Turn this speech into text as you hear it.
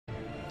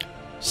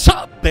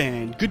Sup,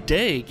 and good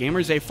day,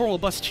 gamers. A formal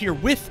bust here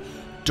with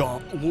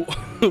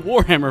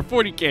Warhammer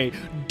 40k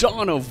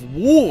Dawn of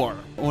War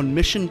on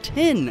Mission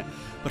 10.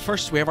 But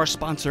first, we have our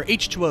sponsor,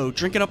 H2O,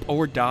 Drink It Up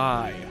or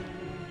Die.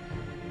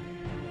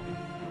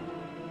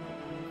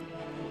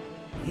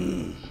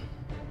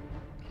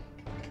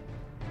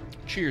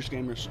 Cheers,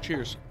 gamers.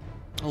 Cheers.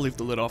 I'll leave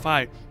the lid off.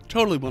 I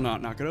totally will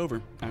not knock it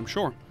over, I'm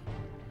sure.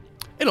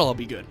 It'll all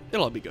be good.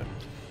 It'll all be good.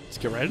 Let's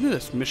get right into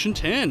this. Mission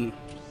 10.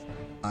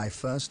 I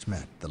first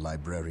met the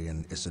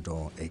librarian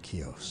Isidore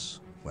Achios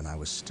when I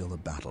was still a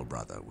battle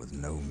brother with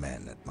no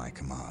men at my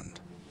command.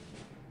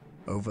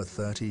 Over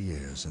 30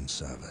 years in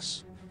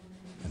service,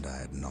 and I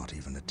had not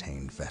even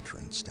attained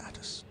veteran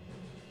status.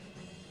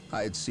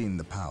 I had seen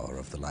the power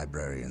of the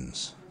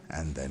librarians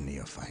and their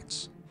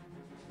neophytes,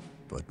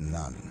 but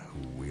none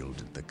who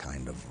wielded the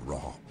kind of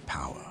raw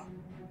power,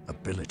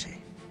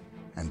 ability,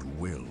 and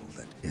will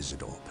that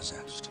Isidore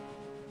possessed.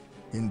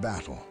 In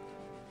battle,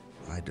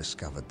 I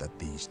discovered that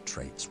these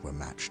traits were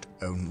matched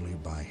only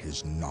by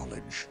his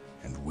knowledge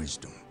and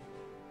wisdom.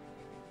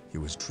 He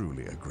was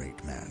truly a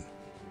great man.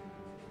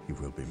 He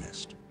will be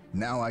missed.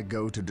 Now I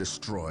go to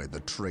destroy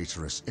the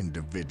traitorous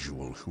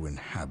individual who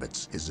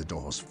inhabits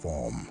Isidore's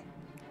form.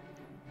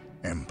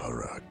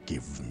 Emperor,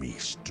 give me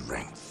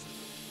strength.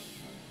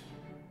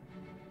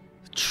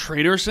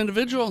 Traitorous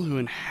individual who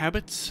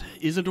inhabits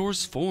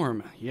Isidore's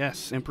form.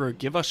 Yes, Emperor,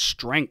 give us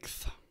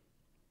strength.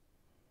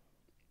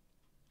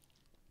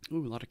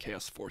 Ooh, a lot of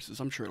chaos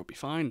forces. I'm sure it'll be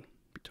fine.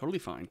 Be totally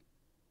fine.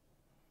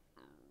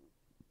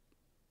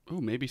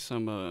 Ooh, maybe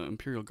some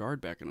Imperial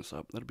Guard backing us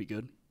up. That'll be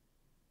good.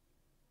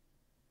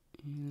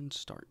 And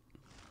start.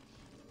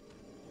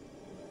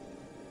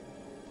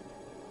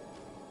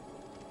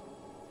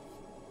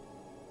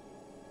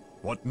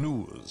 What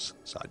news,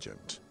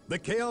 Sergeant? The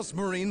Chaos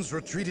Marines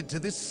retreated to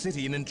this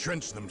city and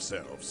entrenched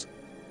themselves.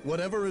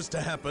 Whatever is to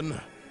happen,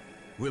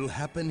 will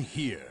happen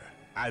here.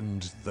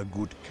 And the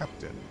good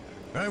captain?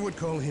 I would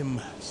call him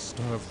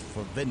starved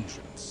for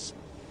vengeance,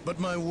 but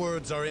my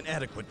words are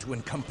inadequate to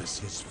encompass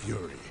his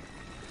fury.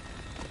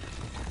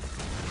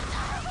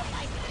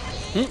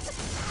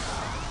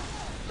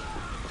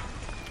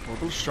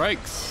 Orbital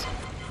strikes.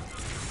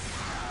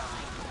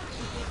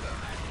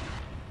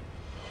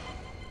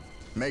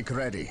 Make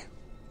ready.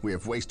 We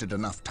have wasted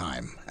enough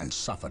time and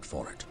suffered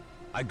for it.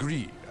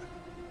 Agreed.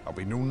 But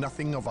we know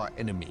nothing of our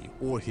enemy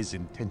or his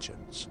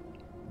intentions.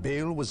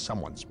 Bale was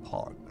someone's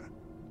pawn.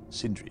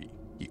 Sindri,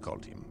 he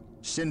called him.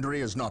 Sindri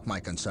is not my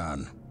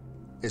concern.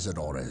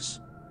 Isidore is.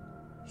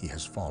 He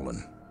has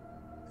fallen,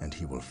 and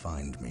he will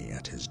find me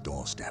at his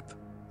doorstep.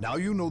 Now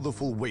you know the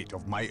full weight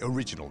of my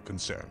original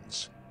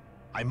concerns.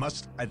 I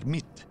must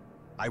admit,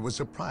 I was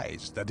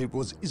surprised that it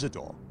was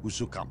Isidore who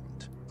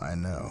succumbed. I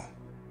know.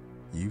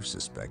 You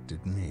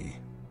suspected me.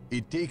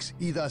 It takes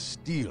either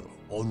steel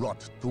or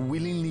rot to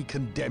willingly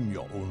condemn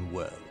your own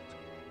world,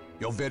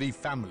 your very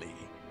family,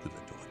 to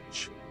the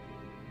torch.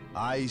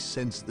 I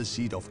sensed the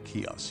seed of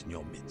chaos in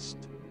your midst,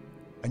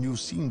 and you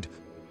seemed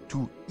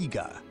too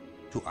eager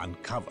to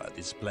uncover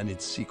this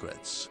planet's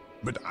secrets.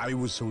 But I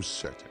was so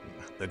certain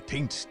the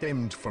taint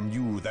stemmed from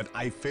you that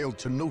I failed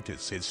to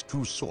notice its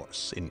true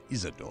source in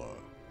Isidore.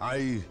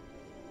 I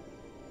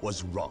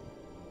was wrong,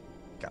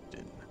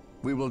 Captain.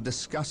 We will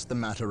discuss the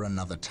matter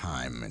another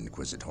time,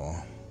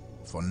 Inquisitor.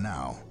 For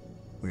now,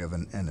 we have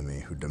an enemy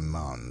who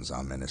demands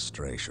our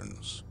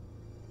ministrations.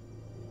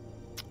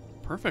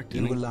 Perfect.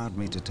 You allowed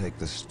me to take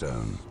the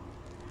stone.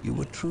 You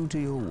were true to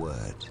your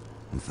word,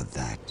 and for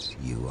that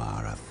you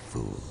are a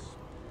fool.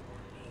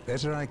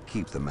 Better I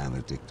keep the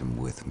maledictum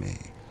with me.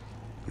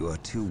 You are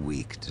too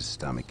weak to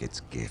stomach its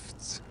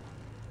gifts.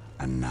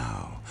 And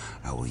now,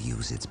 I will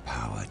use its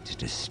power to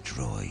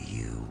destroy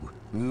you.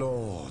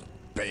 Lord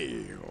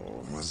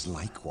Bale was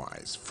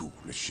likewise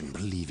foolish in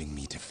believing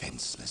me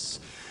defenseless,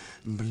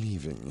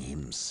 believing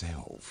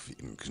himself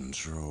in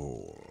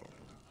control.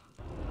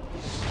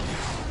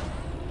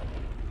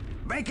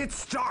 Make it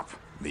stop!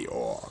 The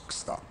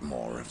orcs thought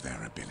more of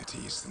their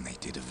abilities than they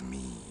did of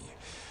me,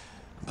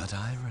 but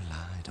I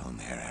relied on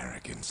their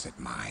arrogance at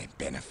my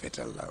benefit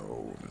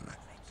alone.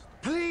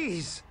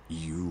 Please!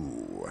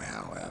 You,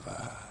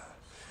 however,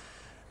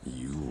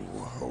 you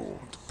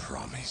hold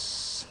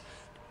promise.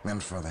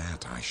 And for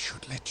that, I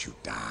should let you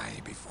die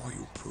before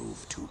you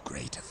prove too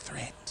great a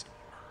threat.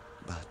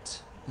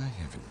 But I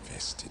have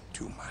invested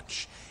too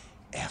much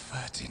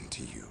effort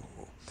into you.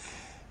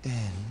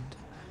 And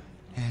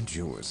had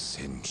you a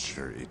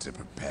century to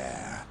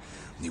prepare,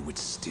 it would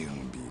still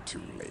be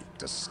too late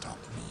to stop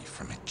me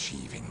from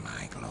achieving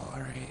my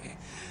glory.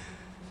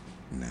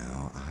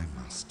 Now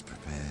I must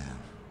prepare.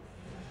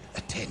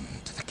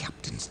 Attend to the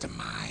captain's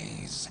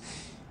demise,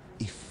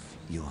 if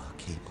you are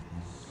capable.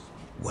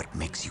 What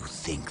makes you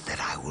think that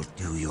I will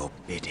do your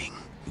bidding?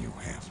 You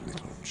have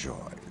little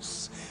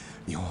choice.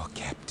 Your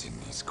captain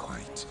is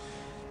quite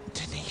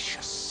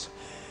tenacious.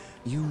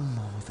 You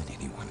more than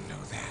anyone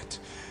know that.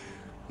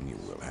 You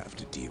will have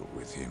to deal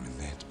with him, and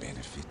that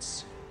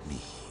benefits me.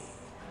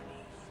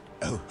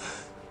 Oh,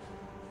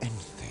 and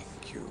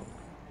thank you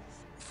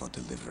for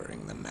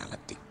delivering the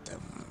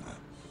maledictum.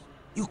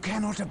 You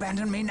cannot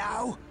abandon me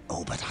now?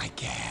 Oh, but I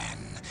can,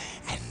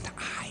 and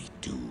I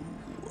do.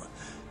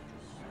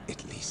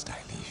 At least I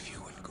leave you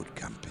in good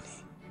company.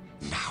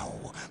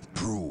 Now,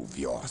 prove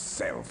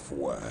yourself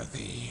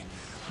worthy.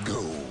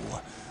 Go,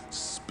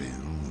 spill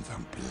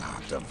the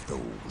blood of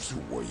those who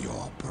were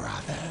your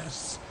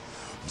brothers.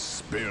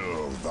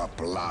 Spill the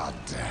blood.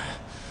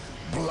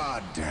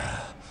 Blood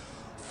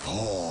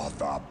for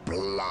the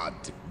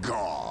blood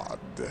god.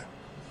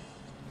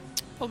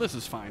 Oh, this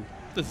is fine.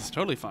 This is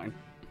totally fine.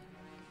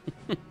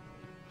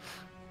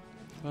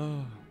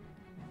 Oh.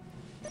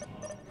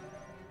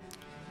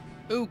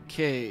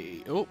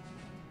 Okay. Oh.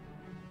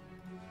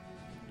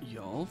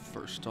 Y'all,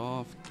 first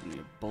off, give me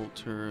a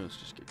bolter. Let's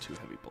just get 2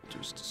 heavy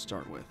bolters to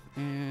start with.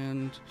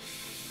 And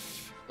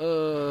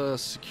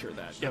secure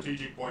that. Yep.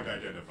 Strategic point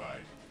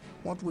identified.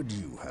 What would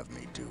you have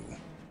me do?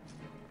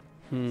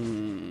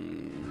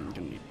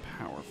 Gonna need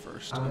power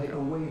first. I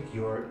await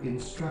your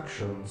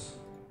instructions.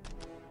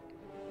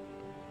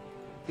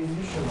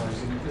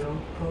 Initializing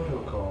build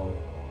protocol.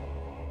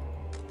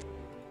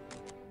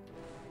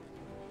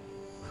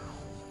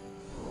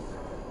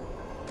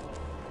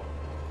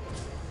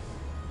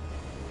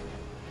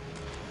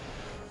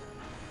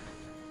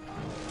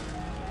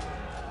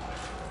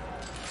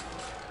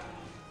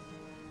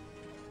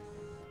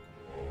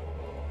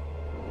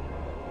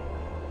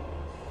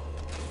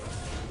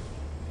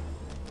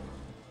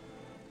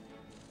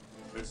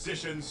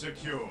 Position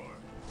secure.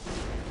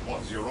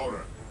 What's your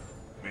order?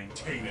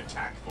 Maintain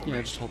attack formation.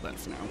 Yeah, just hold that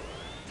for now.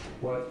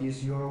 What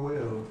is your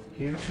will?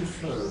 Here to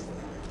serve.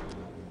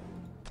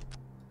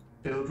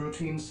 Build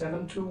routine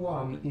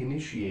 721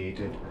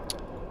 initiated.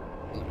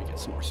 Let me get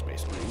some more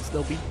space marines.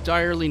 They'll be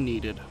direly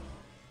needed.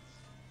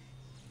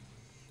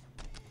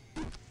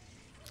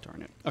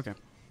 Darn it. Okay.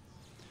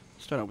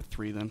 Start out with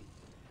 3 then.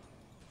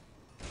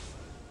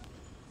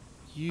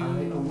 You.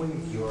 I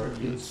await your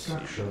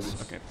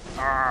instructions. Okay.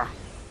 Ah.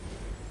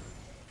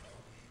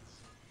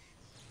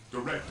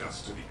 Direct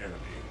us to the enemy.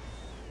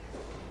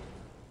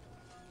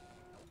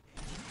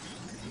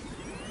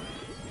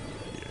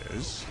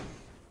 Yes.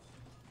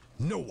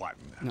 No one.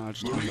 No,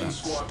 just hold Marine that.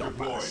 squad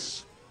deployed.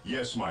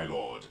 Yes, my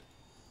lord.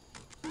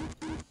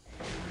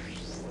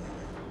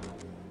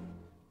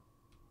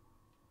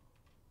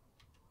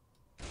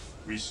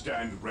 We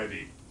stand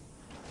ready.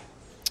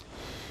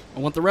 I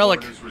want the relic.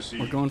 Orders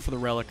received. We're going for the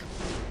relic.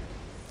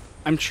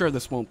 I'm sure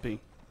this won't be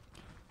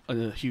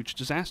a huge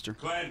disaster.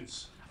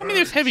 Cleanse. I mean,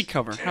 there's heavy purge,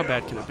 cover. How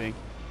bad can kill. it be?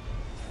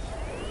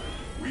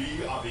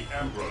 We are the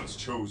Emperor's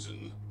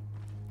chosen.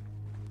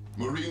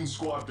 Marine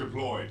squad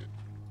deployed.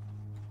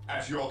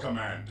 At your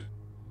command.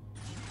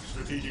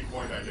 Strategic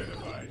point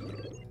identified.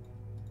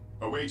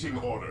 Awaiting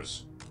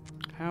orders.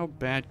 How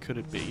bad could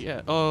it be?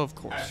 Yeah, oh, of At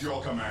course.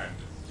 your command.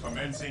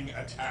 Commencing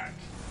attack.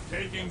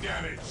 Taking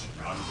damage.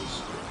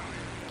 Understood.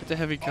 Get the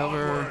heavy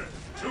cover. Onward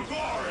to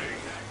glory.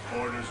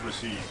 Orders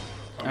received.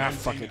 Ah,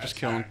 fuck it. Just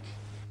kill him. Attack.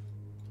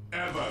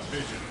 Ever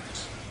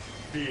vigilant.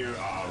 Fear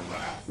our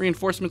wrath.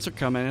 Reinforcements are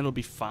coming. It'll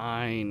be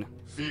fine.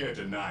 Fear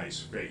denies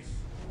faith.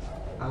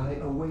 I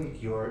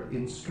await your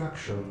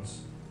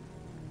instructions.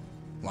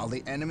 While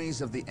the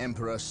enemies of the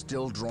Emperor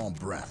still draw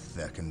breath,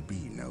 there can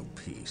be no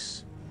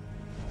peace.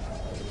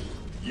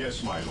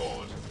 Yes, my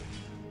lord.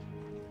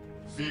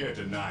 Fear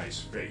denies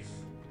faith.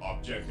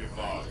 Objective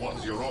log.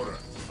 What's your order?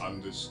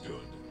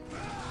 Understood.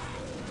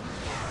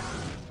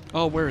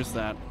 Oh, where is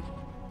that?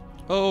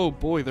 Oh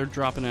boy, they're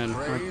dropping in,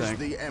 aren't Praise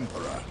they? the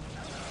Emperor.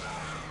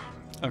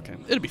 Okay,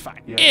 it'll be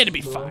fine. Yes, It'll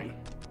be Lord. fine.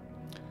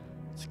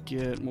 Let's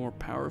get more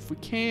power if we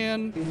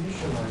can.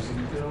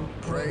 Initializing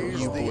build Praise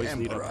You the protocol. boys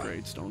need Emperor.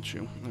 upgrades, don't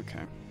you?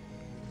 Okay.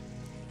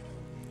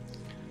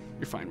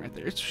 You're fine right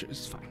there. It's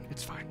fine.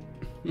 It's fine.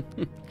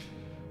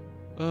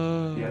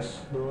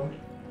 Yes, Lord.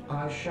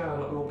 I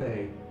shall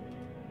obey.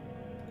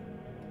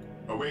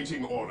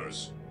 Awaiting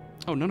orders.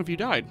 Oh, none of you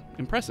died.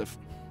 Impressive.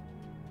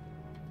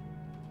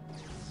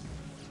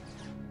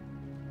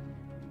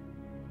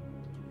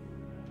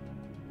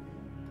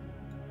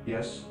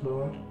 Yes,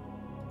 Lord.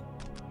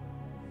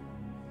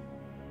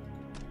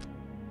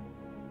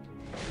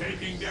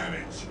 Taking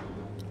damage.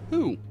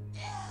 Who?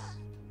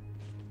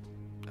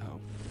 Oh.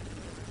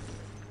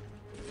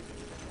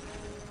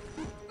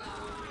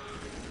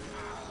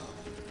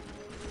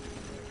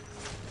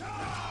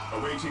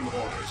 Awaiting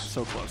orders.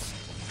 So close.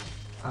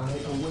 I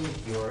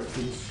await your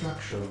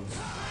instructions.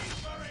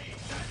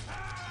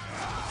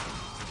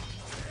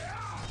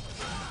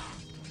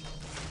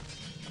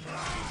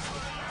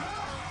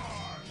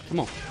 Come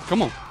on.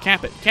 Come on.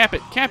 Cap it. Cap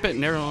it. Cap it.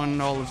 And everyone,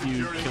 all of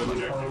you, Securing kill them.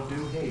 objective. I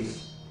do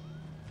haste.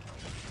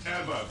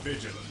 Ever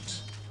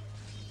vigilant.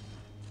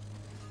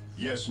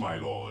 Yes, my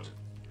lord.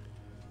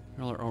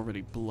 Y'all are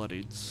already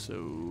bloodied, so...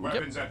 Yep.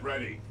 Weapons at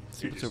ready.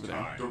 See It what's is over there.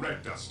 time.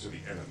 Direct us to the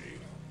enemy.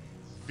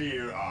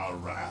 Fear our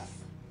wrath.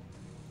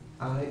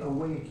 I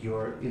await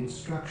your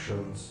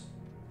instructions.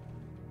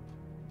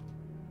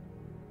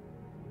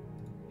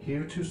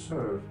 Here to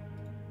serve.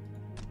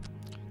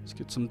 Let's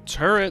get some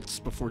turrets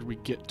before we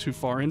get too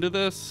far into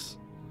this.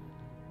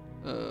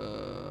 Yeah.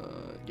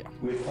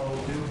 With all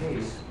due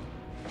haste.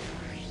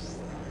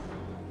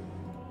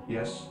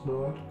 Yes,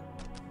 Lord.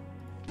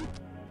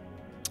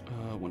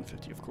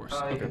 150, of course.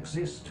 I Okay.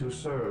 exist to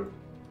serve.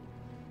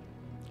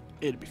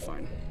 It'd be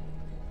fine.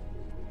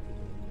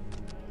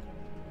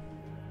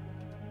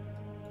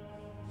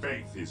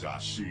 Faith is our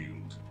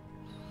shield.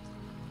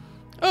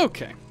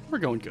 Okay, we're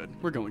going good.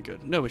 We're going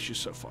good. No issues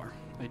so far.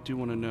 I do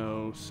want to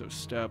know, so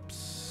steps,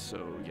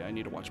 so yeah, I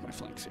need to watch my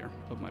flanks here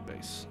of my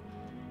base.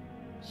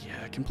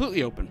 Yeah,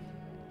 completely open.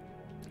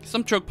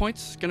 Some choke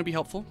points, gonna be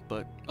helpful,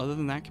 but other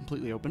than that,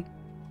 completely open.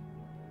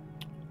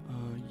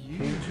 You,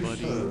 Here to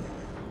buddy, serve.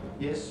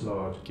 Yes,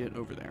 Lord. get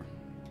over there.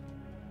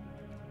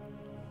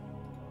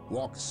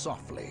 Walk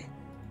softly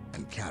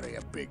and carry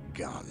a big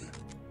gun.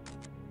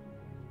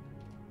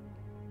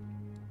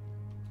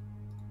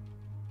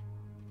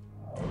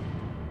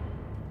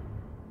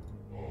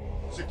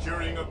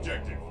 Securing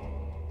objective.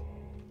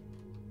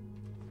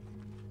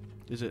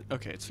 Is it?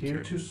 Okay, it's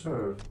Here secured. to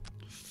serve.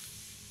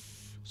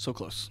 So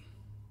close.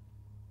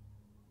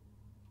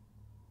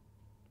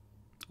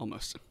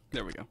 Almost.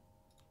 There we go.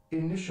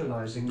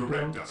 Initializing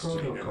Direct build us to the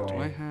protocol. Do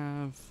I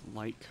have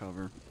light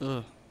cover?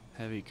 Ugh,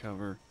 heavy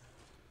cover.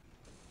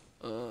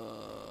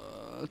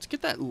 Let's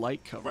get that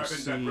light cover.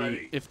 Weapons at See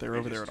ready. if they're It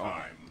over is there at all.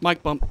 time.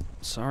 Mic bump.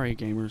 Sorry,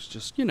 gamers.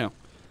 Just, you know,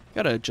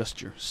 gotta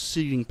adjust your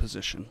seating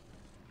position.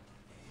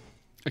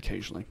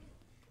 Occasionally.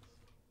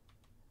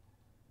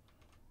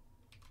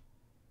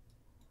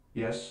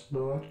 Yes,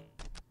 Lord.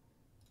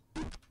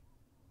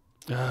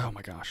 Oh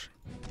my gosh.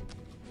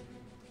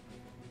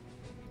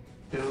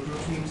 Build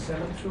routine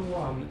 721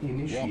 Walk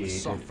initiated.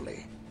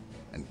 softly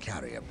and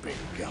carry a big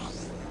gun.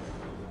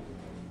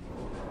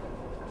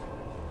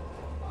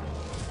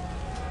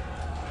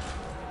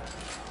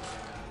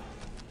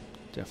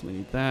 Definitely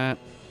need that.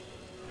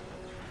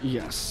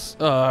 Yes.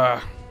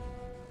 There's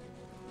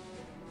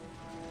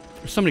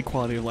so many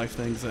quality of life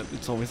things that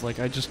it's always like,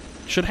 I just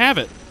should have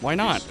it. Why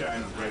not?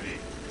 Stand ready.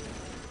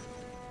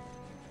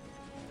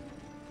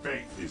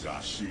 Faith is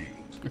our shield.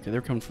 Okay,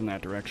 they're coming from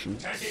that direction.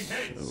 Taking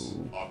heads.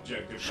 So,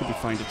 Objective should be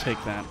lost. fine to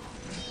take that.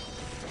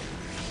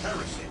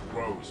 Heresy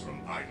grows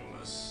from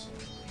idleness.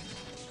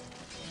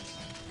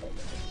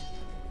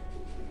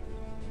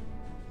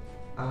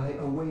 I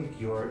await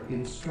your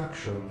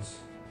instructions.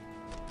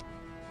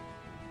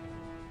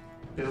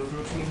 Build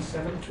routine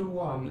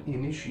 721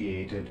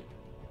 initiated.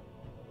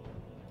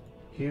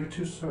 Here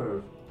to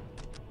serve.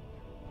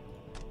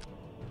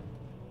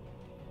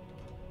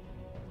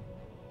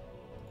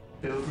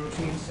 Build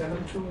routine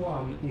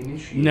 721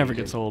 initiated. Never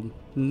gets old.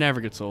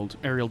 Never gets old.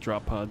 Aerial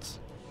drop pods.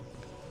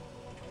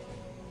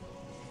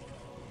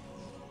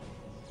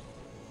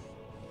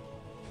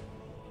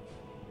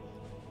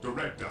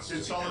 Direct us.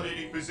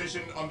 Consolidating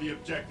position on the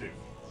objective.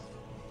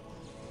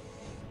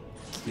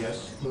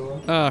 Yes,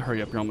 Lord.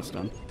 Hurry up, you're almost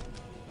done.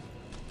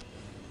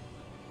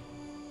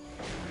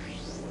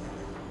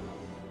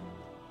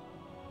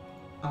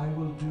 I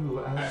will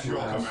do as At you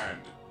your ask. command.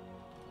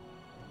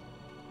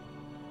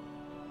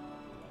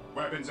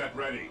 Weapons at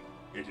ready.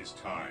 It is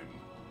time.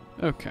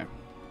 Okay.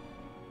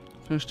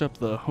 Finished up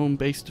the home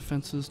base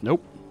defenses.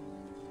 Nope.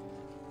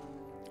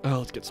 Oh,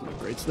 let's get some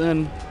upgrades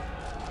then.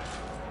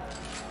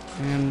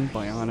 And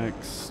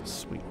bionics.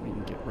 Sweet, we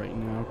can get right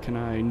now. Can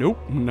I? Nope,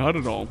 not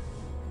at all.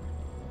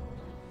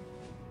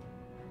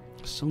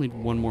 Still need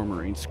one more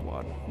Marine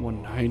squad.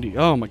 190.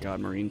 Oh my god,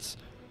 Marines.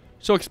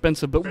 So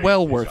expensive, but Faith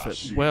well is worth our it.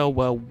 shield.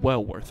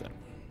 Well worth it.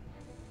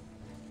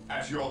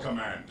 At your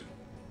command.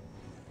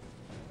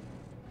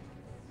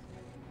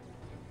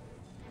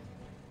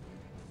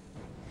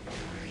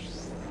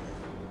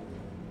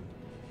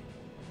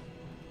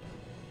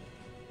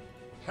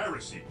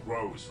 Heresy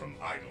grows from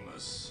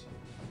idleness.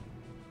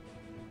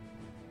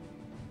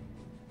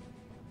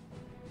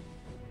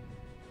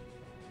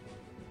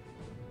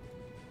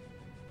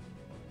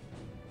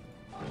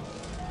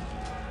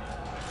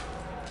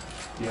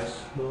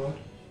 Yes, Lord.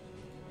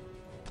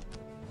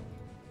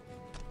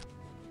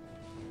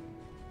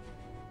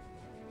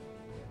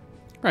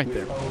 Right With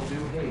there. all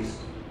due haste.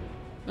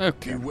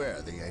 Okay.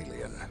 Beware the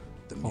alien,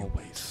 the mutant,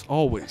 Always. the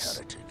Always.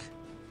 heretic.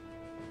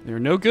 They're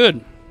no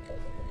good.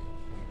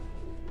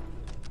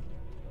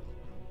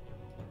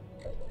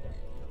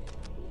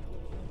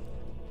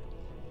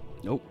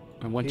 Nope.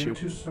 I want Here you.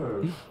 to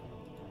serve.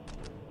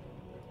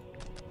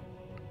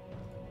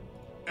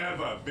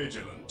 Ever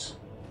vigilant.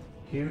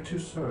 Here to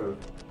serve.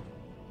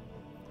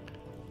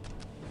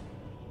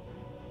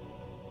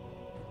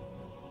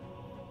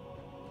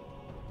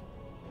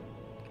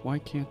 Why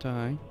can't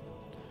I?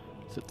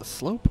 Is it the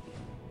slope?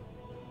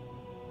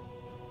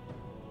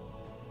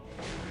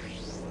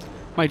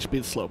 Might just be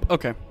the slope.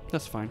 Okay,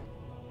 that's fine.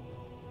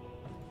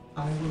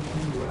 I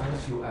will do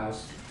as you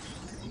ask.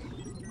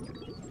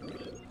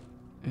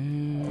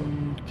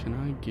 And can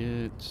I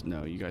get...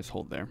 No, you guys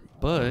hold there.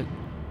 But,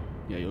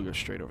 yeah, you'll go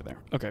straight over there.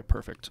 Okay,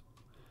 perfect.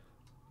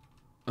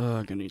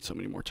 Gonna need so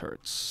many more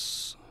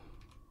turrets.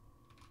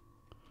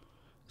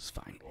 It's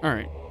fine.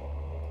 Alright.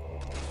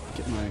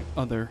 Get my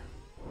other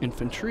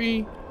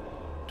infantry.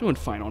 Doing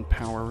fine on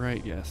power,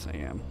 right? Yes, I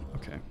am.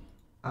 Okay.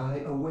 I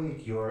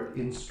await your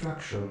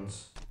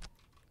instructions.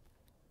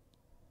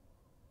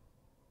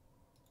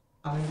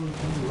 I will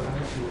do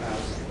as you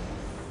ask.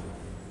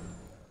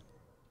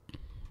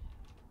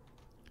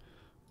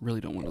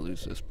 Really don't want to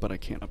lose this, but I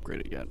can't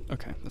upgrade it yet.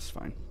 Okay, that's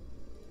fine.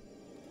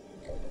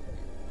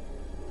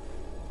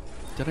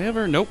 Did I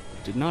ever? Nope,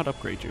 did not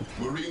upgrade you.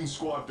 Marine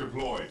squad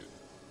deployed.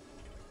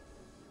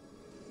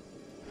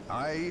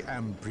 I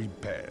am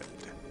prepared.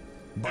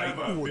 By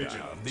Ever order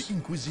vigilant. of the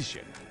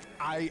Inquisition,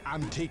 I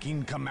am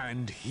taking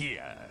command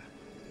here.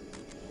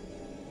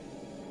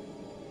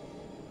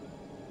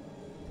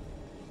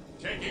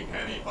 Taking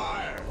heavy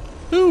fire.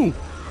 Ooh!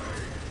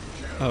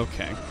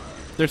 Okay.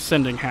 They're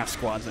sending half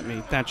squads at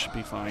me. That should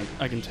be fine.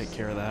 I can take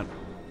care of that.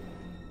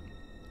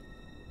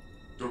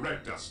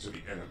 Direct us to the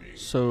enemy.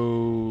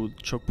 So,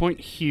 choke point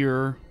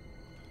here.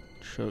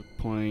 Choke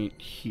point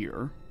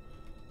here.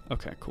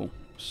 Okay, cool.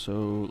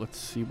 So, let's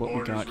see what we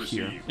Orders got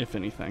here, received. if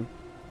anything.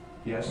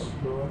 Yes,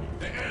 Lord.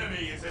 The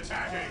enemy is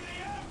attacking.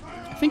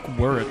 I think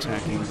we're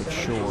attacking, but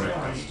sure.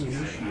 Response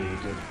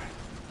initiated.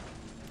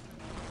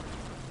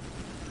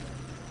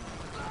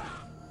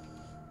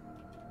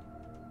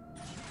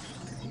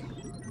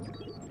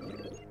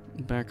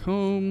 Back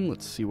home,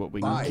 let's see what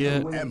we can By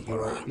get. the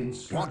Emperor, what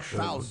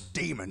Instructions. foul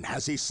demon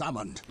has he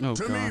summoned? Oh,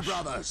 to me, gosh.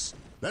 brothers,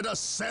 let us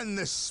send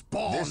this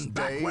spawn This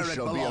back day where it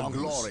shall be a belongs.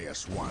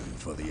 glorious one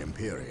for the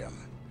Imperium.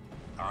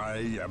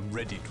 I am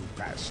ready to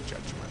pass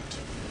judgment.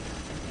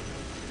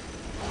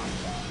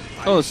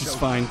 Oh, this is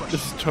fine.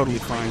 This is totally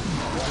fine.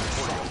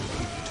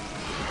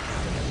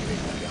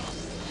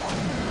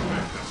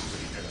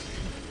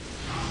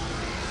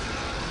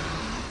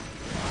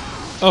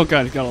 Oh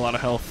god, he's got a lot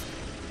of health.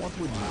 What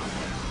would you do?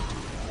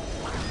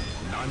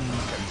 None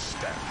can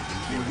stand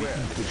before the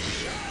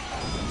Inquisition.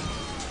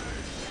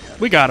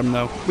 We got him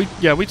though.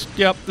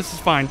 Yep, this is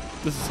fine.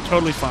 This is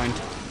totally fine.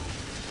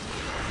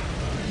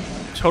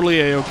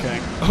 Totally a-okay.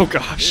 Oh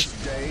gosh.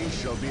 This day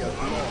shall be a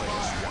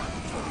glorious one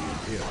for the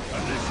Imperium.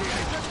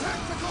 Initiate a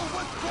tactical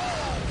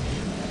withdrawal.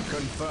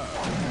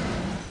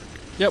 Confirmed.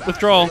 Yep,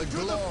 withdrawal. The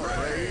glory.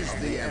 Praise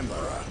the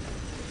Emperor.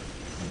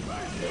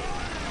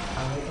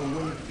 I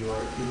await your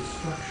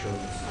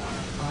instructions.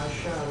 I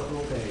shall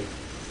obey.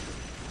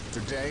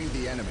 Today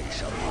the enemy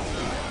shall be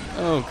defeated.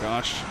 Oh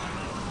gosh.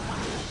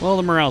 Well,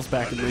 the morale's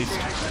back at least.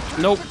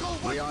 Nope.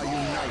 We are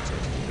united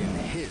in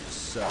his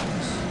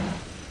service.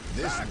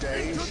 This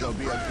day shall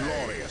be a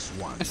glorious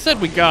one. I said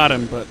we got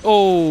him, but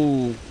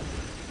oh,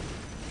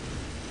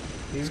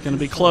 it's gonna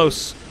be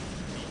close.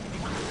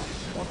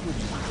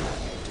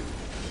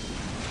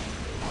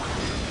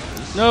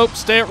 Nope.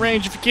 Stay at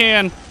range if you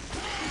can.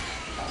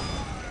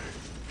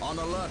 On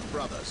alert,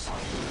 brothers.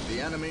 The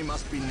enemy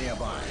must be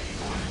nearby.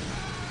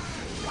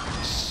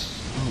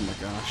 Oh my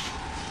gosh.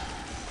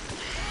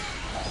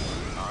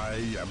 I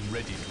am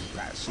ready to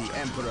pass The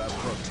judgment. Emperor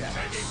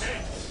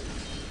protects.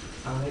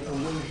 I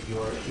await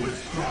your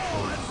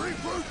instructions.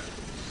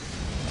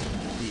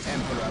 The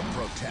Emperor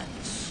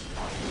protects.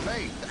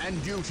 Faith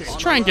and duty. Let's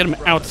try and get him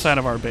outside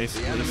of our base,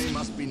 The enemy please.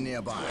 must be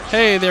nearby.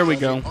 Hey, there we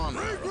For go. the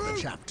honor of the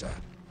chapter.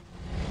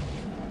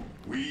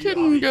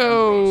 Didn't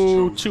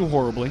go too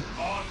horribly,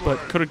 but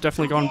could have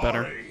definitely gone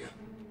better.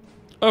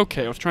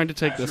 Okay, I was trying to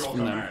take this from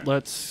them.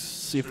 Let's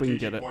see if we can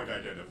get it.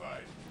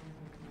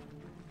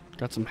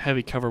 Got some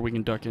heavy cover we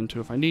can duck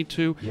into if I need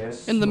to.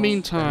 Yes, In the most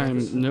meantime,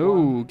 beneficent no,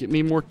 one. get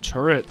me more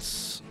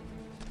turrets.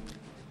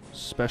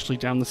 Especially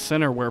down the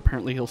center where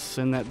apparently he'll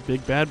send that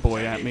big bad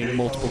boy at me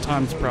multiple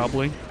times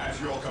probably. At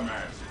your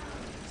command.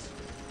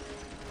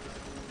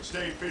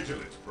 Stay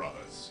vigilant,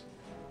 brothers.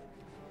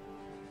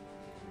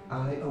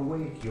 I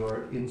await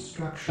your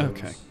instructions.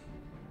 Okay.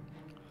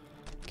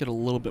 Get a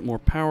little bit more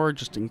power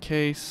just in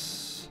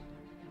case.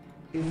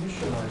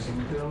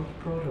 Initializing build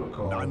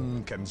protocol.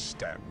 None can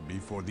stand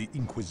before the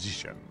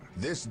Inquisition.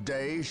 This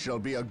day shall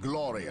be a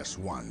glorious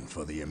one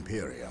for the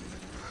Imperium.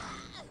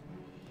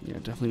 Yeah,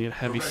 definitely need a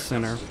heavy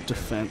center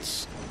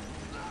defense.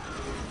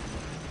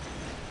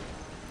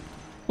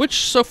 Which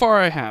so far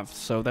I have,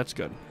 so that's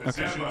good.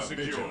 Okay. Ever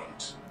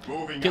vigilant.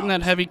 Moving Getting out.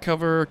 that heavy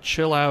cover,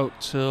 chill out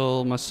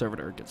till my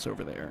servitor gets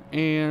over there.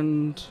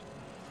 And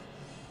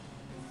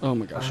oh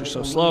my gosh, you're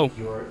so I slow. await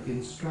your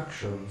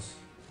instructions.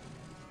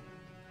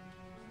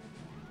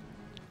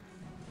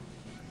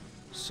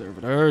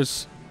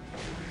 Servitors.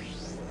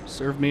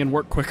 Serve me and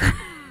work quicker.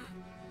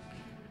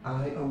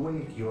 I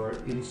await your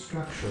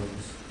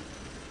instructions.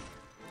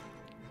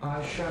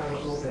 I shall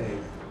obey.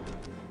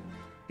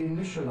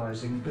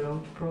 Initializing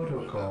build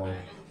protocol.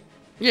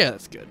 Yeah,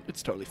 that's good.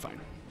 It's totally fine.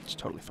 It's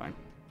totally fine.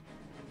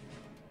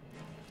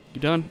 You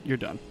done? You're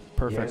done.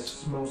 Perfect.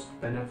 Yes, most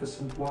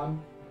beneficent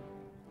one.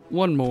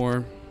 One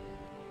more.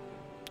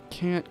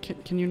 Can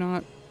you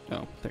not?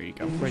 Oh, there you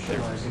go. Right there.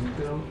 Initializing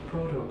build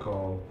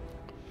protocol.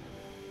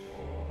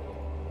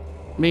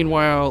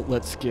 Meanwhile,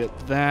 let's get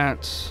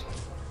that.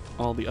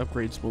 All the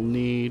upgrades we'll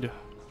need.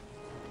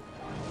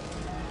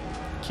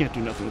 Can't do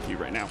nothing with you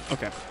right now.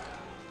 Okay.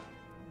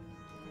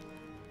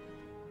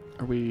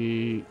 Are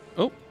we...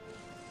 Oh.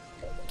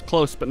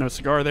 Close, but no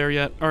cigar there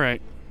yet.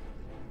 Alright.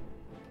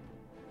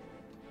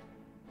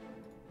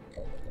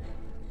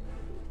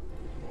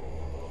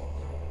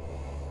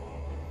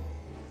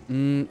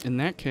 In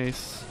that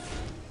case...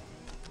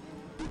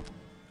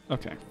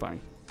 Okay, fine.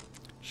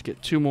 Just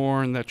get 2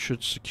 more, and that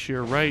should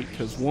secure right,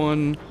 because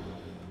 1,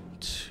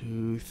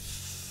 2,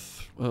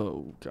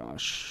 oh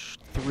gosh,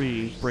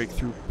 3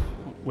 breakthrough.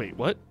 Wait,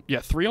 what? Yeah,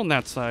 3 on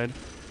that side,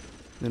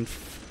 then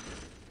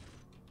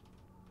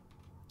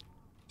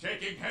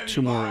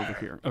 2 more over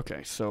here.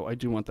 Okay, so I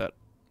do want that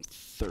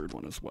 3rd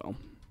one as well.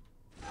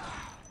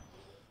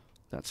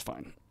 That's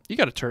fine. You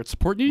got a turret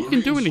support. You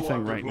can do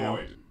anything right now.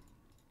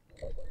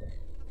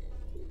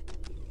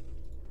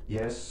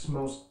 Yes,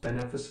 most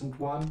beneficent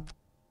one.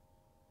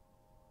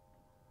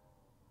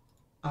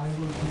 I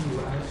will do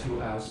as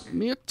you ask. Give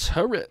me a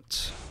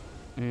turret.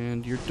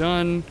 And you're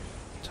done.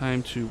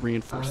 Time to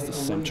reinforce the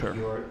center.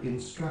 Your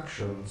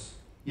instructions.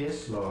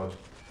 Yes, Lord.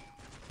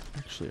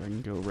 Actually, I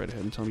can go right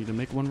ahead and tell me to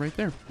make one right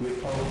there.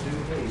 With all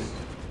due haste.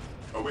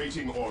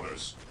 Awaiting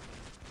orders.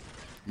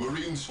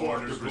 Marines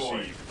orders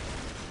received.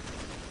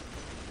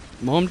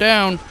 Mow him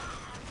down.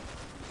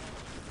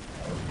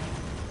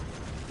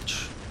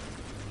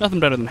 Nothing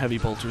better than heavy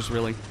bolters,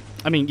 really.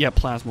 I mean, yeah,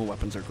 plasma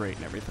weapons are great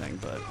and everything,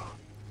 but...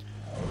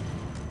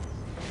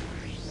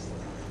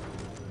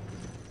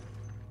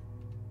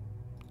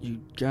 You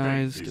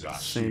guys get the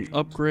same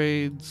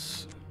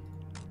upgrades.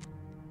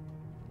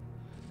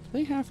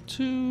 They have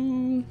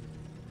to...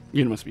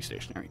 You must be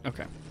stationary.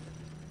 Okay.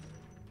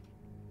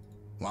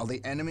 While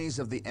the enemies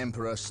of the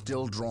Emperor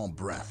still draw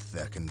breath,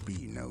 there can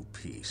be no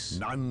peace.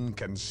 None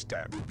can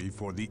stand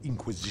before the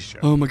Inquisition.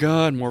 Oh my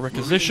god, more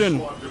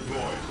requisition.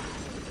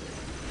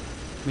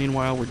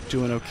 Meanwhile, we're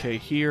doing okay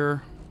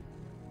here.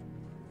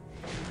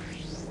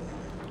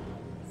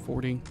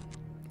 40.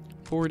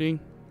 40.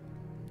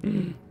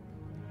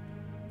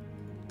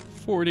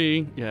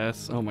 40.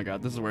 Yes. Oh my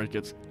god, this is where it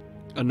gets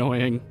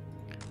annoying.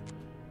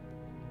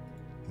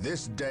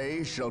 This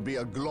day shall be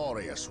a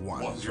glorious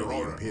one for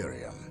the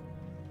Imperium.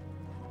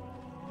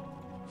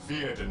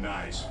 Fear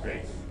denies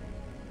faith.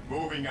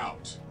 Moving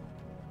out.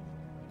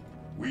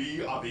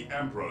 We are the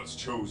Emperor's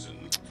chosen.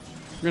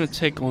 We're gonna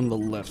take on the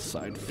left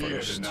side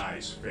first. Fear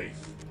denies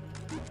faith.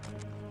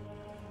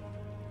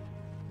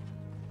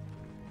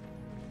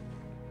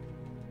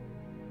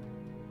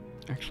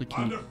 Actually,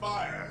 Under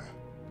fire.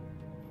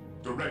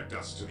 Direct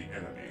us to the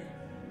enemy.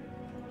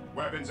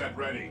 Weapons at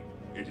ready.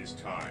 It is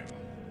time.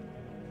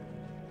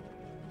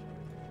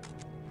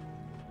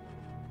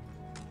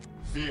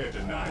 Fear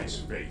denies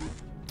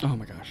faith. Oh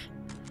my gosh.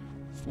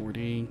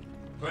 40.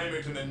 Claim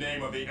it in the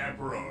name of the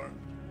Emperor.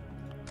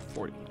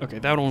 40. Okay,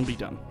 that won't be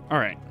done.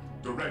 Alright.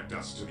 Direct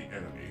us to the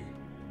enemy.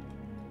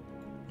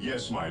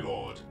 Yes, my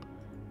lord.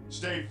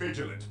 Stay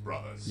vigilant,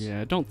 brothers.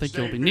 Yeah, I don't think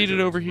Stay you'll be needed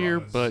over here,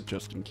 brothers. but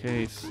just in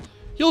case.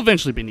 You'll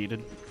eventually be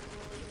needed.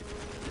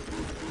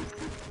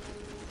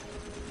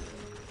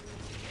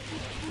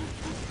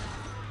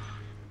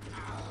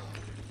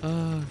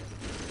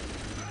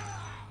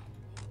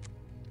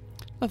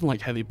 Nothing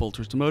like heavy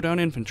bolters to mow down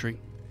infantry.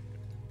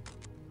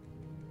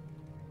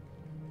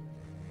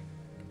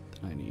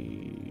 I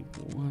need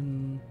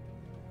 1.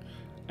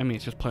 I mean,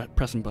 it's just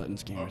pressing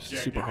buttons, gamers.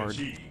 Super hard.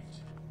 Achieved.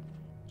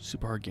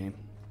 Super hard game.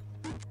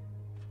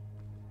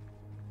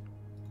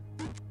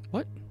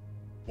 What?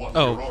 What's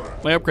your Oh, order?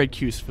 my upgrade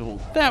queue's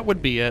filled. That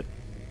would be it.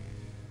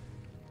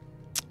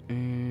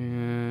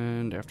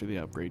 And after the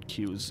upgrade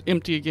queue is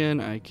empty again,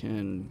 I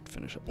can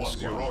finish up the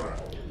What's your squad. order?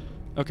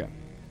 Okay.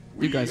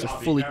 We You guys are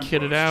the fully Emperor's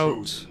kitted out.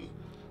 chosen.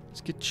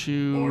 Let's get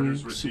you... Orders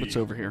see what's received.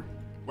 over here.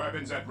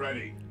 Weapons at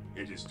ready.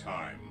 It is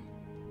time.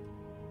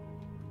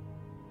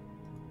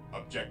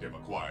 Objective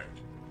acquired.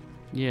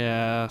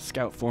 Yeah,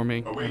 scout for me.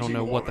 I don't Awaiting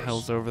know what the orders.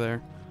 hell's over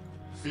there.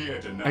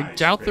 Fear denies I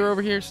doubt they're faith.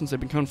 over here since they've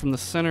been coming from the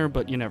center,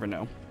 but you never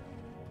know.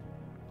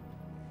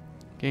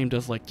 Game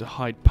does like to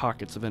hide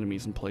pockets of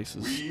enemies in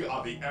places. We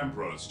are the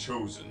Emperor's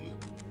chosen.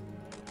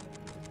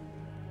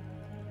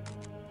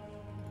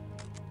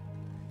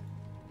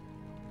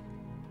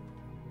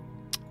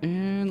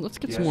 And let's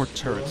get some Yes, more sir.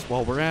 turrets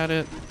while we're at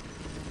it.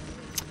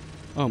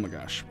 Oh my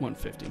gosh,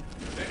 150.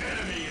 The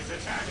enemy is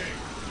attacking.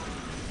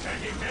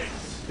 Taking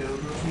base. Build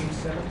routine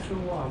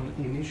 721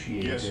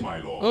 initiated. Yes, my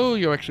lord. Oh,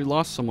 you actually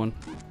lost someone.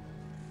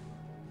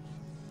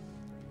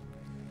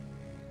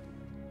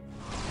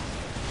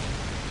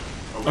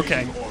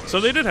 Okay, Awaiting orders. so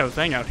they did have a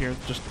thing out here,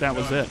 just that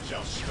was None it.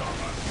 shall stop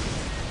us.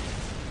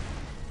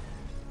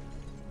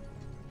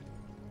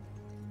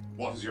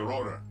 What is your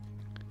order?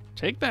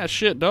 Take that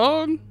shit,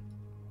 dog.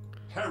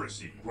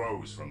 Heresy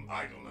grows from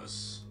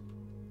idleness.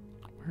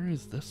 Where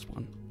is this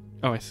one?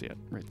 Oh, I see it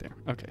right there.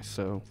 Okay,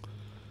 so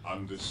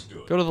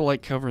Understood. go to the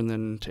light cover and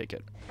then take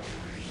it.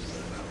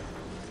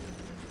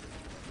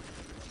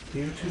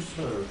 Here to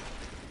serve.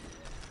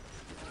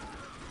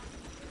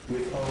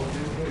 With all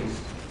due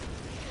haste.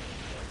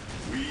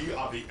 We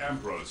are the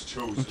Emperor's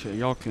chosen. Okay,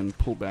 y'all can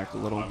pull back a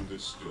little.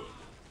 Understood.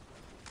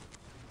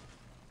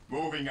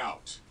 Moving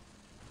out.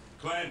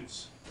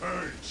 Cleanse,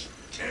 purge,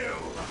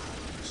 kill.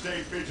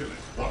 Stay vigilant.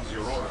 What's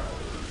your order?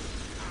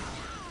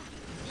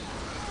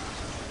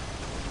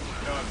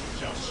 None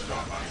shall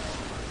stop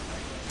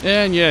us.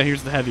 And yeah,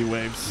 here's the heavy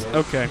waves. Yes,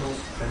 Okay.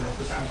 most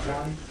beneficent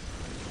one.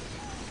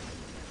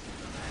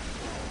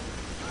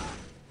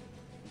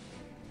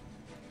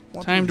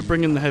 Time to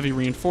bring in the heavy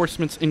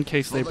reinforcements in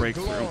case they break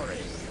through.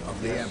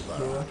 Of the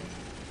Emperor.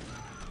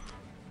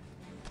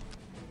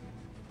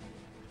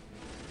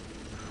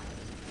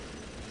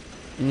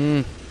 The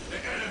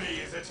enemy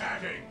is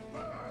attacking.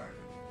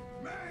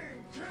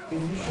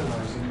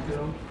 Initializing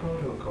build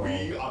protocol.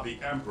 We are the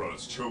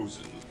Emperor's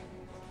chosen.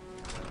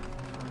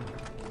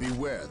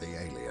 Beware the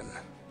alien,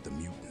 the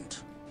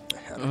mutant, the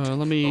heretic.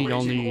 Let me,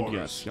 y'all Awaiting need, orders.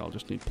 yes, y'all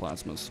just need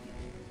plasmas.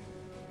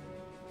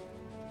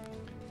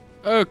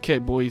 Okay,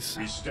 boys.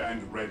 We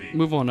stand ready.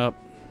 Move on up.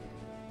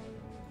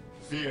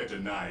 Fear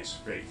denies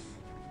faith.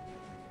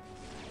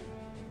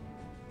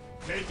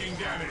 Taking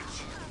damage.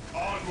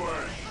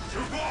 Onward to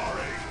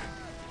glory.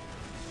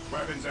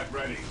 Weapons at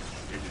ready.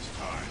 It is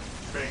time.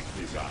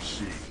 Faith is our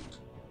shield.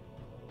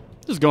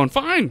 This is going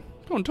fine.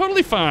 Going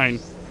totally fine.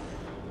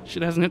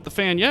 Shit hasn't hit the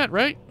fan yet,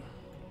 right?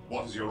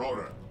 What is your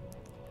order?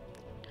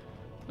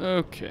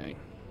 Okay.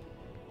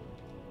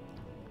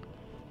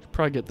 Should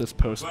probably get this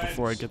post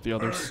before I get the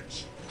others.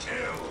 Urge.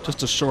 Kill. Just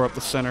to shore up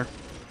the center.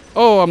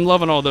 Oh, I'm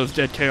loving all those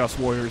dead Chaos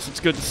Warriors. It's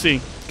good to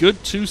see.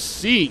 Good to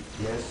see.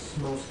 Yes,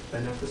 most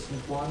beneficent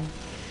one.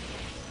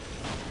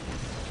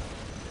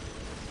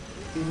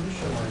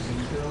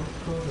 Initializing build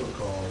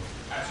protocol.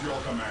 At your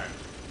command.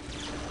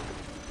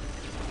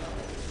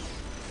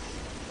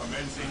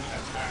 Commencing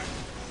attack.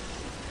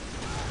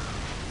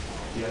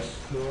 Yes,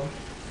 Lord.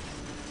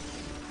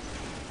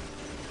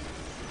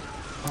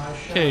 I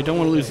shall Okay, don't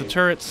want to lose the obey.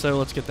 turret, so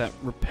let's get that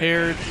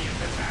repaired.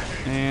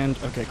 And,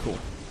 okay, cool.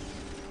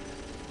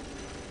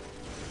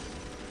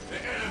 The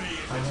enemy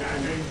is I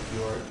attacking. await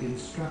your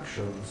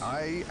instructions.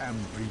 I am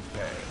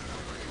prepared.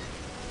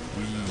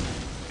 We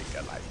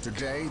think alike.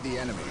 Today the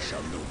enemy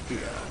shall know fear.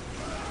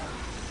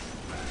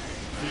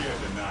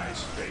 Fear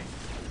denies faith.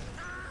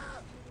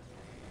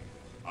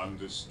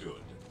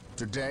 Understood.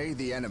 Today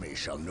the enemy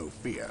shall know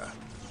fear.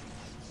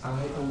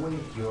 I await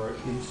your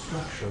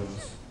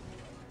instructions.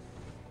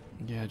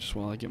 Yeah, just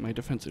while I get my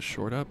defenses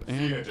shored up.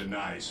 Fear And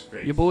denies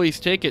faith. you boys,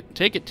 take it,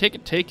 take it, take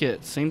it, take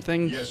it. Same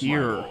thing Yes, my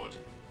here. lord.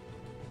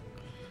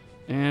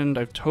 And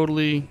I've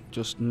totally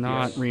just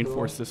not Yes,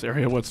 reinforced Lord. this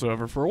area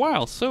whatsoever for a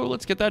while. So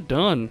let's get that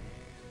done.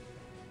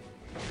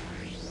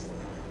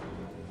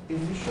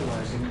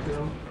 Initializing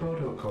build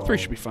protocol. 3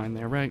 should be fine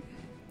there, right?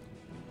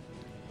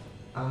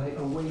 I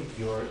await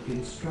your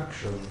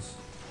instructions.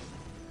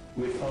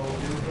 With all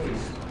due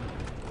haste.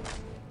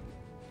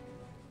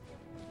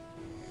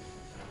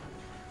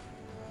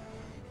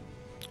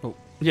 Oh,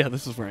 yeah,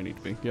 this is where I need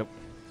to be. Yep.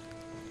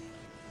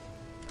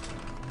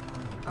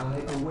 I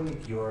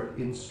await your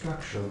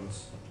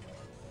instructions.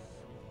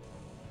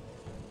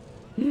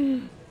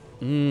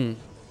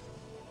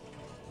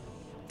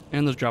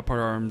 And those drop part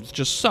arms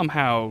just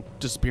somehow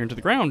disappear into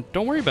the ground.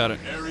 Don't worry about it.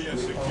 Area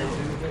With all secure.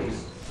 due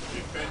haste.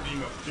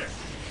 Defending objective.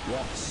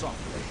 Walk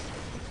softly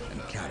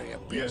and carry a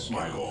big Yes,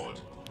 my gun. lord.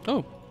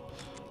 Oh,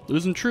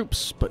 losing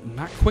troops, but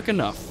not quick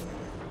enough.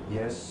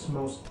 Yes,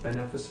 most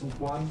beneficent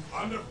one.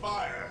 Under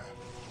fire.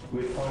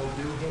 With all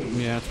due haste.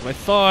 Yeah, that's what I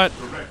thought.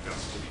 Direct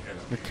us to the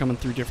enemy. They're coming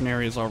through different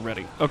areas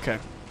already. Okay.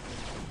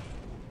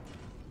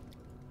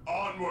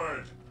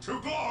 Onward to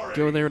glory.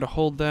 Go there to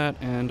hold that,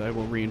 and I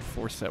will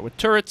reinforce that with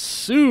turrets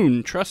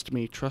soon. Trust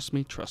me, trust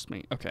me, trust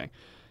me. Okay.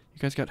 You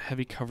guys got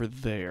heavy cover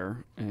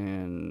there,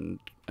 and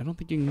I don't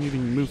think you can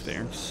even move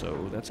there,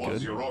 so that's What's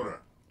good. your order?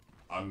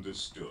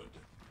 Understood.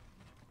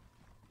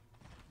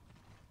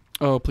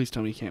 Oh, please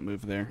tell me you can't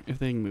move there. If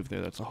they can move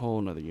there, that's a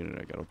whole nother unit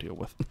I gotta deal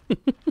with.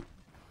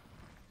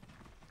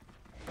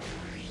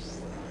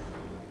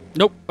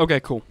 Nope. Okay,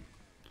 cool.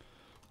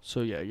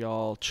 So yeah,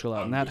 y'all chill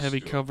out in that heavy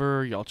Understood.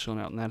 cover. Y'all chilling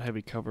out in that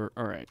heavy cover.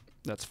 Alright,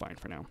 that's fine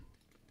for now.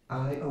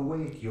 I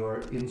await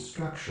your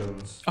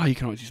instructions. Oh, you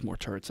can always use more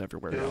turrets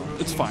everywhere now.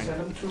 It's fine.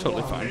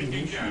 Totally fine.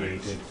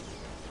 Initiated.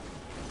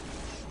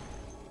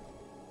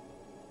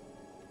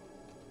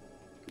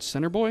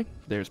 Center boy?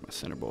 There's my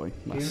center boy.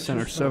 My Into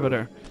center service.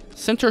 servitor.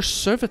 Center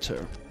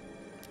servitor.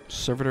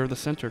 Servitor of the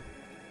center.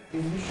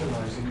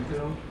 Initializing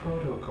build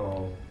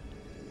protocol.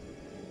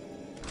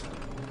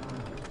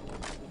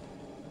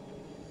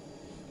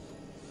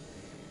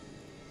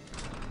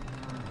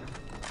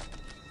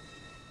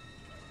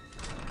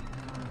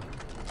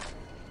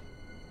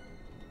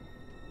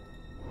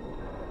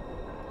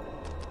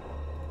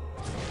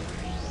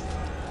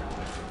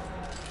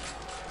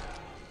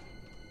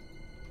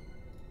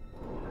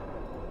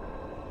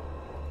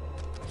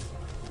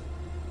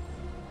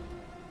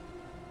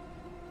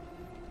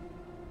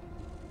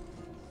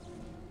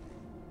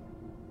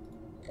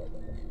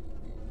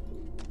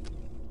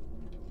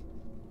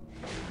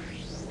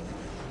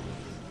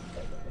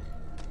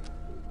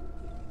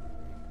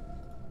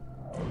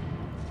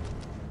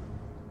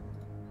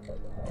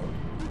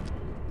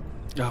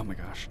 Oh my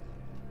gosh.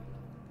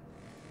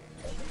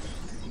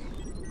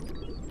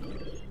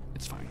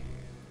 It's fine.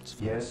 It's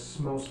fine. Yes,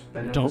 most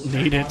beneficent. Don't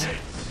need it.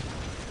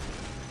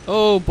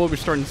 Oh boy, we're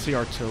starting to see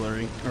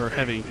artillery. Or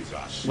heavy Is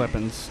our shield.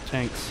 weapons.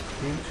 Tanks.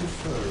 Into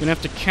service. Gonna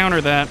have to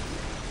counter that.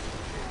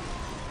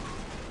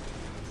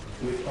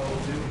 With all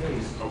due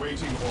haste.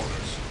 Awaiting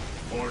orders.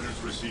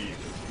 Orders received.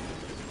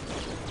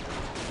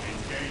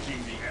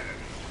 Engaging the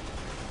enemy.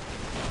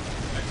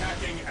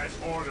 Attacking as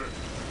ordered.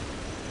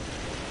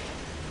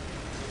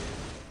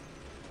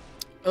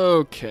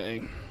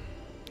 Okay.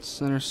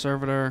 Center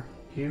servitor.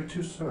 Here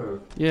to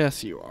serve.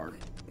 Yes, you are.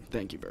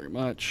 Thank you very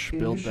much.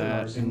 Build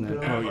that, and then...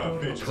 Oh, yeah. Ever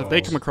Because if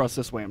they come across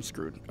this way, I'm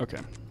screwed. Okay.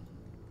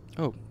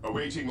 Oh.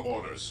 Awaiting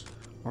orders.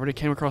 Already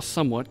came across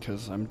somewhat,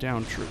 because I'm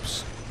down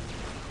troops.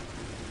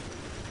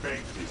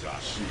 Faith is our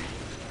shield.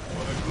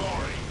 For the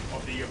glory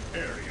of the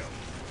Imperium.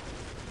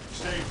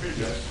 Stay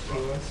vigilant,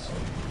 brothers.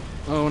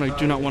 Oh, and I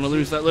do not want to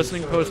lose that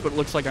listening post, but it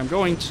looks like I'm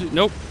going to...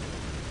 Nope.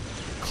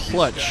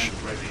 Clutch.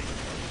 Stand ready.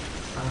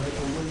 I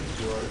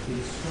await your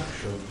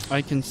instructions.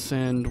 I can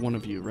send one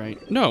of you,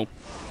 right? No.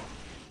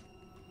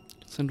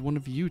 Send one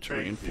of you to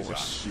Faith is our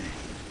reinforce. shield.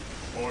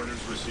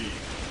 Orders received.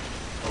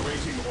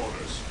 Awaiting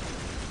orders.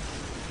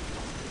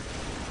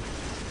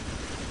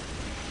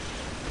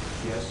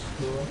 Yes,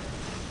 Lord.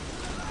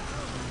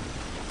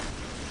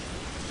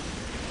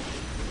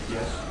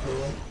 Yes,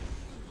 Lord.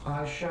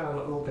 I shall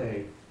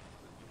obey.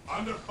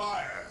 Under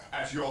fire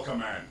at your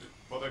command.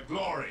 For the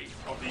glory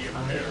of the I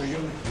await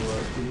Imperium.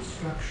 your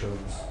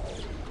instructions.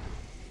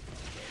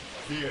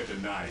 Fear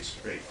denies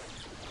faith.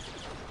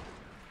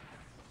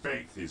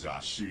 Faith is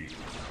our shield.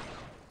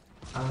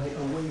 I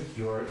await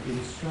your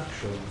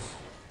instructions.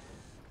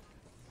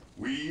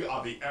 We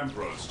are the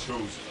Emperor's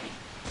chosen.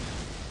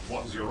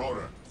 What is your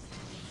order?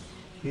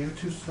 Here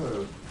to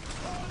serve.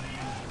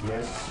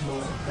 Yes,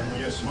 most beneficent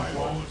Yes, my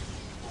one. lord.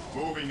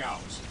 Moving out.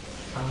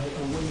 I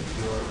await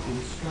your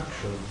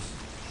instructions.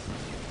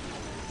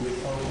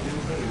 With all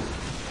due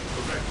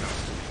haste. Direct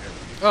us to the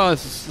enemy. Oh,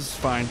 this is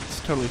fine. It's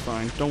totally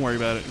fine. Don't worry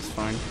about it. It's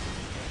fine.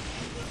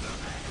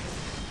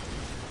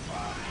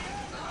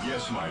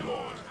 Yes, my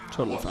lord.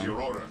 Totally What's fine.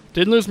 your order?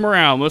 Didn't lose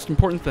morale. Most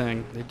important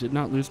thing. They did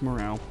not lose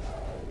morale.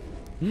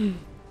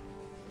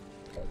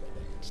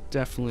 It's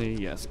definitely,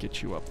 yes,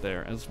 get you up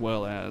there, as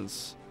well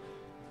as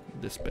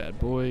this bad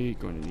boy.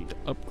 Going to need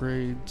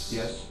upgrades.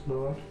 Yes,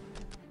 Lord.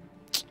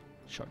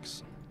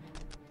 Shucks.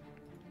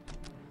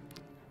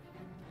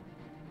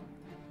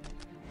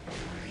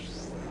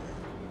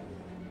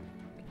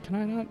 Can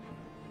I not?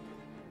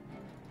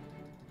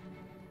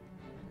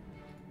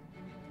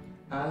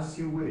 As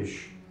you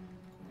wish.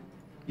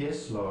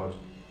 Yes, Lord.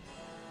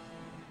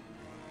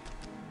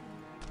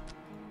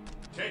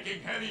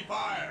 Taking heavy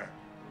fire.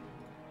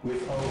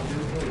 With all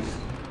due haste.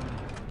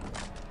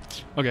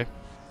 Okay.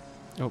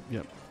 Oh,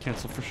 yep.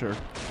 Cancel for sure.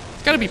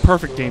 It's gotta be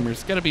perfect, gamers.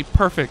 It's gotta be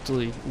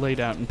perfectly laid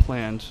out and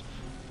planned.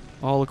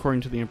 All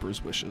according to the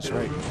Emperor's wishes,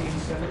 right? Routine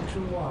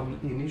 721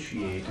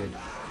 initiated.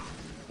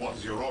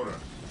 What's your order?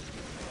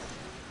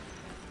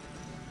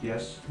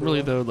 Yes, Lord.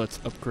 Really, though, let's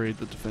upgrade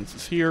the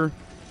defenses here.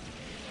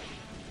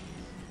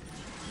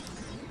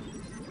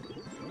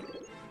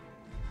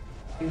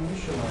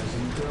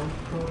 Initializing build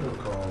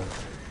protocol.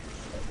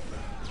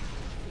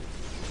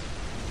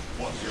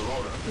 What's your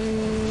order?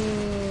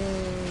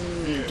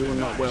 Fear Doing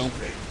not denies well.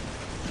 faith.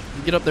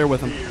 Get up there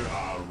with him. Fear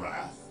our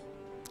wrath.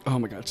 Oh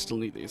my god, still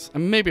need these.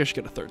 Maybe I should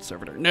get a third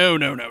servitor. No,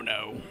 no, no,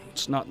 no.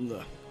 It's not in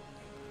the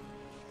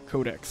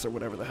codex or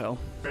whatever the hell.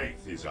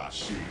 Faith is our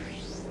shield.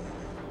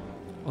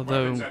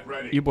 Although, Weapons at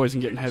ready. you boys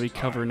can get in It's heavy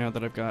time. cover now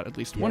that I've got at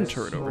least one Yes,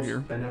 turret over most here.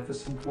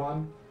 Beneficent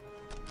one.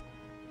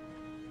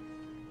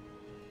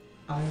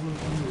 I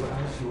will do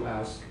as you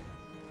ask.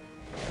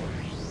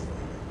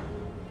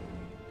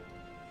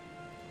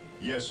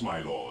 Yes,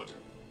 my lord.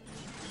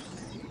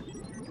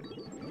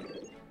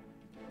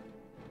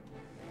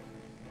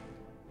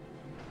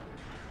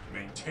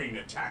 Maintain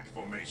attack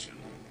formation.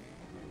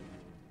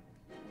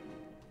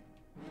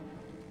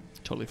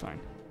 Totally fine.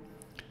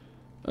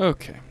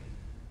 Okay.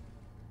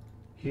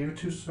 Here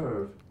to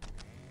serve.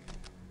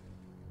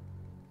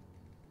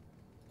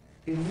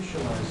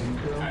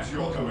 Initializing build At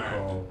your command.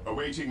 protocol.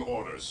 Awaiting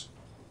orders.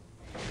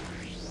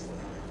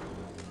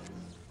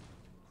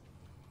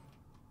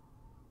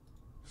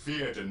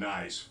 Fear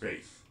denies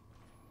faith.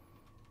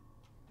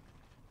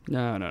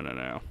 No, no, no,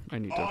 no. I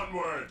need to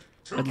Onward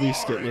to at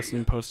least get glory.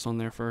 listening posts on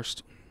there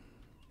first.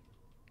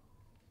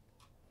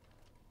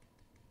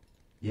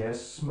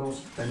 Yes,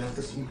 most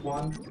beneficent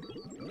one.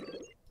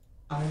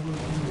 I will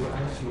do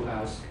as you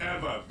ask.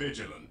 Ever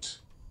vigilant.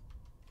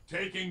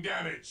 Taking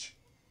damage.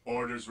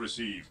 Orders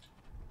received.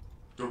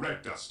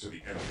 Direct us to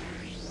the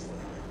enemy.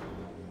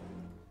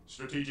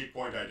 Strategic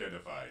point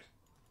identified.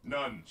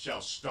 None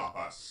shall stop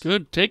us.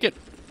 Good, take it.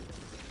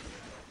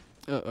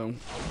 Uh-oh.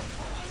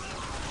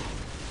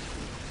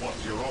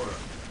 What's your order?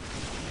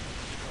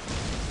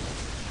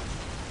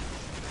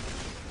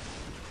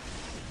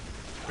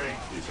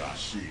 Faith is our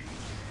shield.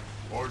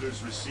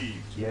 Orders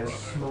received, Yes,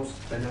 brother.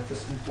 most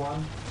beneficent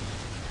one.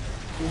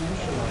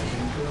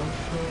 Initializing build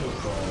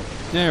protocol.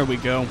 There we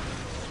go.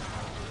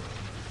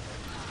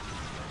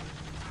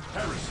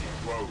 Heresy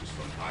grows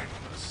from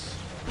idleness.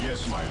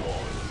 Yes, my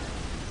lord.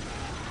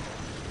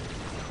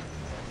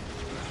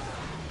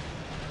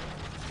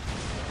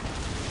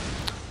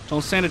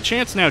 Don't stand a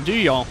chance now, do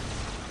y'all?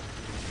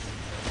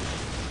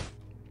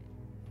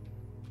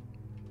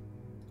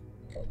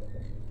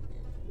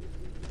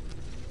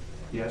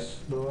 Yes,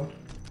 Lord.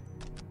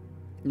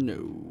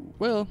 No.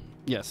 Well,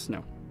 yes,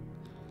 no.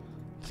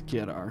 Let's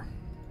get our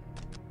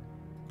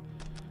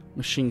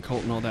machine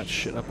cult and all that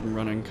shit up and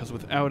running, because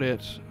without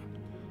it,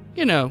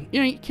 you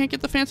can't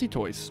get the fancy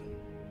toys.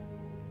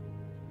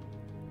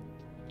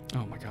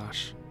 Oh my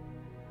gosh.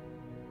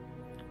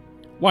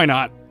 Why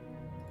not?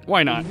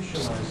 Why not?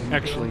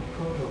 Actually.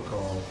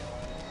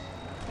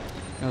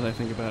 Now that I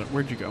think about it,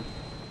 where'd you go?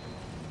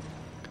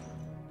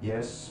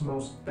 Yes,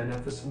 most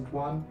beneficent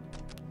one.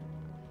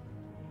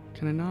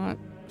 Can I not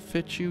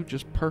fit you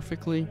just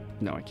perfectly?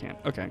 No, I can't.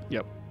 Okay,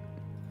 yep.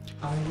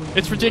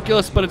 It's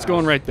ridiculous, but it's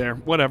going right there.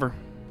 Whatever.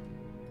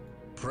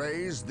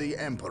 Praise the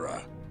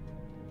Emperor.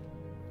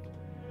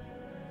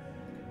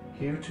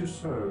 Here to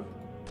serve.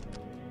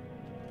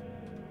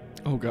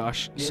 Oh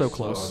gosh, Yes, so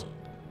close. Lord.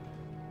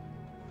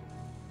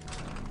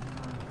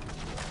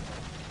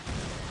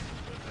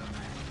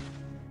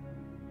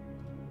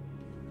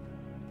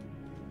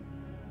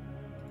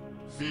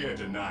 Fear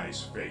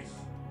denies faith.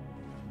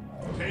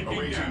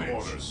 Taking damage.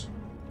 Orders.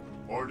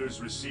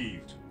 Orders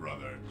received,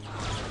 brother.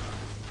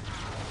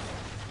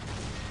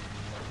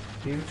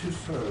 Here to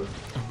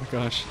serve. Oh my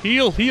gosh.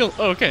 Heal, heal.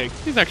 Oh, okay,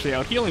 he's actually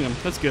out healing him.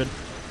 That's good.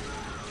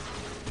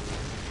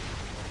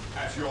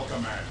 At your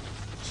command.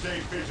 Stay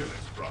vigilant,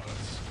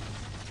 brothers.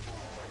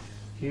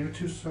 Here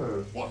to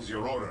serve. What is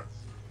your order?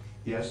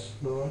 Yes,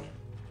 Lord.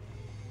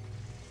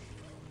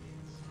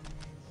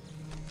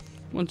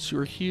 Once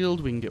you're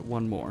healed, we can get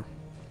one more.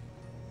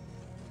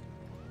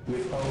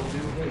 With all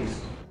due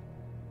haste.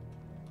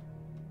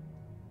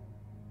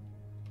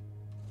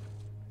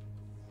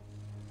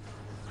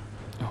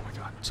 Oh my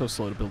god, so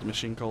slow to build a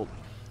machine cult.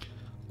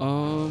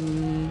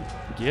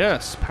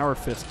 Yes, power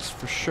fists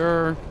for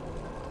sure.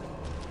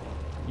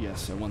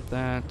 Yes, I want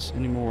that.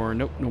 Any more?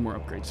 Nope, no more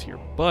upgrades here.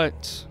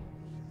 But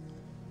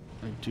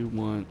I do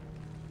want.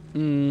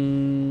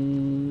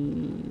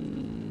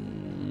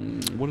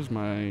 What is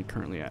my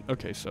currently at?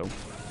 Okay, so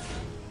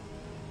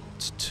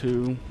it's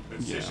 2.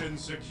 Position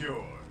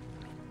secure.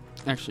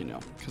 Actually, no,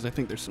 because I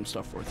think there's some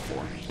stuff worth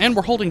 4. And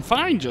we're holding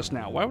fine just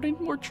now. Why would I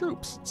need more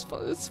troops?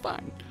 It's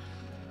fine.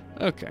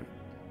 Okay.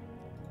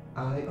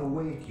 I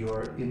await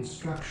your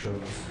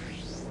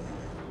instructions.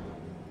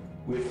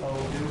 With all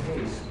due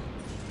haste.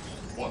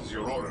 What is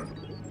your order?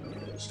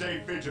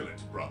 Stay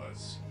vigilant,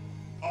 brothers.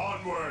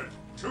 Onward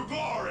to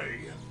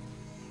glory!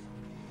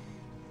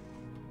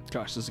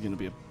 Gosh, this is going to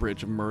be a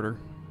bridge of murder.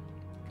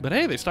 But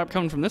hey, they stopped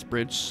coming from this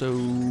bridge, so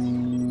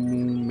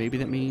maybe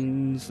that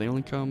means they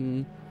only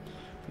come...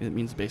 Maybe that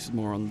means the base is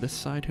more on this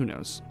side? Who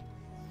knows?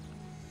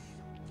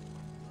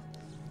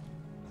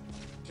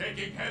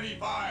 Taking heavy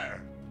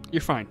fire!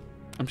 You're fine.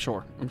 I'm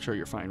sure. I'm sure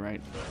you're fine,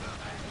 right?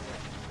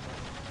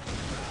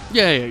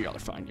 Yeah, y'all are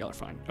fine. Y'all are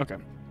fine. Okay.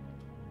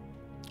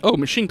 Oh,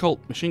 machine cult.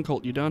 Machine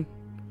cult, you done?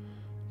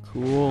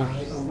 Cool.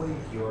 I await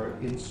your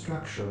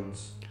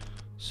instructions.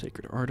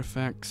 Sacred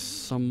artifacts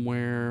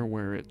somewhere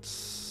where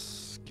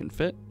it's can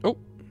fit. Oh.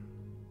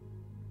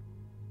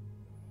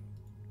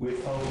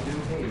 With all due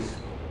haste.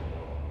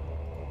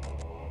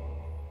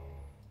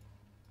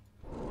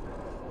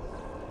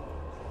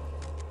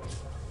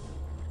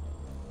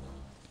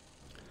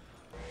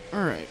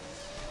 All right.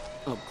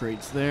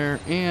 Upgrades there,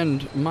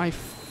 and my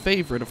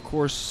favorite, of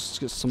course,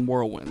 is some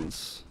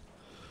whirlwinds.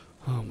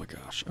 Oh my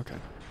gosh. Okay.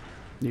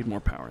 Need more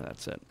power.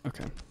 That's it.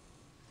 Okay.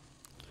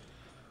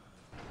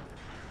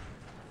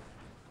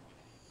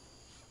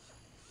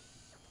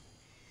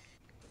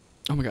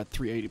 Oh my god,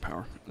 380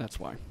 power. That's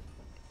why.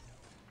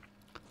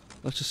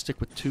 Let's just stick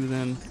with 2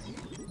 then.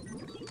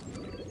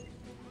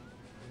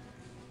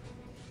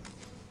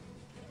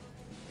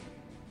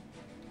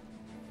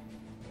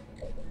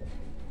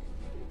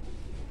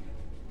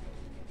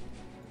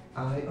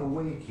 I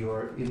await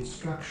your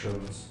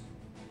instructions.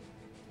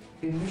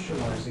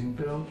 Initializing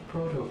build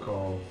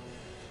protocol.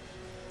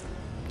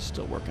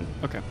 Still working.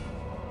 Okay.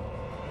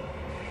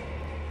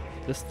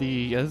 This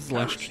is the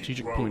last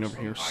strategic point over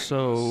here.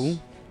 So,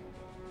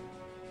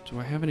 do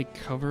I have any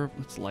cover?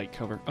 It's light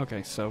cover.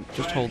 Okay, so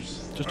just hold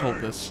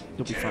this.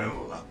 You'll be fine.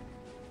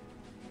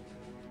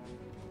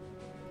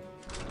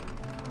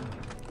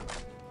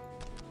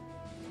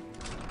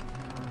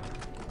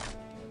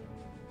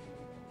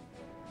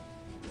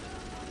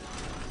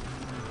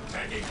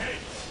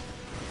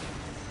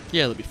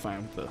 Yeah, they'll be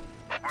fine with the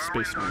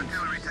space marines.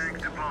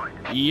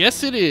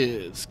 Yes, it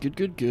is. Good,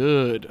 good,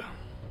 good.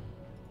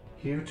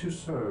 Here to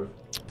serve.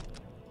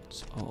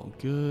 It's all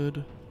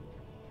good.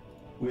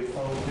 With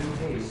all due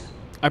haste.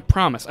 I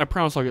promise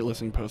I'll get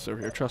listening posts over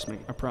here. Trust me,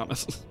 I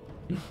promise.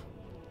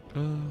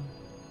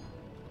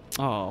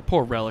 Oh,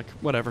 poor Relic.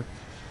 Whatever.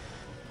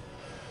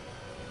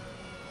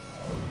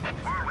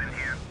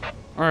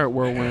 Alright,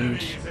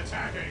 Whirlwind.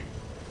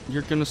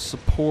 You're gonna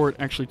support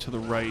actually to the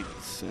right,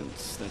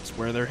 since that's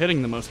where they're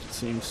hitting the most, it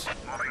seems.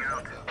 Moving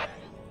out.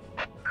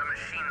 The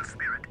machine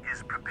spirit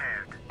is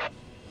prepared.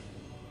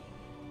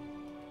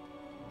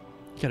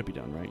 You gotta be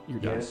done, right? You're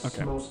done. Yes,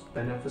 Okay. most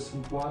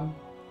beneficent one.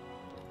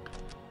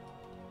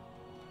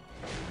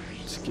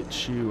 Let's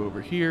get you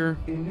over here.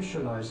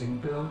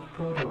 Initializing build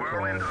protocol.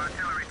 Whirlwind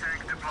artillery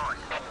tank deployed.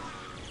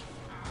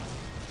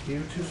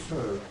 Here to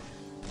serve.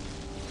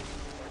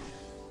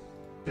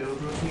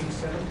 Build routine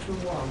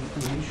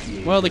 721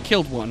 initiated. Well, they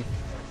killed one.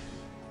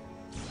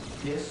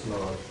 Yes,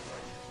 Lord.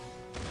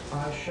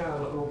 I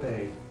shall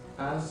obey,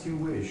 as you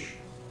wish.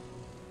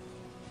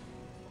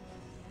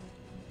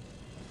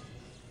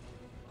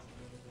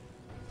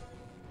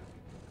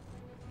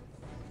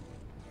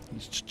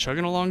 He's just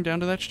chugging along down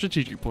to that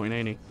strategic point,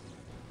 ain't he?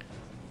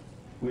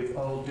 With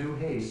all due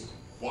haste.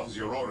 What is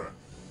your order?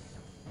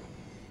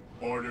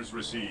 Orders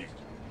received.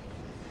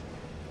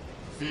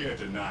 Fear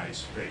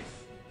denies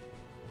faith.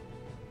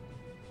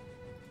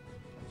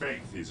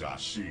 Faith is our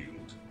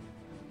shield.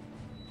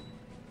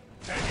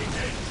 Taking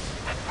gates.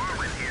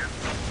 Whirlwind here.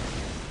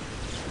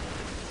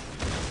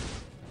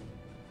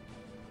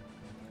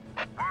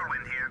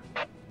 Whirlwind here.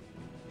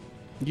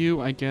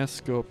 You, I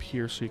guess, go up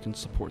here so you can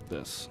support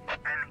this.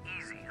 An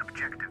easy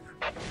objective.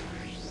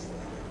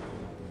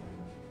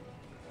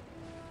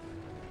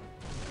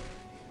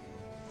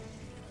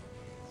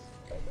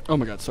 Oh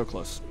my god, so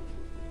close.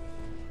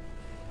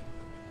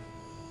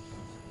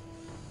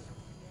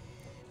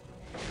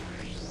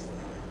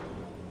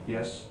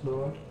 Yes,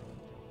 Lord.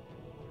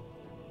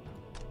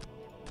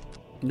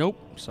 Nope,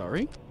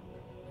 sorry.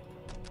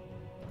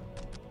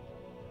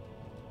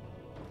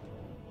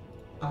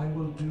 I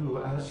will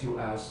do as you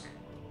ask.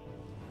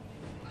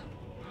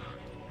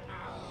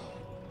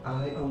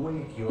 I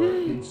await your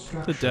The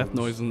instructions. death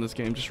noise in this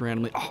game just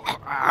randomly.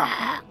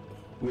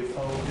 With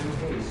all due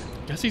haste.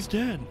 Guess he's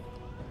dead.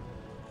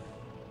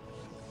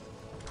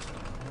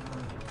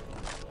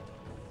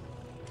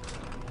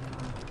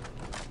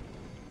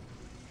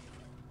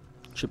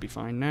 Should be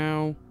fine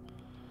now.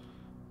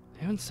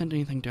 They haven't sent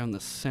anything down the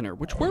center,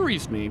 which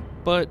worries me,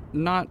 but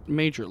not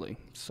majorly.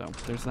 So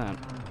there's that.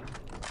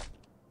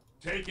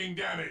 Taking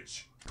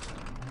damage.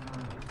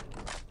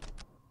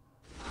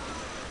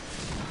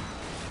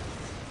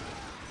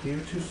 Here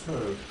to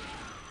serve.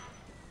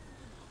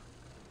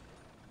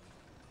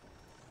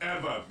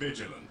 Ever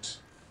vigilant.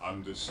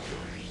 Understood.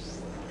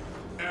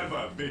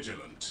 Ever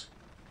vigilant.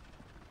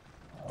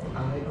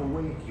 I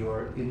await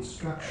your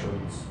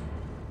instructions.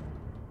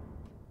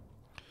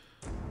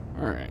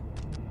 Alright.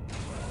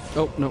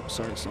 Oh, no,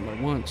 sorry, somebody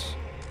once.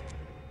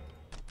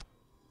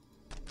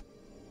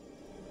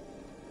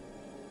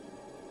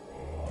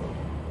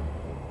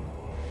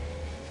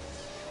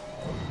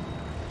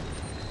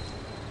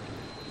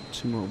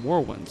 Two more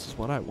Warwinds is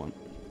what I want.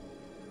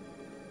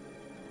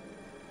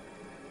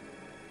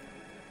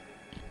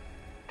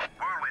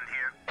 Whirlwind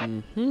here.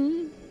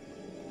 Mm-hmm.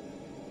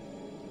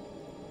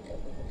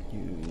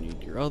 You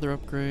need your other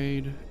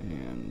upgrade,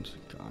 and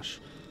gosh.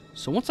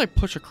 So once I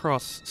push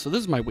across, so this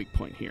is my weak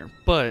point here,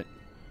 but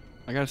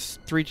I got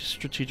 3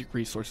 strategic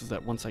resources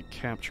that once I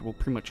capture will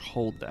pretty much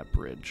hold that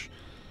bridge.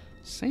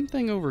 Same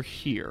thing over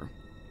here.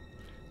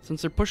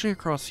 Since they're pushing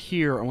across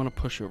here, I want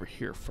to push over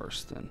here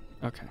first then.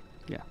 Okay,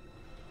 yeah.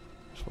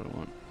 That's what I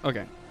want.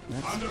 Okay,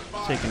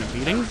 that's taking a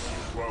beating.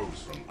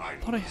 I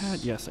thought I had,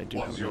 yes I do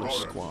have another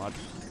squad.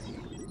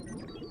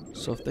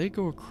 So if they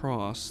go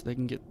across, they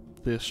can get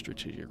this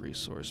strategic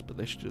resource, but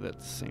they should do that at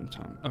the same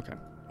time. Okay.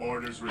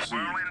 Orders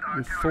received.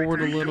 Move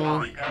forward a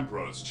little. The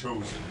Emperor's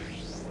chosen.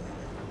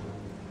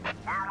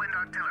 Whirlwind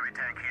artillery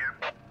tank here.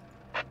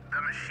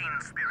 The machine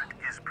spirit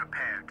is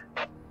prepared.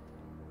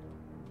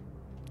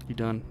 You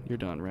done? You're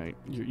done, right?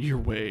 You're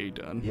way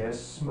done.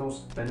 Yes,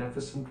 most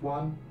beneficent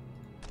one.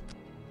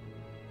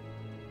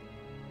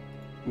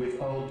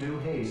 With all due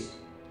haste.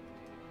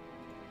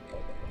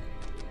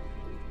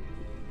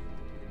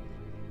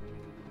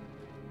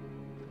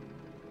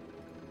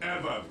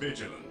 Ever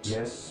vigilant.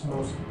 Yes,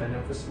 most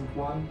beneficent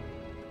one.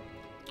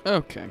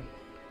 Okay.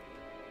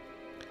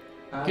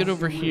 As Get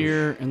over you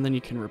here, and then you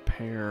can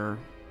repair.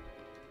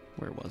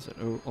 Where was it?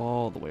 Oh,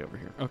 all the way over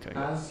here. Okay.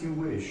 As you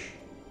wish.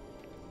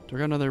 Do I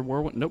got another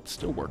Warwind? Nope,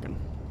 still working.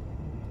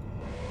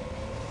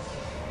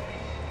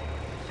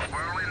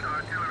 Whirlwind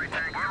artillery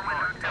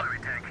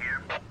tank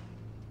here.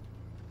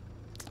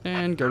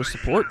 And go to The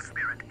support. machine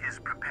spirit is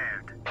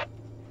prepared.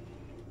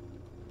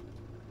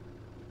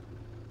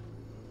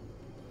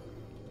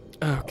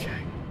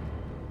 Okay.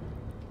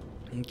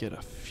 And get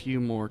a few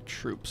more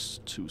troops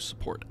to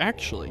support.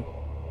 Actually,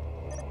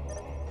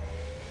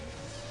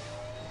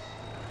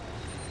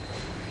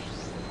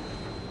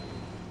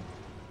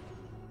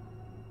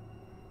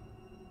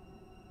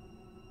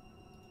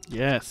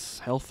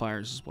 yes,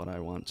 Hellfires is what I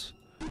want.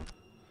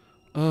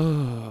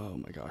 Oh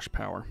my gosh,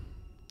 power.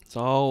 It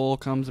all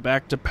comes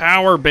back to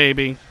power,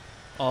 baby.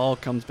 All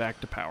comes back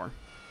to power.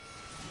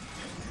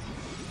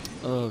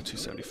 Oh,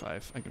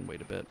 275. I can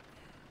wait a bit.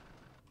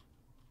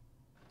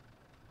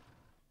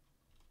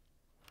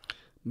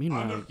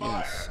 Meanwhile,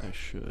 yes, I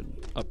should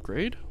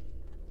upgrade.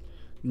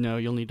 No,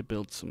 you'll need to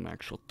build some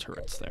actual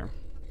turrets there.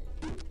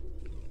 Oh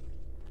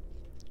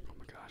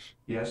my gosh.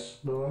 Yes,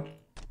 Lord.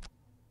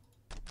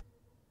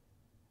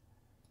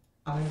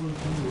 I will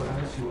do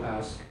as you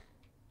ask.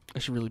 I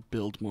should really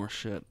build more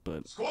shit,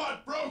 but...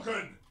 Squad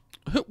broken!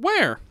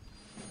 Where?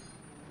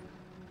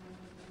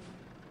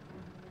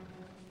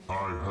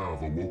 I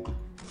have awoken.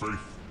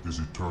 Faith is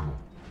eternal.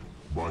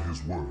 By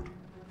his word,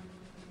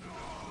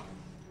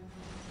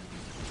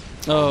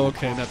 Oh,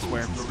 okay, that's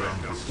where.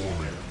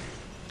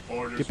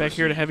 Get back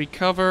here to heavy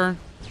cover.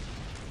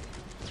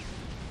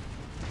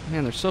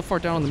 Man, they're so far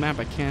down on the map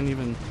I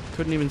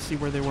couldn't even see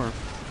where they were.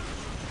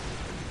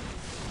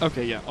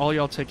 Okay, yeah, all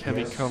y'all take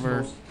heavy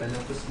cover.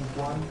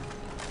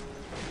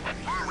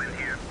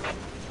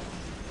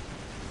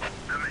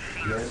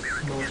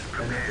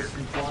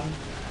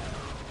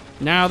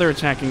 Now they're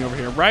attacking over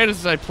here. Right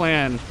as I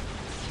plan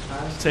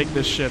to take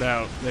this shit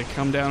out, they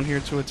come down here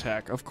to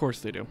attack. Of course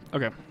they do.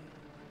 Okay.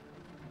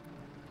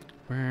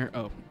 Where?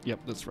 Oh, yep,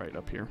 that's right,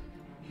 up here.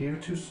 Here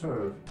to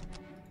serve.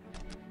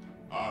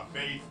 Our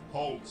faith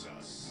holds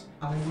us.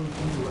 I will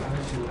do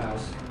as you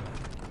ask.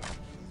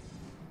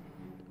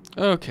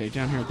 Okay,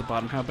 down here at the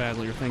bottom, how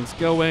badly are things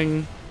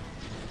going?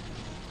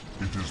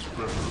 It is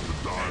better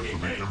to die for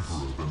the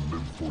Emperor than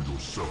live for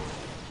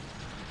yourself.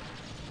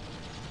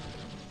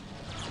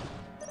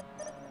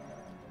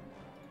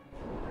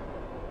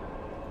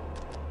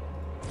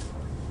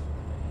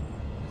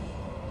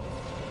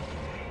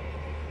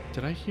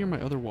 Did I hear my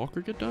other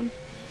walker get done?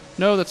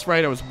 No, that's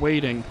right, I was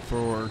waiting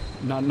for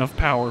not enough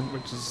power,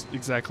 which is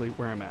exactly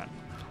where I'm at.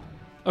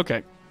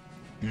 Okay.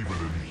 Even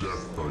in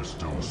death I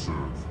still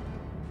serve.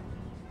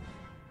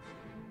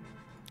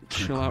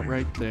 Chill out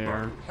right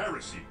there.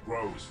 Heresy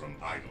grows from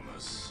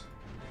idleness.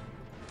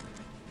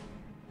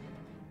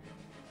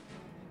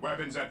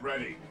 Weapons at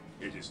ready.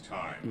 It is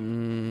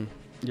time.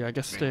 Yeah, I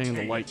guess staying in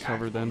the light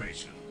cover then.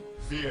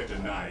 Fear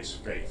denies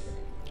faith.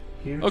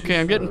 Okay,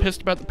 I'm getting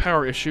pissed about the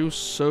power issue,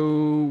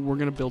 so we're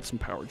gonna build some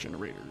power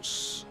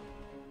generators.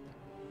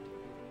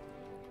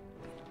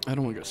 I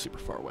don't want to go super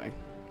far away.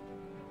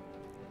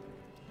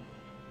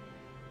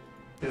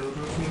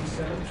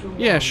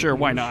 Yeah, sure,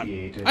 why not?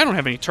 I don't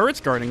have any turrets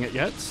guarding it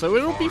yet, so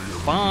it'll be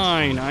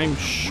fine, I'm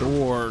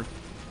sure.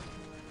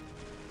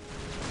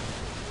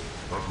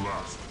 At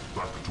last,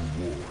 back to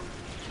war.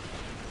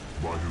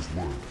 By his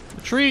word.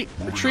 Retreat!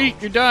 Retreat!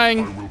 You're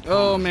dying!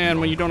 Oh man,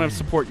 when you don't have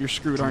support, you're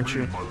screwed, aren't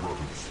you?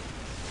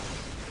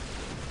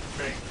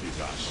 Faith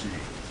is our shield.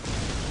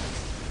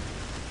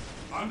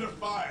 Under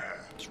fire.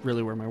 It's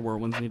really where my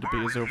whirlwinds need to be,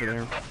 is over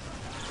there.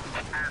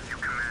 As you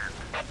command.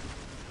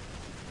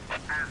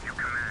 As you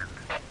command.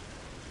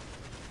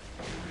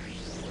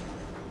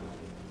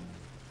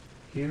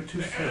 Here to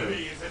The enemy serve.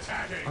 is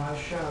attacking. I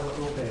shall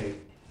obey.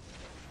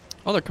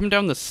 Oh, they're coming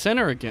down the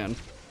center again.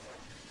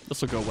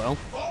 This'll go well.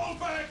 Fall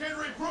back and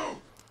regroup.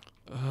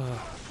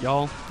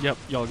 Y'all? Yep,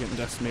 y'all getting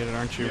decimated,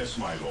 aren't you? Yes,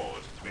 my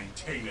lord.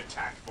 Maintain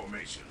attack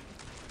formation.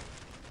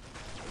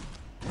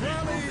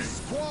 Rally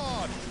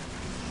squad!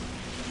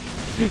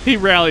 He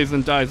rallies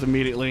and dies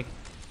immediately.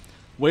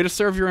 Way to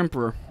serve your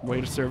emperor.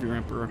 Way to serve your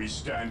emperor. We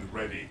stand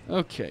ready.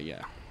 Okay,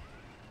 yeah.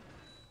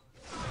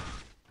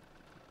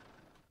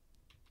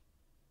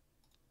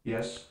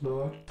 Yes,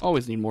 Lord.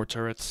 Always need more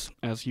turrets,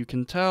 as you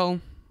can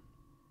tell.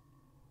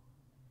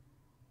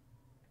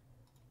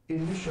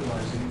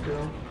 Initializing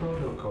build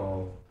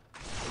protocol.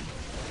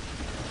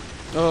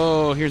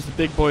 Oh, here's the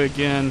big boy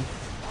again.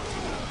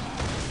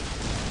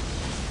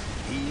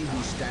 He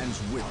who stands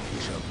with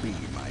me shall be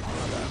my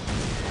brother.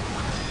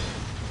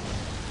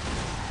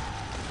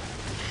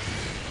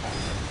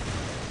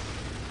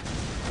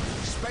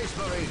 Space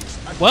Marines!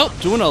 Well,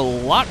 doing a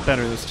lot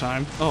better this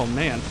time. Oh,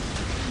 man.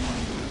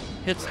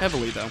 Hits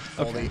heavily, though.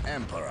 For Okay. the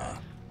Emperor.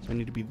 So I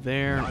need to be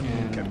there None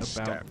and can about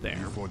stand there.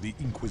 before the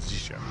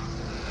Inquisition.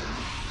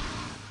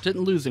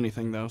 Didn't lose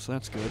anything, though, so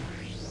that's good.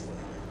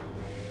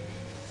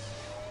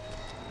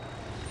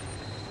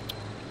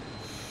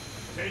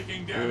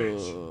 Taking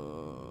damage.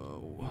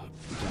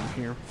 Down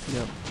here.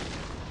 Yep.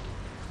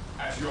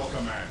 At your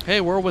command. Hey,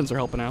 whirlwinds are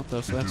helping out,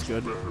 though, so that's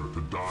good. Better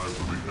to die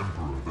for the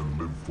Emperor than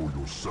live for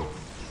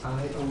yourself.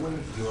 I await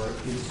your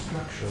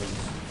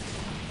instructions.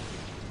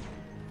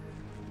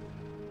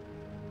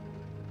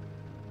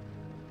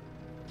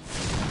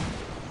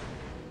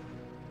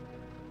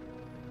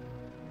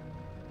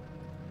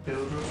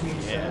 Build routine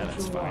Yeah,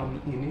 that's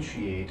 721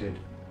 initiated.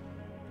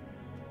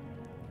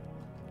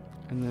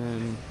 And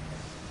then...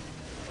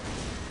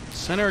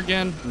 center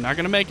again. Not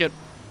gonna make it.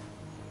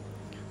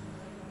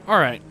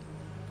 Alright.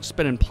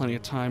 Spending plenty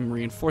of time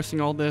reinforcing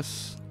all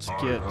this.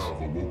 Let's get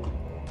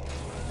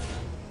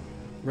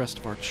rest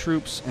of our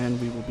troops, and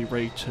we will be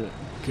ready to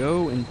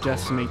go and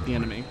decimate the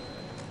enemy.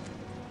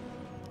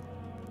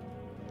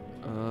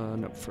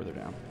 No, further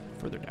down.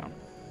 Further down.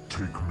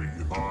 Take me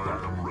into battle.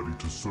 I am ready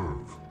to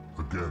serve.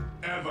 Again.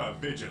 Ever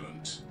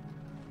vigilant.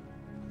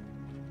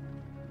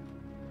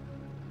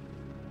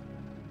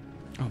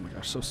 Oh my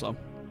gosh, so slow.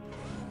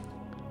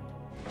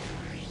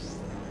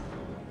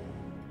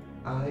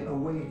 I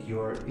await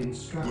your Marine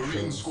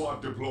instructions.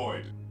 squad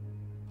deployed.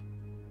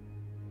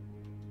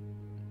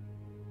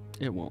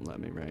 It won't let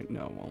me, right?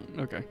 No, it won't.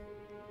 Okay.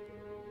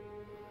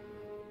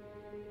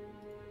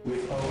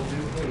 With all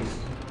due haste.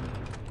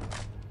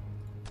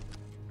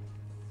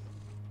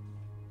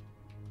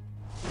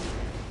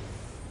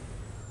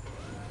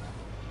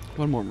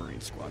 One more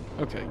Marine squad.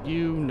 Okay,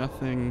 you,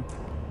 nothing.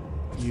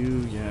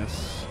 You,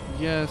 yes.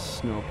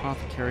 Yes, no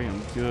apothecary,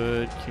 I'm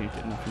good. Can't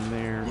get nothing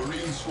there. Marine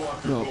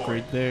squad No deployed.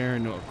 upgrade there,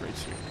 no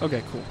upgrades here.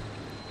 Okay, cool.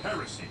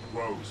 Heresy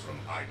grows from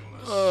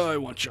idleness. I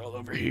want y'all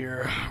over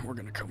here. We're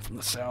gonna come from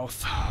the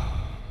south.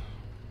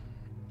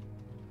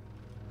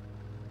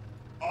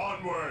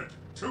 Onward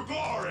to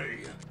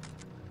glory!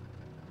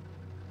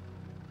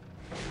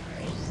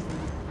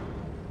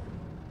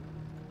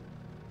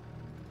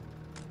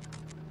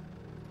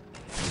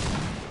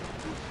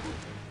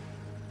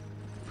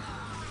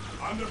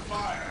 Under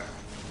fire!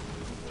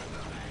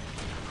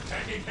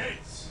 Taking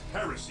hits!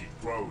 Heresy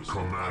grows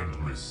from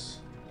idleness.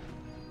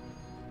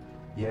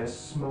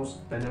 Yes,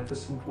 most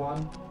beneficent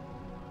one.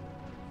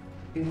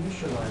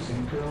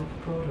 Initializing build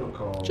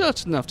protocol.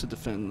 Just enough to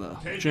defend the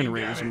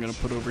generators I'm gonna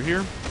put over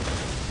here.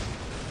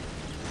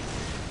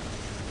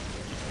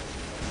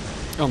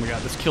 Oh my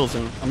god, this kill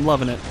zone. I'm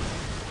loving it.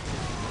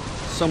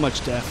 So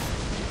much death.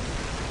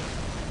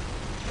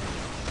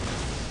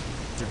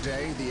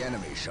 Today the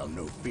enemy shall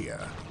know fear.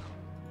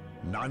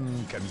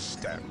 None can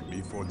stand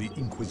before the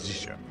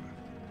Inquisition.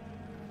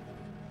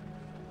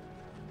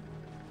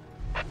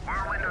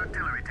 Whirlwind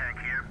artillery tank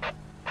here.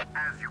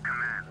 As you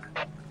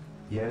command.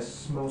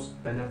 Yes,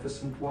 most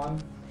beneficent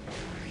one.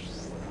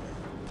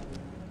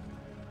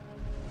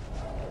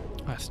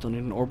 I still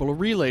need an orbital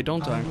relay,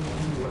 don't I? I will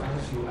do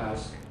as you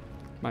ask.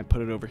 Might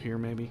put it over here,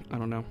 maybe. I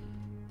don't know.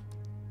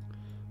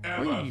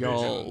 What are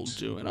y'all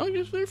doing? Oh,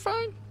 you're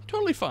fine.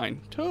 Totally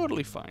fine.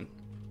 Totally fine.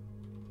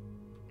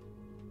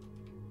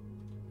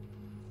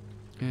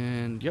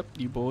 And, yep,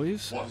 you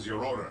boys. What is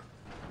your order?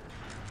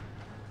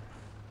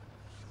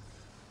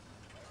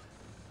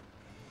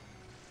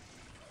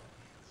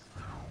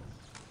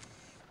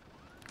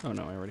 Oh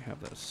no, I already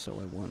have this, so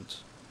I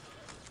want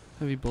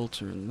heavy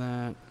bolter and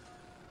that.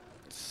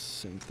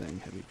 Same thing,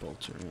 heavy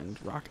bolter and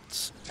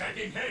rockets.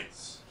 Taking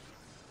hits!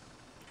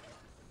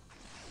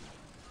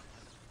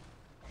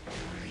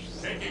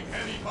 Taking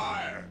heavy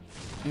fire!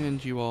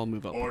 And you all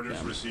move up with Orders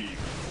them. received.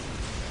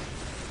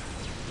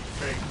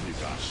 Faith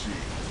is our shield.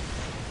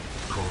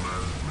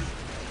 Command me.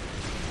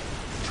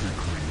 Take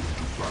me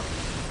into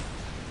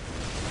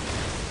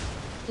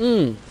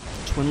battle.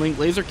 Twin link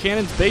laser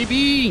cannons,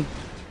 baby!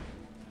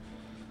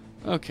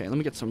 Okay, let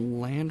me get some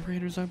land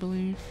raiders, I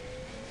believe.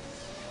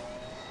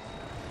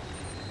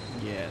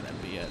 Yeah,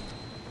 that'd be it.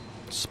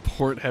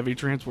 Support heavy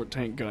transport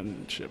tank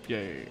gunship.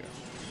 Yeah.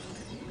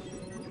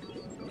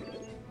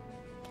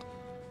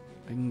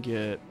 I can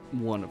get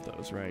one of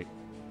those, right?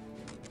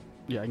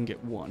 Yeah, I can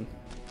get one.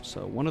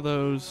 So one of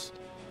those,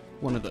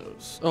 one of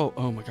those.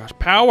 Oh my gosh,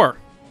 power!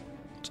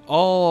 It's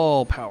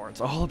all power.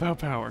 It's all about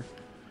power.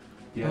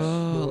 Yes.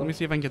 Let me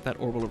see if I can get that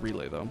orbital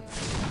relay, though.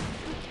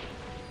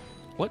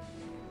 What?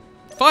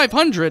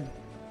 500?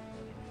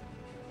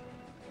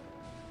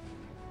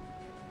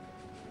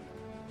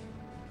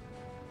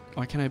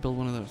 Why can't I build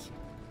one of those?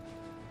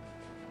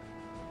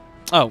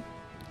 Oh.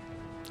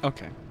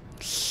 Okay.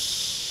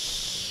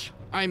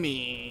 I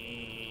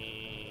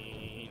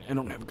mean, I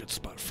don't have a good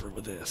spot for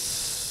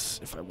this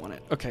if I want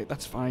it. Okay,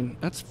 that's fine.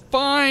 That's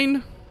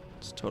fine.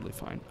 It's totally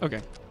fine.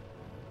 Okay.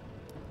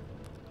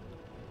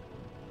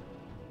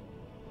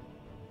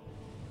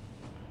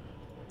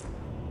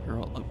 You're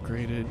all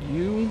upgraded.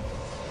 You.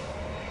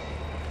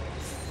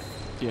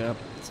 Yep,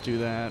 let's do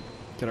that.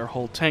 Get our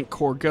whole tank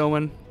core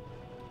going.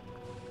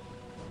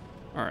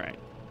 Alright.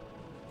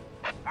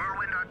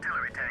 Whirlwind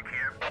artillery tank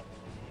here.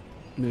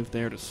 Move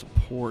there to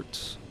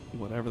support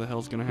whatever the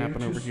hell's gonna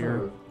happen over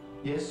here.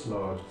 Yes,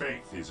 Lord.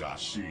 Faith is our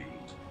shield.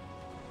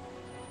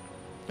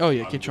 Oh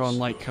yeah, get you on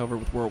light cover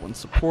with whirlwind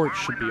support.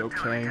 Should be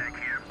okay.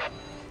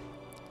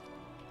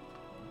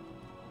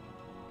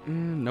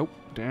 Nope.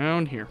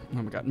 Down here.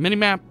 Oh my god.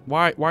 Minimap.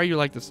 Why are you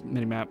like this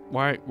minimap?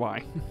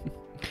 Why?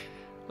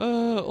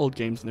 Old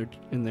games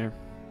in there.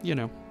 You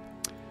know.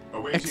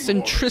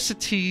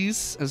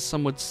 Eccentricities, as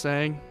some would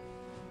say.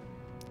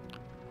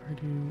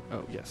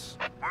 Oh, yes.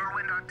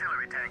 Whirlwind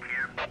artillery tank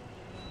here.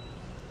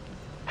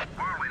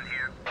 Whirlwind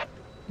here.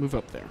 Move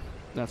up there.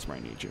 That's where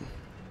I need you.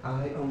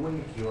 I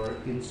await your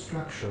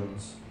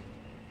instructions.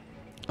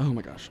 Oh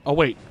my gosh. I'll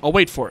wait. I'll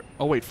wait for it.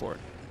 I'll wait for it.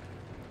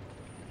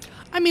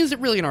 I mean, is it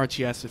really an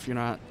RTS if you're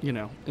not, you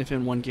know, if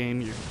in one game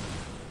you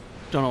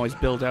don't always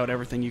build out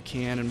everything you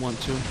can and want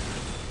to?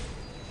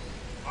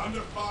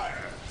 Under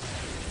fire!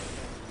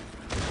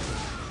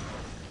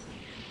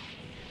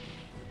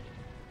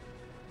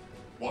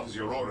 What is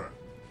your order?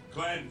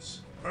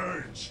 Cleanse,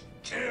 purge,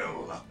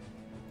 kill!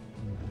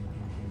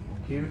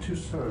 Here to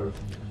serve.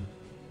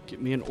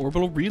 Get me an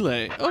orbital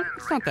relay. Oh,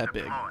 it's not that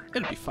big.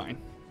 It'll be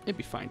fine. It'll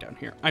be fine down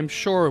here. I'm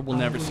sure we'll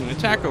never see an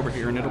attack over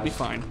here and it'll be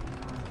fine.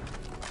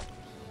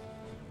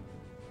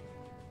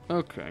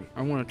 Okay,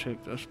 I want to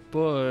take this,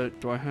 but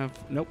do I have...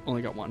 Nope,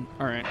 only got one.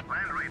 Alright. Land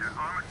Raider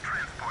armored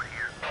transport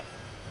here.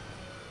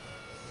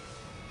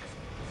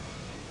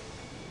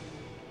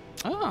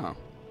 Ah.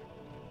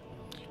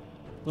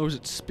 Lowers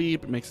its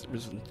speed, but makes it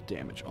resistant to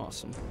damage.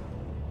 Awesome.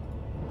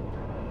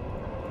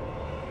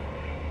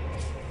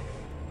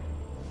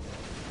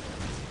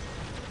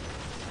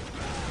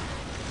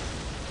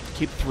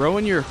 Keep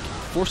throwing your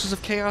forces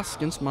of chaos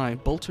against my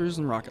bolters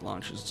and rocket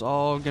launchers. It's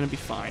all gonna be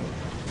fine.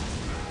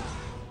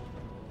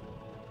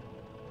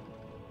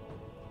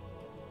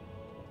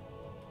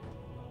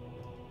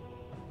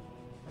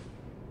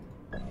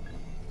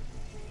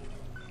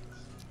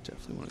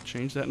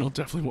 change that, and he'll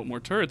definitely want more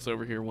turrets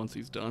over here once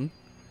he's done.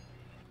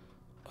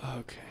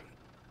 Okay.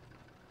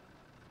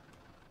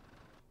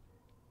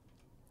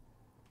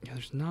 Yeah,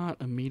 there's not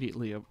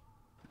immediately a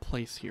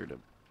place here to...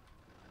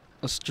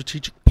 a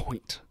strategic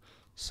point.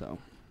 So,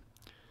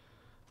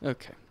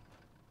 okay.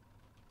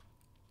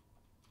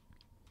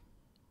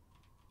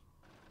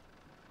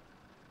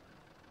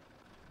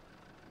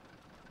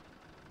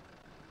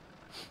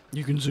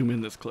 You can zoom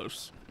in this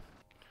close.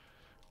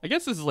 I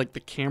guess this is like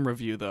the camera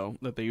view, though,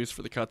 that they use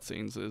for the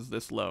cutscenes is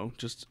this low,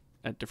 just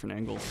at different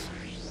angles.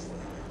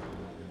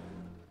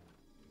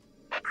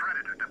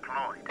 Predator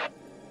deployed.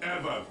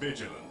 Ever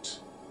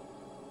vigilant.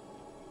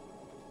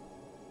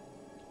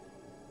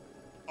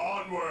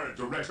 Onward,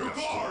 direct to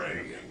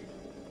glory.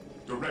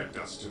 Direct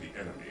us to the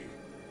enemy.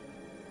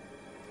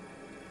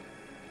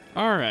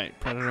 All right,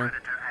 Predator.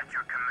 Predator at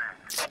your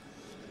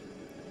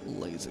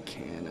command. Laser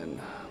cannon.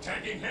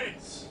 Tagging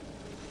heads.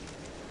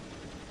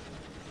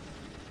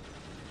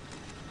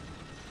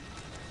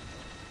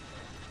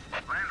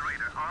 Land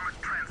Raider armored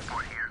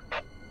transport here.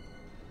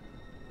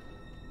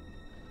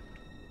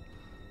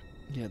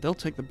 Yeah, they'll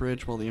take the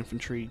bridge while the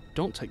infantry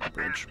don't take the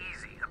bridge. An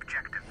easy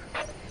objective.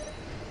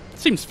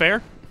 Seems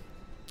fair.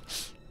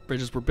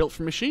 Bridges were built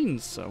for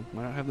machines, so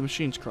why not have the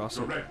machines cross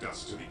them? Direct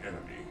us to the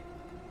enemy.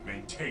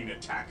 Maintain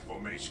attack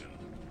formation.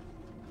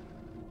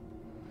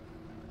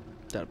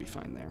 That'll be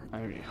fine there.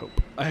 I hope.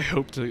 I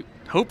hope to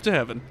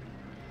heaven.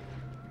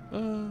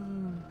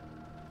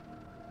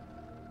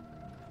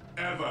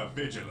 Ever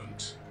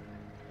vigilant.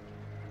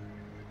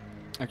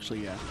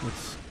 Actually, yeah.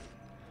 Let's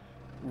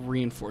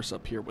reinforce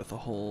up here with a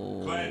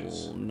whole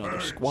another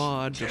purge,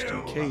 squad just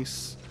in kill.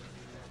 case.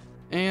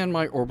 And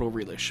my orbital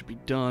relay should be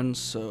done.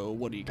 So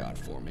what do you got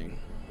for me?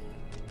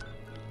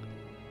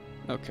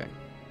 Okay.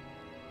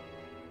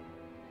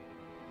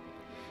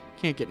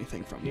 Can't get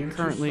anything from you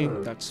currently.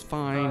 That's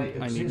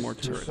fine. I need more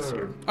turrets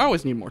here. I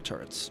always need more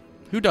turrets.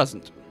 Who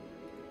doesn't?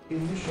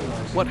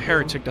 What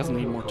heretic doesn't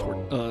need more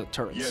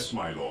turrets? Yes,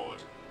 my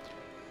lord.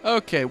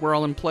 Okay, we're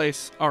all in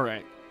place. All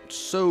right.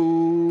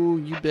 So,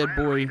 you bad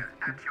boy,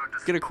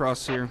 get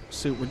across here.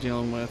 See what we're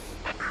dealing with.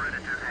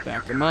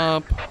 Back him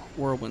up.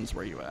 Whirlwind's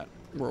where you at?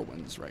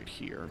 Whirlwind's right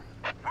here.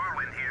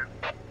 Whirlwind here.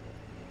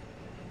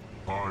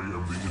 I am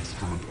the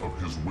instrument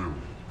of his will.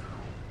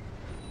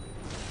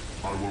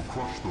 I will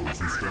crush those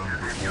who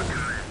stand before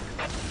him.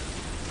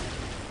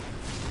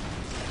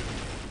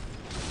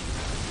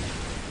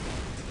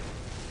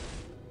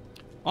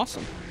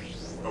 Awesome.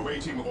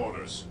 Awaiting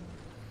orders.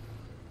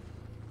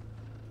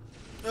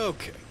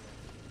 Okay.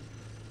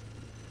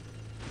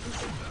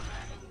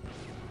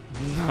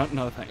 Not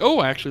another thing. Oh,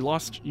 I actually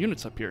lost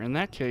units up here. In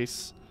that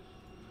case...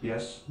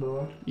 Yes,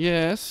 Lord?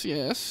 Yes,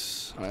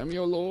 yes. I am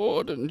your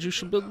lord, and you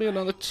shall build me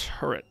another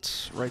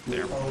turret right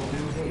there.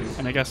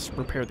 And I guess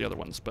repair the other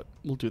ones, but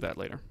we'll do that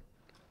later.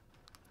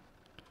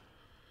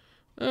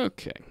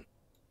 Okay.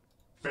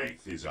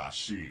 Faith is our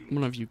shield.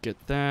 One of you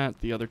get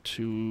that. The other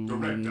two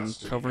cover and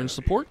enemy.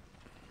 support.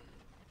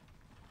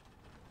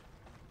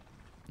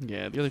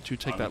 Yeah, the other two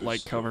take that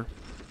light cover.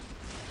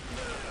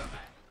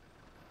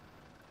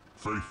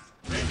 Faith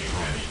is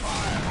come. I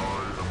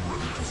am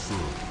ready to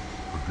serve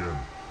again.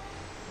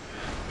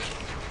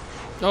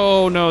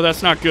 Oh no,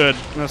 that's not good.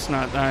 That's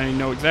not. I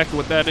know exactly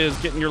what that is.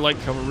 Getting your light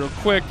cover real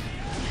quick,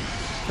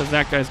 because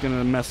that guy's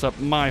gonna mess up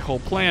my whole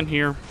plan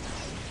here.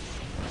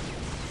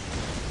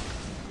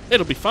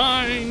 It'll be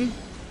fine.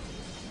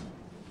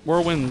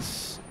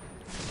 Whirlwinds.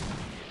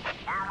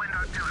 Whirlwind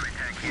artillery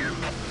tank here.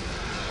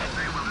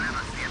 They will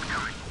never see it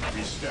coming.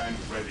 We stand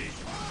ready.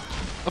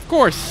 Of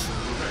course,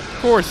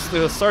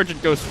 the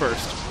sergeant goes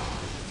first.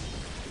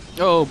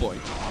 Oh boy.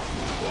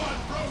 One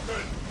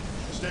broken.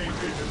 Stay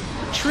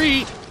vigilant.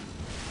 Retreat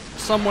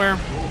somewhere.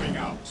 Moving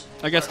out.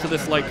 I guess to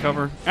this light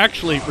cover.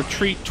 Actually,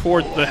 retreat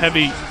toward the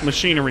heavy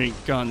machinery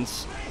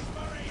guns.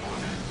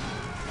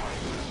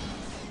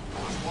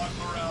 Squad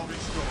morale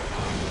restored.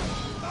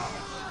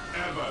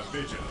 Ever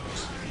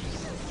vigilant.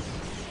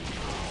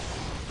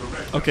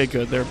 Direct Okay, us.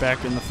 good. They're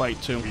back in the fight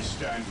too. We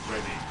stand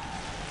ready.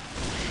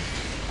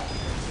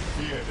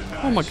 Fear denies.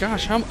 Oh my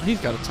gosh,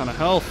 he's got a ton of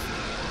health.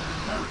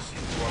 Heresy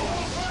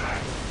throws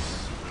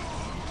silence.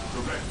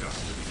 Direct us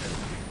to the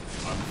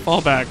enemy.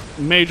 Fallback.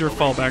 Major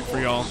fallback for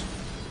y'all.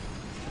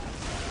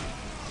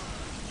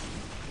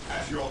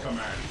 At your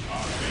command.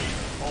 Our main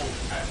hold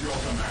at your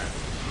command.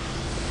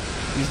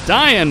 He's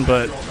dying,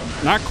 but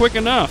not quick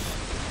enough.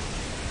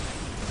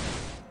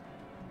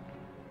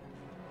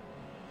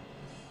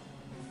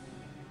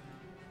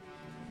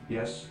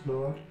 Yes,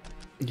 Lord?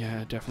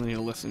 Yeah, definitely a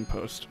listening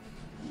post.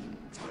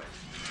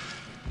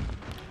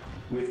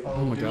 With all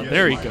Oh my due god, Yes,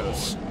 there he my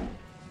goes. lord.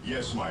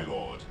 Yes, my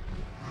lord.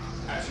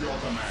 At your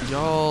command.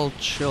 Y'all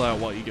chill out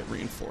while you get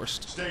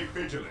reinforced. Stay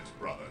vigilant,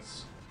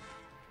 brothers.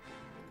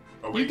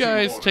 You Awaiting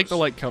guys take the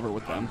orders. light cover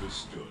with them.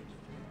 Understood.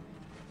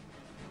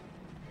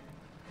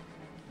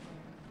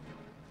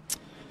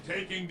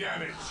 Taking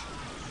damage.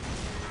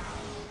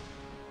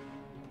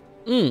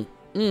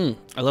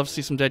 I love to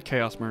see some dead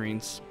Chaos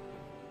Marines.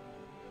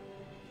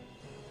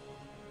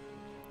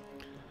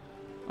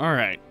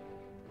 Alright.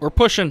 We're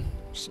pushing.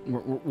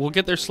 We'll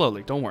get there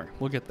slowly. Don't worry.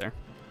 We'll get there.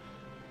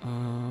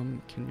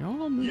 Can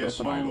y'all move up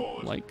at my all?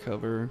 lord. Light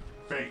cover.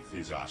 Faith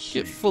is our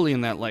shield. Get fully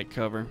in that light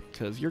cover,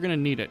 because you're going to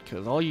need it,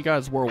 because all you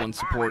guys whirlwind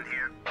support.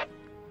 I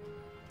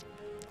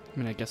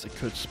mean, I guess I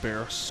could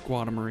spare a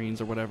squad of Marines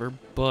or whatever,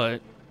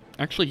 but...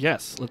 Actually,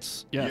 yes.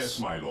 Yes. Yes,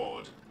 my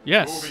lord.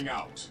 Yes. Moving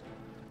out.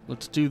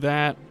 Let's do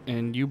that,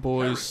 and you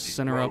boys Heresy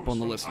center up grows on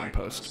the from listening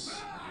idleness.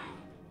 post.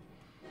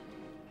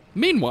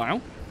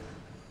 Meanwhile...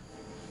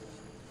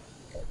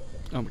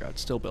 Oh my god,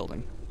 still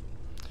building.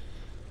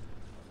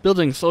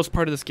 Building, the slowest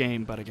part of this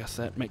game, but I guess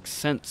that makes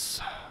sense.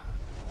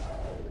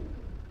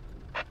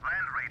 Land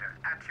Raider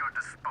at your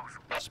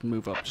disposal. Let's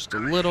move up just a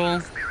little.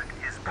 Spirit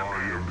is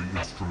I am the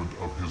instrument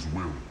of his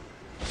will.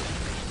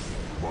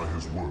 By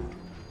his word,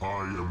 I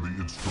am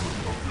the instrument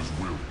of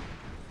his will.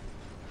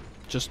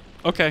 Just,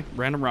 okay,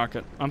 random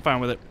rocket. I'm fine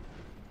with it.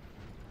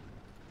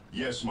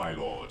 Yes, my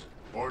lord.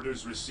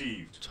 Orders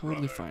received.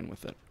 Totally brother. fine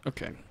with it.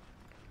 Okay,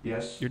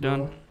 Yes, you're done?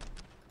 Lord.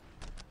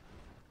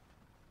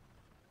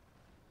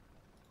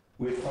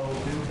 With all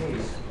due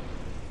haste.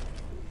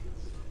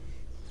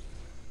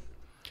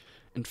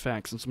 In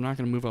fact, since I'm not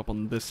going to move up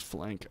on this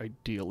flank,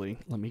 ideally,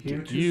 let me Here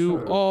get to you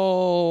serve.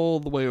 all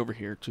the way over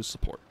here to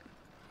support.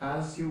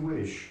 As you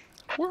wish.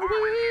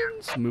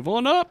 Whirlwinds! Move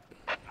on up!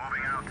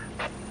 moving out.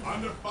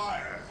 Under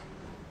fire.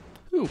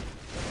 Ooh.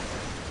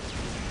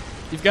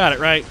 You've got it,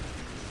 right?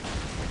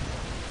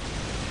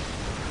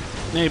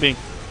 Maybe.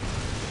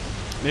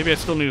 Maybe I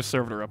still need a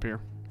servitor up here.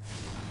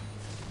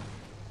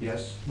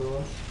 Yes,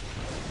 Lord.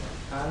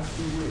 As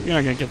you wish. You're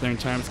not going to get there in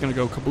time. It's going to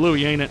go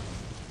kablooey, ain't it?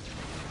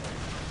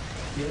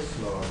 Yes,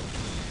 Lord.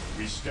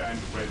 We stand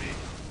ready.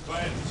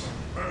 Cleanse,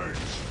 purge,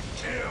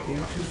 kill. Here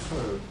to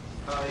serve.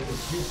 I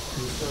exist to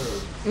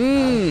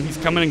serve. He's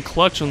coming in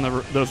clutch on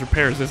those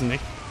repairs, isn't he?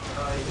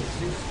 I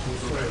exist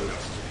to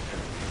serve.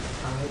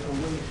 I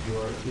await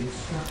your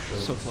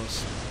instructions. So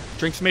close.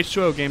 Drink some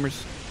H2O,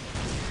 gamers.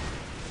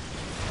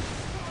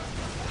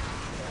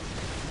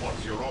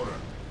 What's your order?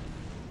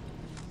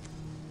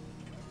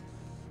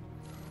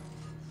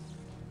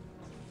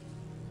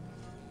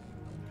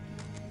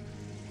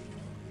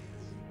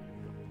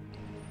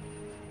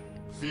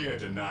 Fear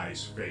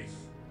denies faith.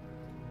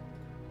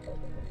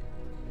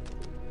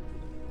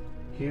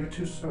 Here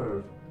to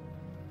serve.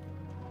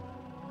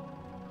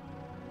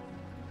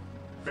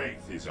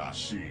 Faith is our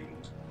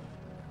shield.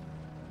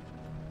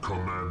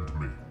 Command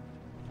me.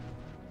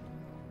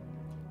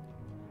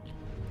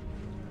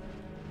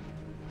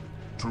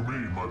 To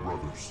me, my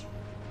brothers.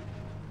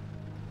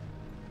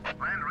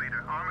 Land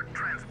Raider armored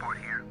transport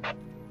here.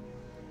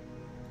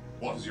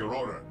 What is your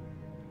order?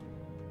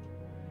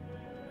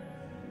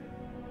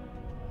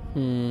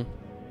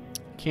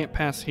 Can't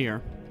pass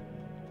here.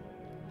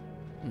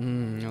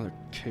 Another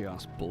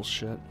chaos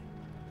bullshit.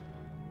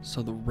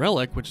 So the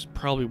relic, which is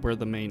probably where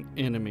the main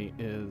enemy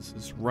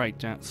is right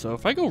down. So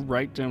if I go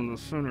right down the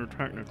center,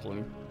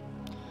 technically,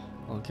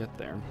 I'll get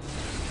there.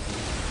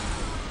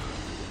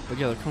 But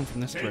yeah, they're coming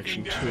from this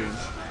direction too.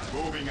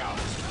 Moving out.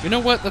 You know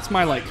what? That's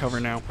my light cover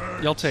now.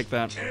 Y'all take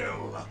that. Kill.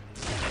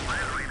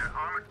 Land Raider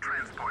armored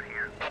transport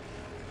here.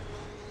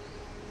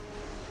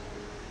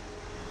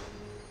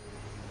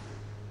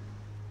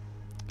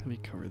 Heavy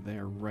cover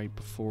there right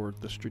before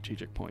the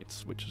strategic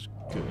points, which is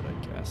good,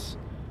 I guess.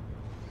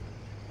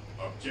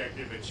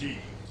 Objective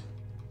achieved.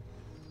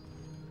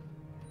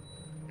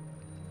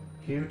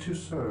 Here to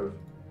serve.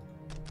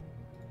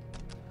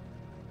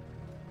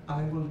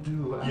 I will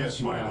do as Yes,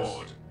 you my ask.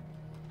 lord.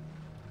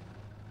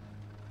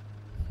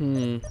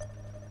 The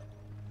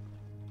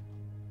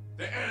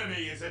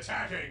enemy is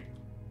attacking.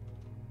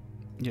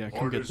 Yeah,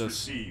 come Orders get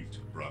this. received,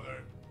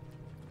 brother.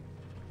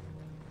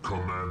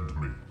 Command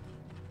me.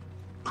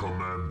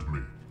 Command me.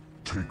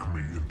 Take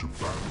me into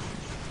battle.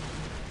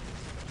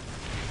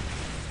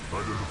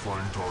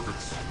 Identifying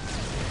targets.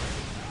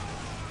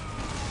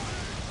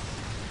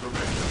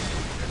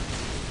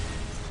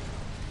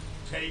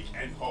 Take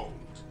and hold.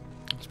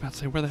 I was about to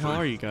say, where the hell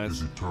are you guys?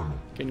 Is eternal.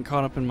 Getting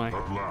caught up in my At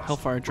last,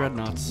 Hellfire back to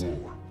Dreadnoughts.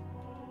 war.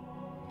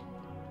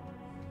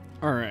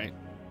 Alright.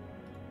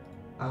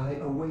 I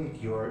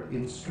await your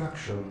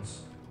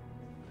instructions.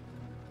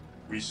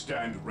 We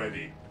stand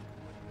ready.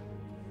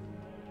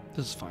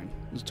 This is fine.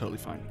 This is totally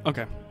fine.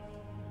 Okay.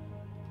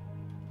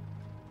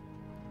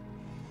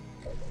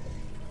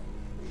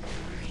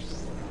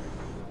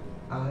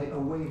 I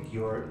await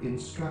your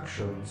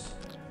instructions.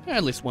 Yeah,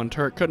 at least one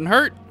turret couldn't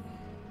hurt.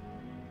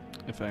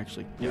 If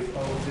actually. Yeah. With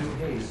all due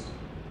haste.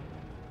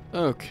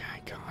 Okay,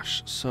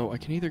 gosh. So I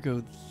can either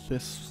go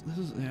this. This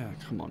is. Yeah,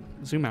 come on.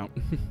 Zoom out.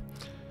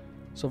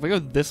 So if I go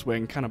this way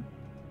and kind of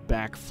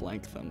back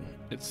flank them,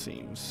 it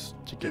seems,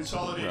 to get to the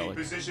Consolidating relic.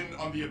 position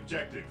on the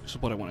objective. Which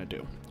is what I want to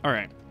do.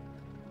 Alright.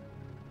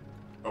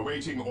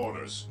 Awaiting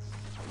orders.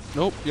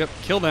 Nope, yep,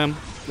 kill them,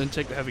 then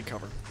take the heavy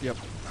cover. Yep.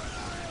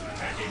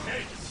 Attacking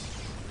hates.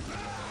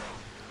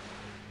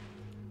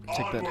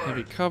 Take that Onward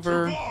heavy to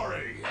cover.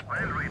 glory.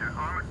 Land Raider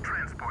armored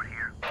transport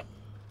here.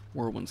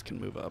 Whirlwinds can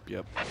move up,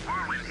 yep.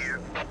 Whirlwind here.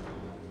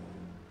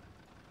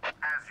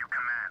 As you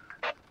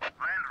command.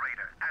 Land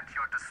Raider at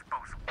your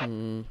disposal.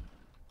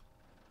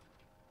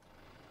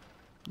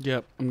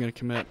 Yep, I'm gonna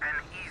commit. An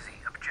easy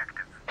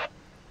objective.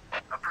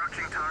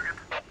 Approaching target.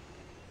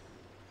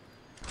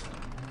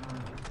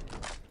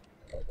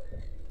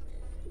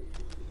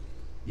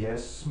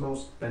 Yes,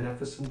 most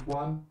beneficent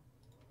one.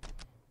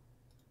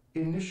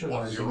 What's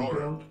Initializing your order?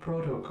 build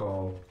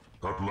protocol.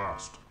 At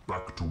last,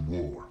 back to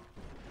war.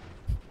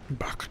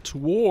 Back to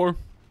war.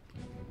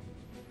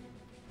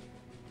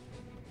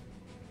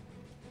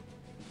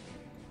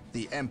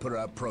 The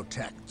Emperor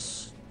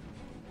protects.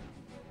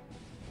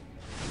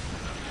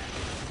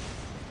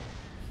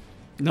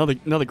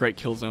 Another great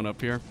kill zone up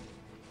here.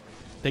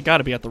 They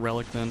gotta be at the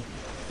relic then,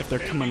 if they're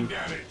coming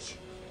Damage.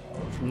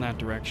 from that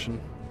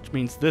direction. Which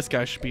means this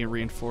guy should be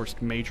reinforced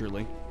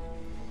majorly.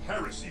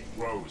 Heresy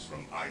grows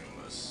from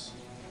idleness.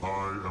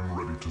 I am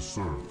ready to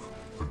serve.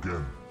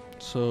 Again.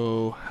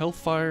 So,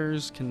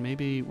 Hellfires can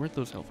maybe... Where'd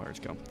those Hellfires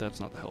go?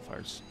 That's not the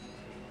Hellfires.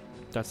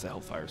 That's the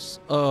Hellfires.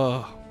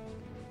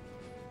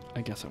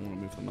 I guess I want to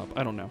move them up.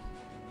 I don't know.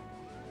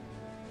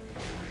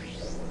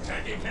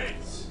 Taking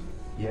hits.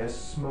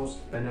 Yes,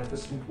 most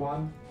beneficent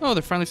one. Oh,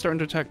 they're finally starting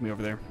to attack me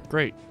over there.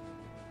 Great.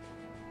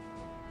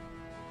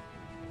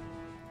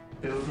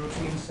 Build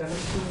routine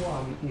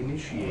 71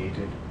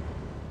 initiated.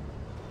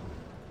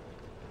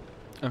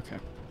 Okay.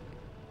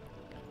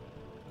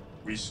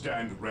 We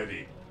stand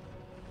ready.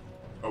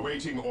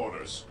 Awaiting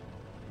orders.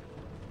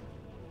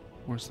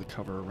 Where's the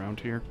cover around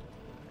here?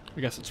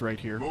 I guess it's right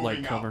here. Moving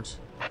Light cover. out.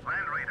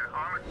 Land Raider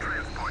armored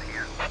transport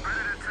here.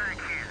 Predator tank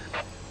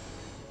here.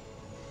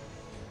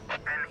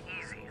 An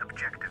easy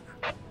objective.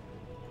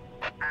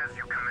 As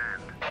you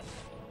command.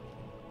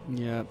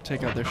 Yeah,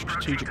 take out their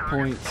strategic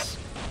points.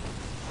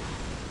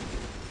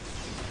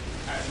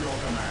 At your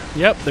command.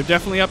 Yep, they're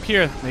definitely up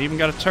here. They even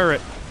got a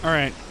turret.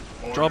 Alright.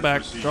 Draw Orders back,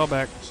 received. draw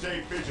back.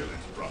 Stay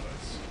vigilant,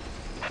 brothers.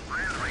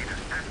 Land Raider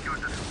at your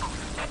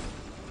disposal.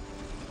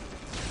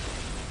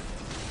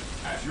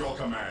 At your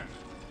command.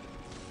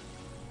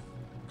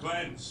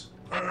 Cleanse.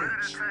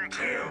 Purge.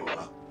 Kill.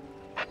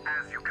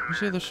 As you Where's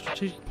the command. other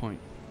strategic point?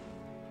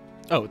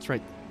 Oh, it's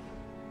right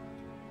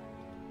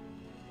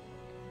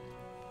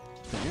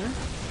there.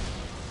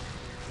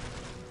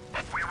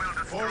 We will For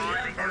destroy the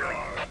the enemy.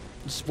 Emperor.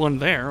 There's one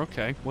there.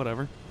 Okay,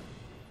 whatever.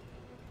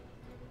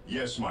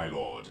 Yes, my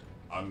lord.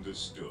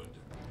 Understood.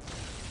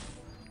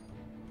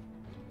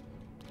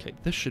 Okay,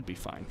 this should be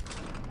fine.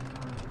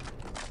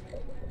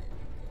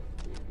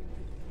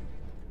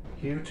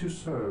 Here to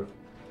serve.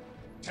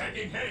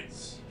 Taking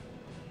hits.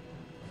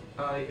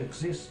 I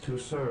exist to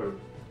serve.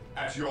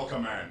 At your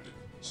command.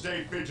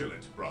 Stay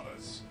vigilant,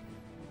 brothers.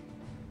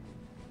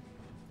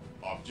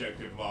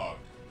 Objective logged.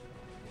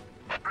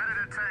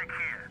 Predator tank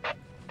here.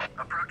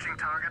 Approaching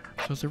target.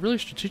 So is there really a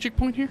strategic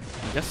point here?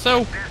 Yes, so.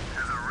 Death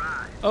has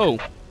arrived. Oh,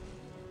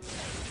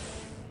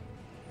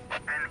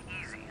 An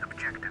easy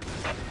objective.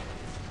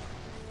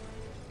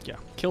 yeah.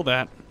 Kill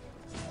that.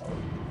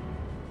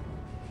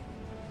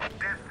 Death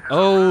has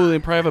Oh, they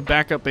probably have a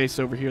backup base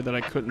over here that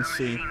I couldn't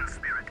see. machine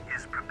spirit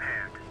is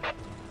prepared.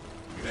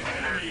 The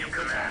enemy is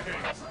attacking.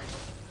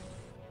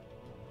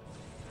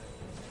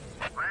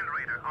 Land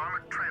Raider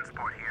armored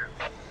transport here.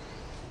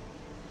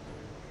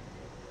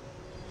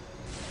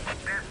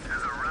 Death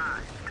has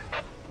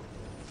arrived.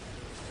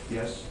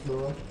 Yes,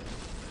 Lord.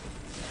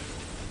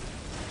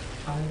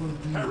 I will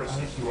do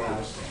Heresy as you grows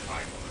ask. from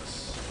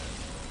idleness.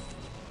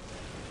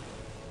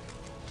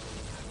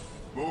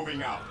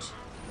 Moving out.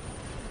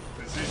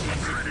 Position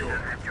secure.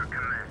 At your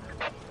command.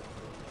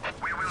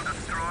 We will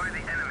destroy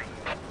the enemy.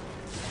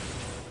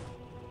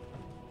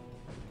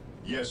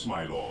 Yes,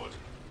 my lord.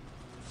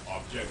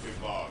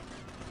 Objective logged.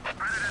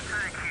 Predator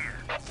tank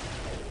here.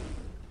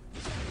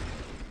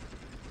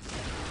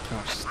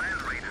 Gosh.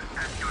 Land Raider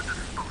at your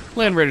disposal.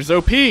 Land Raider's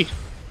OP!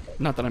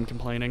 Not that I'm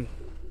complaining.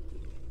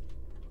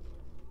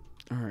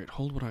 Alright,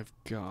 hold what I've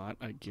got,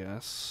 I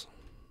guess.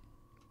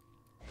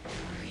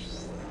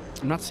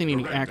 I'm not seeing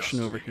any action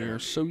over here,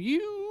 so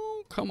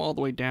you come all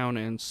the way down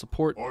and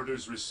support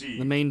Orders received.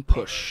 the main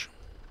push.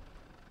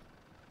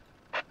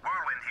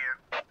 Whirlwind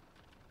here.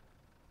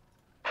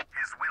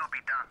 His will be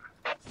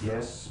done.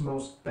 Yes,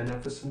 most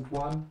beneficent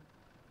one.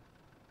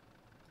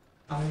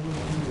 I will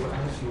do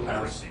as you ask.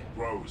 Heresy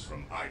grows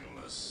from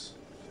idleness.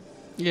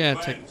 Yeah,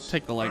 Cleanse,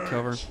 take the light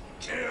cover. purge,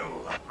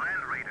 Kill.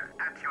 Land Raider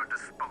at your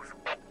disposal.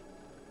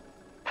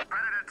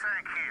 Predator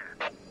tank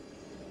here.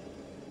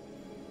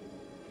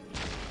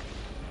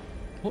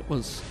 What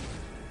was...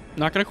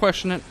 Not gonna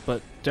question it,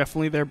 but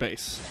definitely their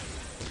base.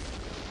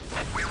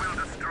 We will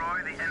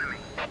destroy the enemy.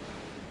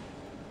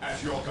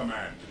 At your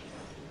command.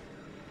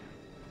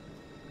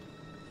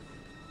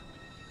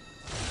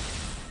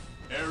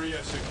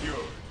 Area secured.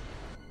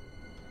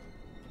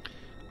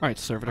 Alright,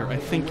 Servitor, I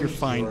think you're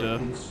fine to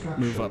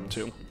move up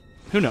to.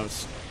 Who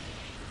knows?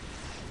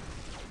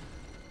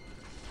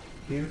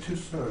 Here to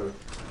serve.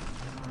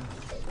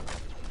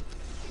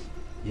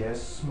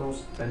 Yes,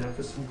 most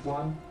beneficent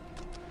one.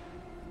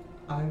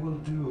 I will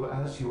do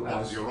as you What's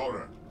ask. your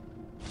order?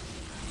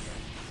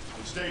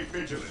 Stay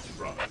vigilant,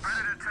 brothers.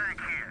 Predator tank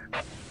here.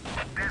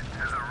 Death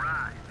has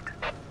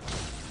arrived.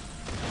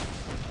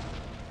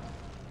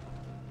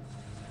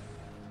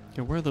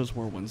 Okay, where are those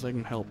whirlwinds? They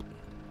can help.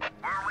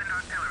 Whirlwind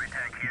artillery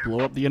tank here. Blow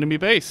up the enemy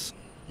base.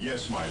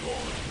 Yes, my lord.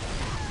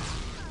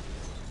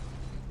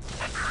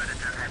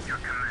 Predator at your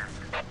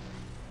command.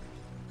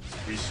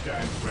 We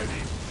stand ready.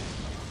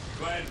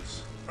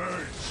 Cleanse,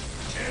 purge,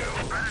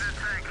 kill. Predator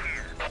tank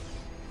here.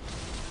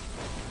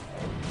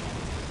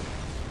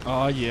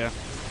 Aw, yeah.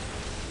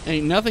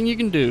 Ain't nothing you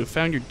can do.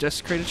 Found your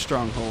desecrated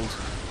stronghold.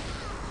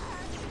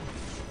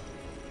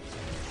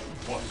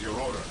 What's your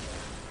order?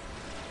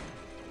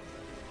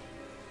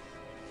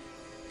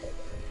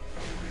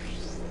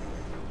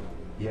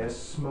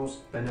 Yes,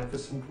 most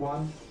beneficent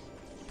one.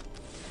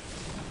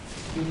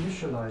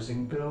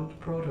 Initializing build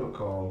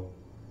protocol.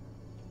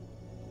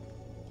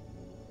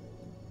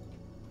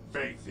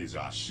 Faith is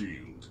our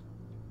shield.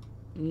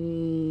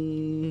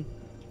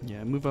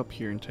 Yeah, move up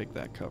here and take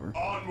that cover.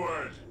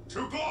 Onward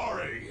to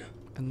glory!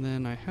 And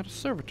then I had a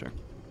servitor.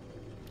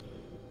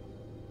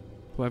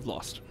 Who I've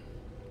lost.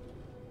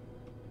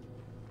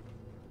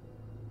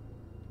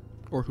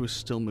 Or who's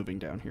still moving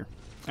down here.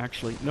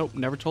 Actually, nope,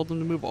 never told them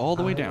to move all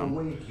the way down.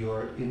 Await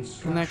your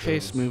instructions. In that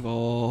case, move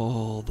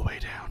all the way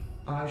down.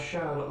 I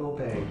shall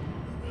obey.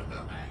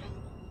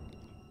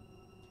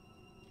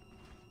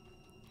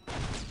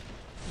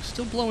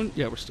 Still blowing?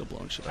 Yeah, we're still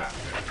blowing shit up.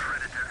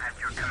 Predator at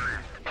your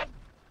command.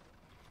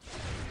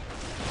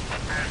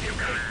 At your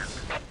command.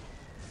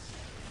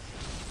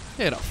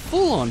 They had a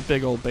full-on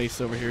big old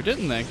base over here,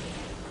 didn't they?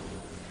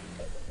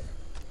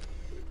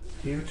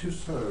 Here to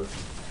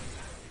serve.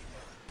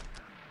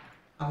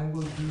 I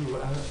will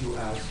do as you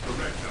ask.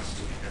 Direct us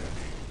to the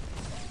enemy.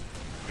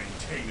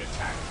 Maintain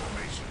attack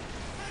formation.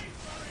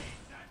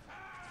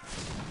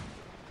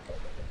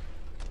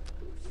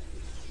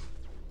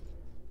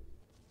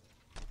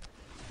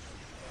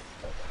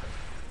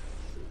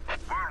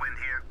 Whirlwind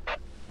here.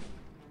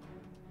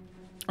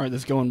 Alright,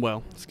 this is going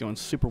well. It's going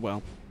super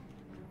well.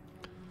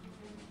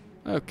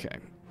 Okay.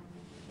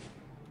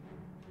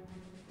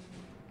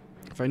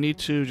 If I need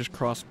to, just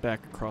cross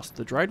back across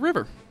the dried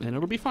river, and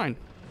it'll be fine.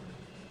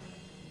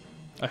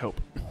 I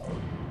hope.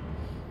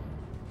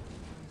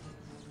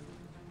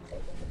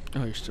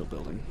 Oh, you're still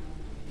building.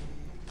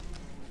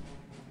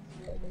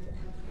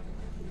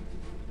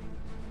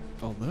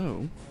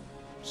 Although...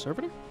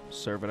 Servitor?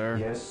 Servitor.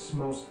 Yes,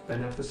 most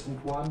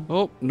beneficent one.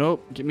 Oh,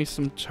 nope. Give me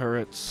some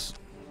turrets.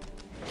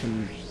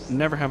 Can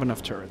never have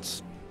enough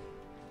turrets.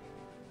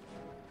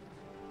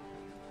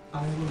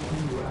 I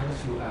will do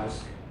as you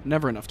ask.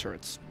 Never enough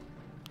turrets.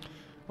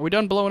 Are we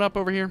done blowing up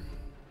over here?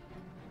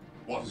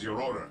 What is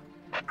your order?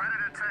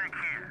 Predator tank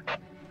here.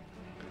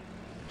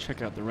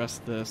 Check out the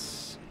rest of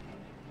this.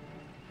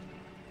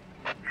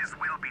 His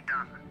will be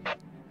done.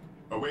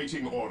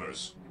 Awaiting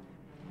orders.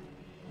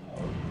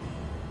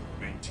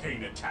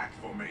 Maintain attack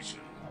formation.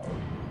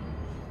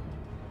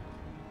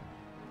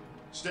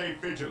 Stay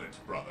vigilant,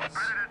 brothers.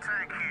 Predator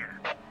tank here.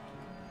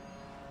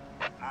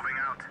 Moving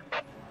out.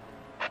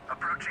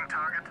 Approaching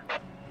target.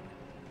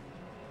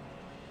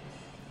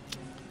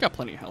 Got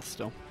plenty of health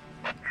still.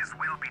 His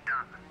will be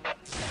done.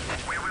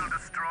 We will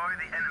destroy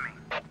the enemy.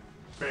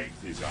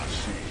 Faith is our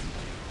shield.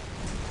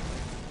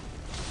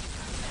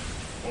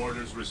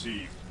 Orders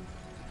received.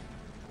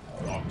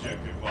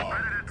 Objective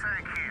lost. Predator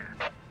tank here.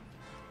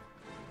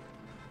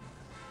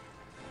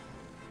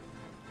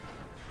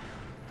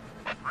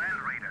 Land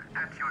Raider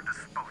at your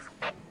disposal.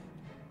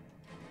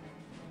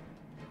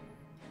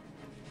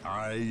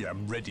 I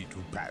am ready to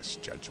pass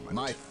judgment.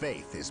 My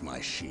faith is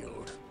my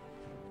shield.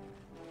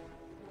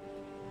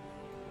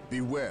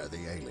 Beware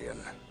the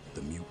alien,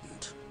 the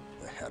mutant,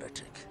 the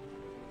heretic.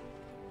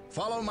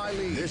 Follow my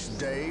lead. This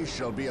day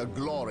shall be a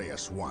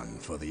glorious one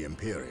for the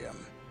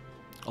Imperium.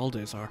 All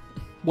days are.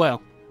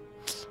 Well,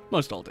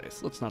 most all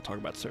days. Let's not talk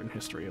about certain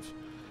history of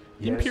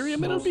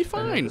Imperium, it'll be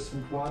fine.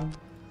 One.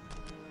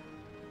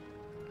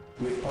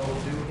 With all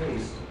due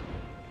haste.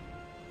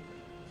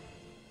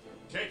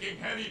 Taking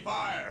heavy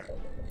fire.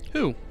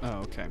 Who? Oh,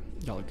 okay.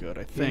 Y'all are good,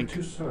 I think.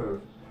 Here to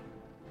serve.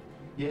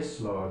 Yes,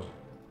 Lord.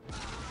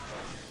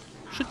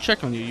 Should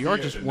check on you. You are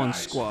just one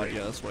squad.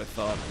 Yeah, that's what I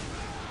thought.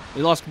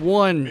 We lost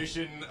one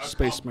Mission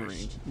Space Marine.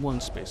 accomplished.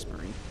 One Space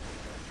Marine.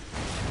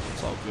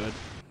 It's all good.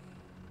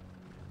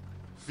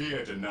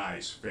 Fear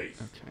denies faith.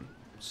 Okay.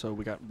 So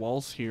we got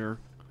walls here.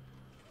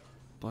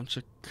 Bunch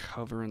of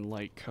cover and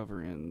light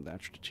cover in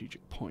that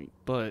strategic point.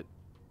 But,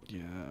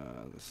 yeah,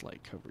 this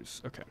light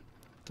covers... Okay.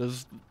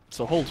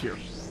 So hold here.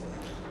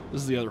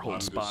 This is the other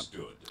hold spot.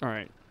 Understood.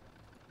 Alright.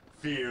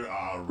 Fear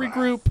our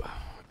Regroup.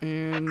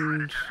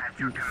 And...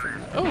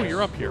 Oh,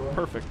 you're up here.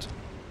 Perfect.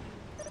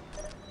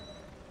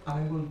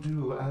 I will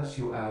do as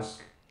you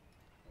ask.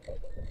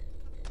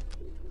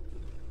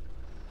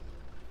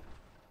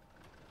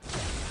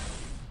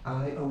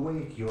 I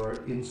await your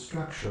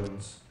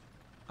instructions.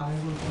 I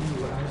will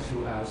do as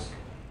you ask.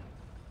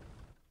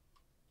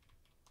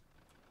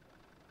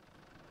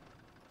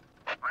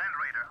 Land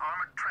Raider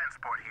armored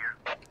transport here.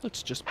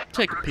 Let's just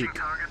take a peek.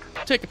 Approaching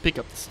target. Take a peek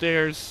up the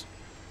stairs.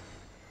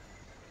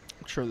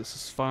 I'm sure this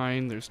is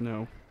fine. There's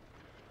no...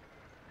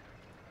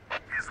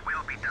 His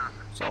will be done.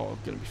 It's all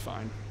gonna be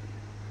fine.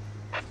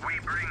 We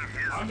bring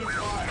his Under will.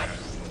 fire.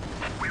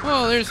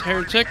 Oh, there's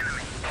Heretic.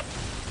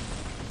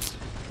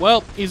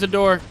 Well,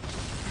 Isidore.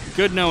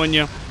 Good knowing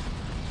you.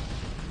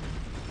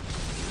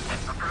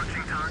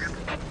 Approaching target.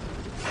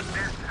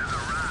 Death has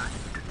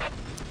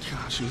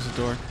arrived. Gosh,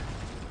 Isidore.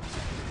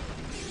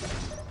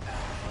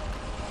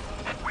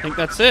 I think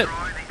that's it.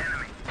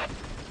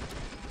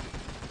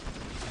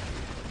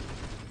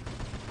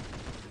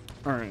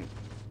 Alright.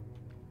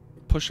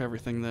 Push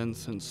everything then,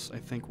 since I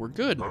think we're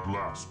good. At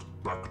last,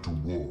 back to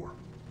war.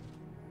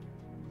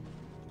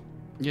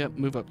 Yep,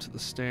 move up to the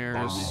I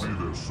stairs. will be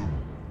there soon.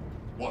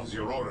 What is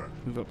your order?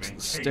 Move up to the Maintain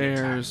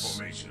stairs. attack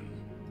formation.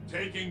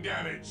 Taking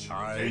damage.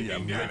 I Taking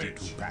am damage. ready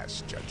to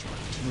pass judgment.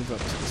 Move up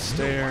to the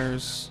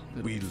stairs.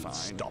 It'll be Will fine.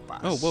 stop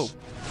us. Oh, whoa.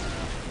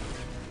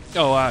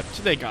 Oh,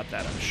 they got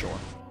that, I'm sure.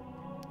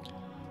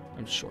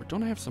 I'm sure.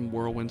 Don't I have some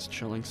whirlwinds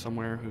chilling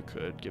somewhere who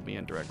could give me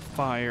indirect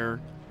fire?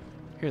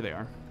 Here they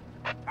are.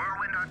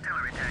 Whirlwind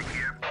artillery tank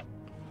here.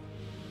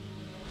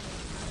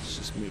 Let's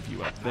just move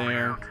you up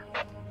there.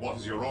 What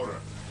is your order?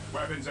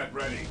 Weapons at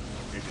ready.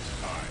 It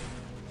is time.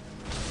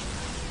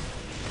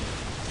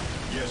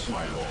 Yes,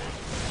 my lord.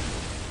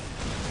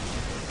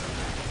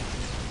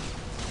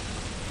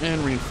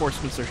 And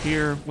reinforcements are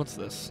here. What's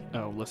this?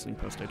 Oh, listening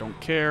post. I don't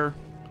care.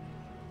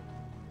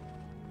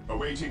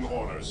 Awaiting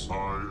orders.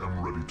 I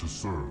am ready to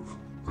serve.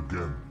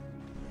 Again.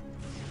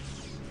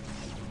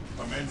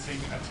 Commencing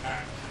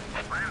attack.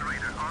 Land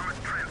Raider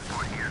armored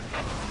transport here.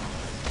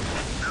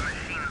 The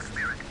machine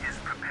spirit is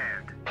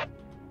prepared.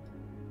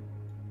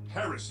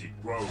 Heresy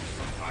grows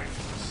from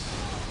idleness.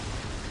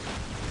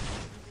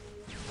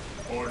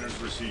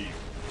 Orders received.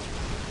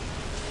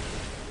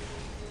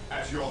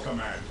 At your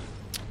command.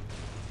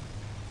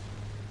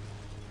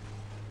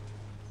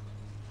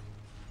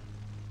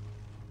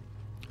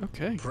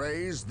 Okay.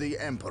 Praise the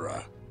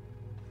Emperor.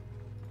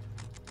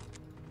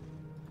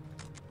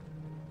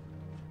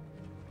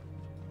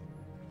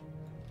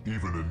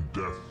 Even in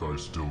death, I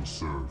still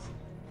serve.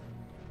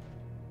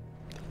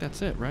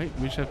 That's it, right?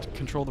 We just have to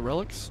control the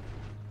relics?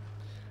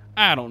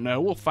 I don't know.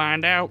 We'll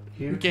find out.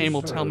 Here The to game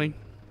will tell serve. me.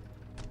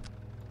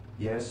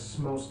 Yes,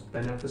 most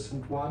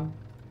beneficent one.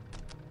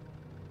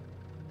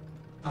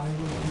 I will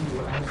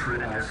do as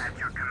you ask. At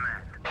your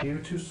command. Here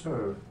to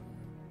serve.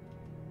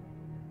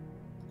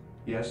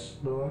 Yes,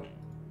 Lord.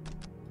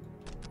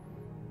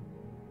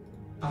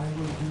 I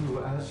will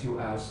do as you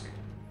ask.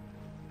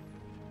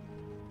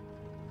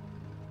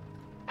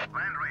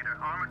 Land Raider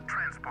armored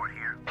transport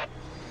here.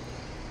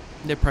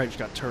 They probably just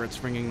got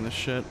turrets ringing this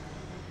shit.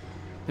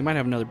 They might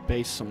have another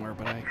base somewhere,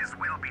 but I His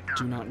will be done.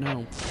 do not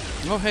know.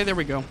 Oh, hey, there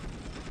we go.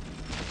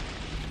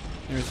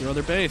 There's their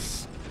other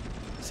base.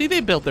 See, they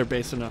built their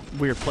base in a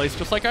weird place,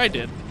 just like I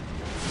did.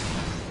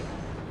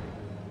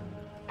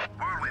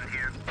 Whirlwind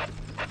here.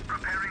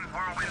 Preparing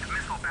Whirlwind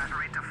missile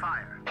battery to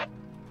fire.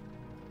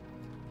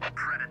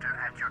 Predator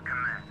at your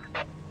command.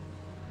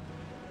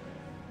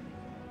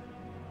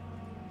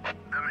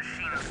 The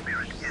machine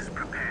spirit is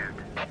prepared.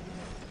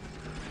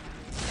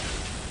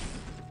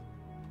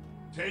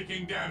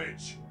 Taking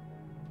damage.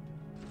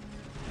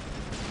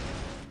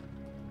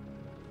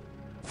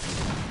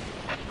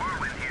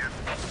 Whirlwind here.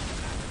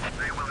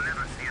 They will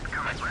never see it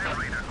coming. Land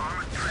Raider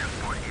armored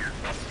transport here.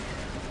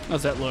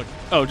 How's that look?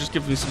 Oh, just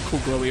gives me some cool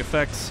glowy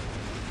effects.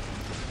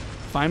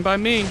 Fine by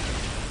me.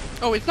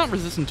 Oh, it's not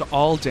resistant to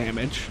all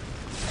damage.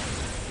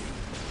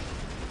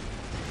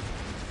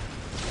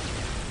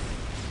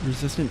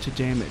 Resistant to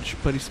damage,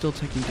 but he's still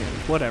taking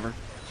damage. Whatever.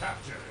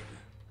 Captured.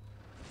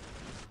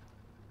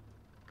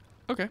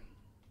 Okay.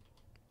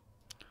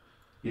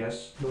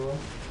 Yes, Lord.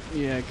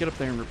 Yeah, get up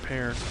there and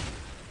repair.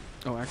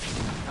 Oh,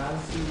 actually.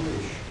 As you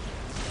wish.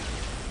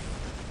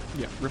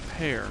 Yeah,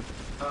 repair.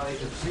 I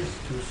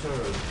exist to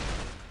serve.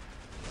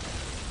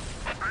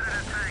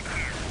 Predator tank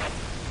here.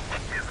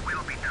 His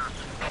will be done.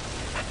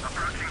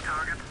 Approaching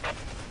target.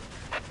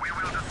 We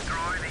will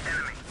destroy the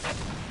enemy.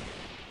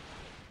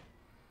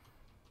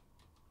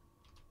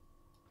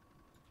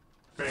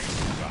 Thank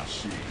you,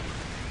 Rashid.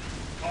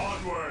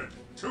 Onward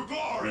to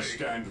glory. We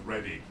stand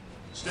ready.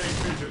 Stay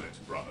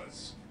vigilant,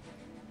 brothers.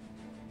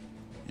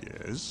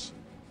 Yes?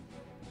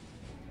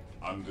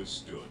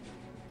 Understood.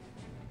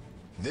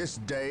 This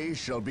day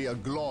shall be a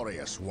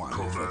glorious one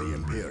for the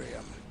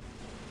Imperium.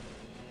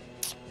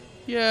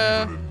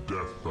 Yeah. Even in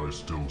death, I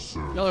still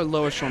serve. Y'all are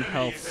lowish on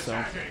health,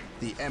 so.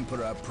 The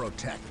Emperor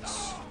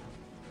protects.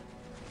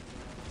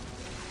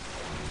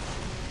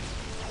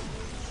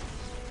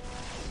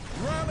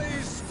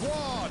 Rally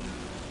squad!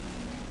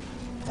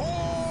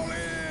 Fall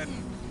in!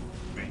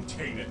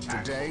 Maintain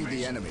attack. Today the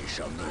formation. enemy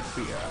shall know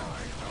fear.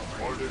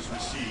 Orders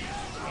received,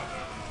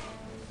 brother.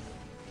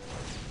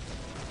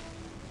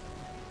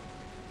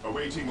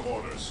 Awaiting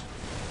orders.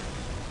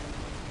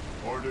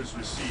 Orders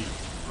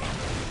received, brother.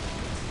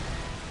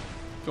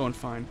 Going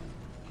fine.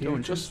 Here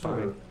Going to just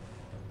fine.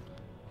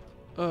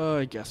 serve.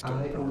 I guess I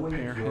don't await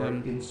repair your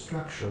him.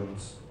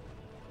 instructions.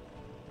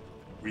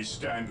 We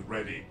stand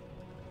ready.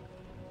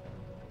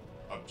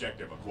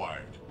 Objective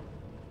acquired.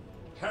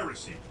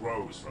 Heresy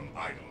grows from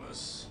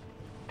idleness.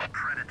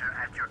 Predator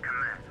at your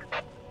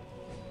command.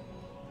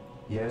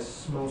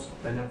 Yes, most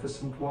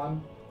beneficent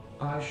one.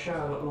 I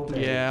shall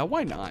obey. Yeah,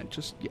 why not?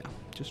 Just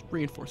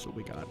reinforce what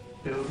we got.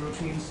 Build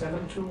routine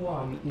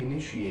 721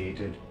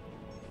 initiated.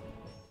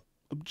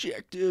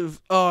 Objective.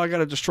 Oh, I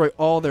gotta destroy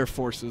all their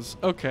forces.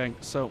 Okay,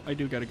 so I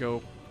do gotta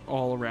go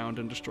all around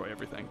and destroy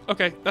everything.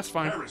 Okay, that's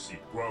fine. Heresy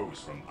grows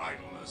from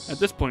idleness. At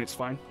this point, it's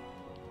fine.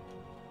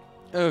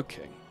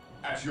 Okay.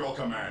 At your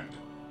command.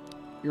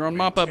 You're on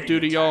mop-up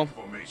duty, y'all.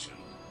 Formation.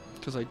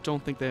 Because I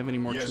don't think they have any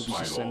more Yes, troops my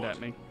to send lord.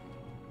 at me.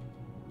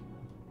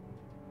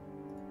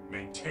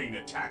 Maintain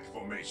attack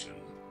formation.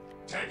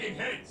 Taking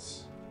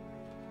hits.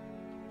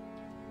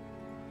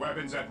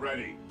 Weapons at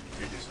ready.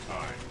 It is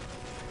time.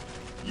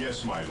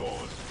 Yes, my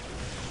lord.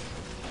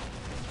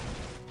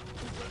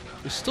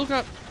 We still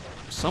got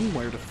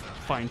somewhere to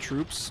find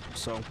troops,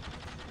 so...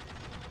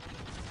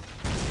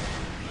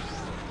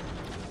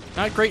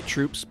 Not great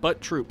troops, but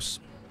troops,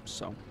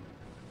 so...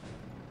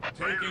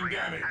 Taking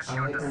damage.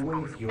 I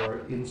await your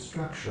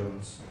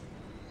instructions.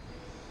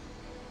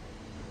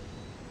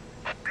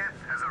 Death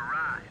has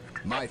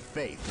arrived. My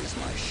faith is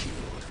my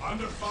shield.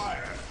 Under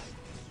fire.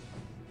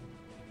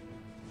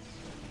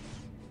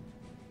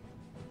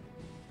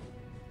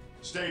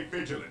 Stay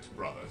vigilant,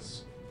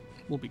 brothers.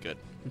 We'll be good.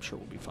 I'm sure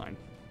we'll be fine.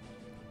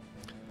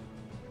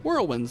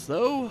 Whirlwinds,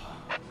 though.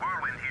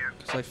 Whirlwind here.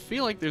 Because I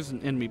feel like there's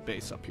an enemy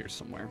base up here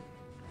somewhere.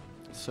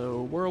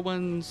 So,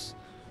 Whirlwinds,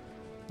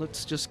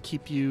 let's just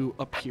keep you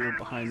up here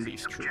behind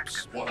these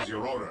troops. What is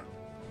your order?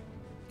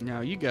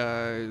 Now, you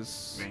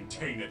guys...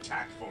 Maintain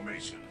attack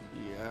formation.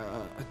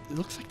 Yeah, it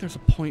looks like there's a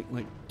point,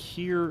 like,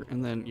 here,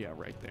 and then, yeah,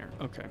 right there.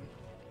 Okay.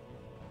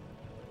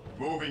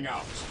 Moving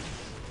out.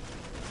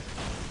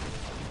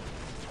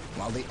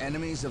 While the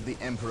enemies of the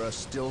Emperor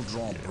still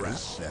draw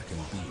breath, there can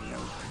be no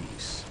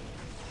peace.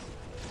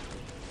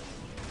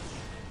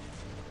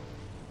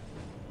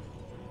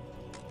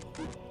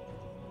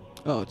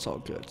 Oh, it's all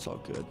good. It's all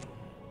good.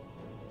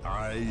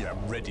 I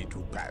am ready to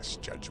pass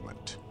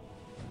judgment.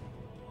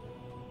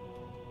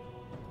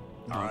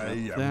 I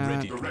am that.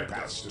 ready to Direct us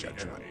pass to the enemy.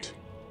 judgment.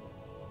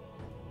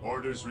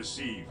 Orders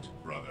received,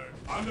 brother.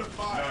 Under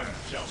fire. None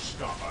shall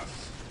stop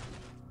us.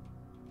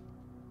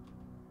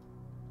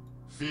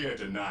 Fear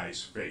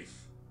denies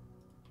faith.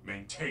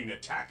 Maintain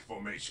attack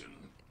formation.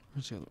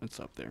 Where's the other one? It's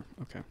up there.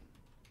 Okay.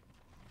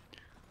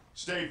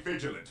 Stay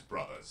vigilant,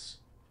 brothers.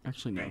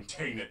 Actually, no.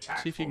 Maintain attack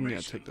See if you can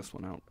formation. take this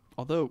one out.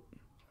 Although,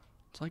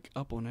 it's like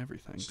up on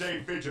everything. Stay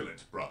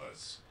vigilant,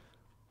 brothers.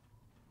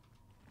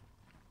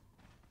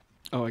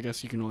 Oh, I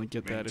guess you can only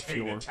get that if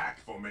Maintain you're attack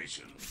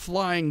formation.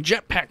 flying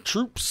jetpack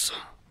troops.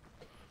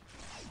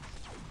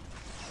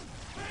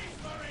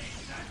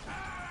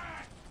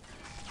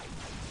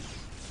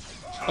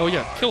 Oh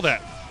yeah, kill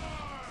that.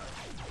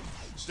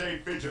 Stay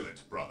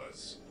vigilant,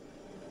 brothers.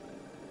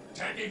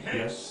 Taking hits.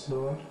 Yes,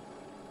 Lord.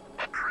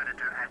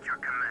 Predator at your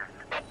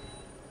command.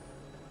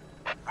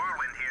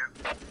 Whirlwind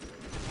here.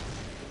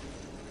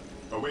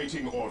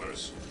 Awaiting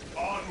orders.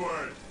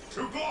 Onward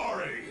to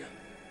glory.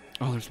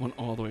 Oh, there's one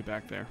all the way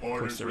back there. Of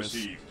course Orders there is.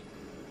 received.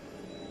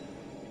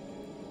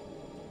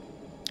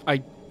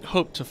 I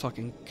hope to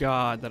fucking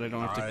God that I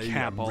don't have to I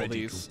cap am all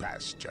ready these. to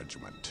pass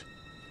judgment.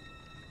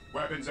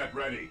 Weapons at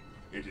ready.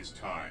 It is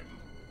time.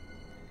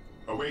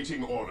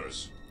 Awaiting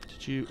orders.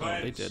 Did you? Oh,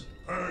 Cleanse, they did.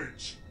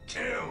 Purge.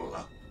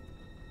 Kill.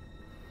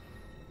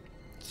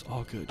 It's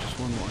all good. Just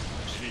one more.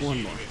 Just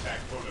one more. Attack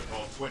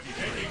protocol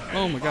 23.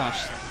 Oh my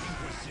gosh.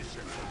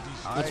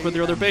 That's where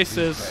the other base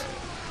is.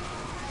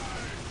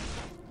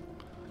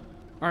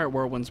 Alright,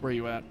 Whirlwinds, where are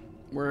you at?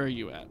 Where are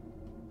you at?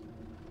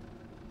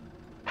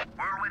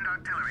 Whirlwind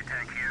artillery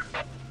tank here.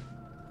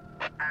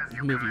 As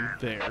you Move you command.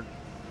 there.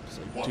 Because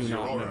I What's do your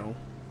not order? know.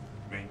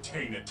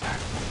 Maintain attack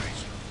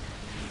formation.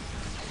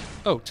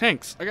 Oh,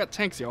 tanks. I got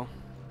tanks, y'all.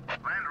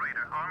 Land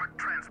Raider armored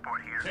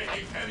transport here.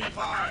 Taking heavy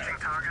fire.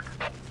 Approaching target.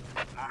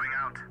 Moving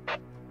out.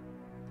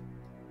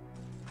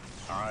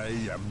 I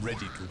am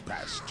ready to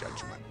pass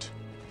judgment.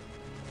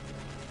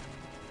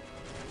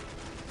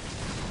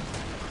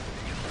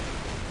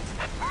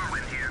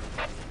 Whirlwind here.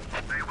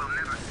 They will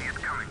never see it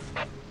coming.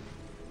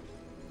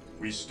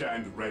 We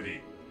stand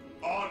ready.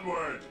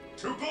 Onward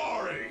to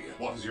glory.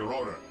 What is your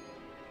order?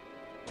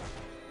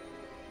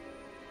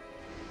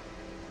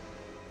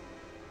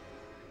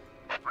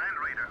 Land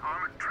Raider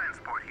armored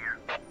transport here.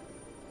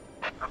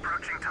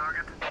 Approaching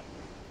target.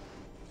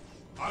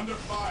 Under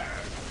fire.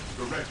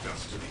 Direct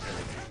us to the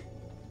enemy.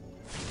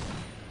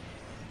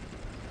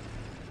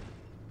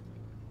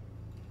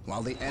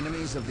 While the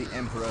enemies of the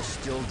Emperor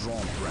still draw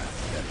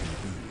breath, there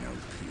can be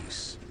no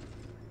peace.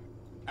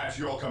 At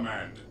your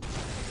command.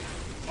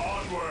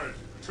 Onward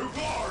to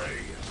glory.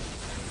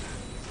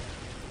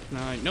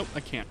 Nope, I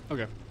can't.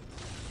 Okay.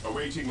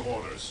 Awaiting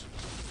orders.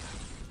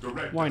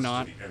 Direct Why us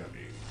not? to the enemy.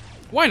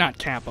 Why not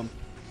cap them?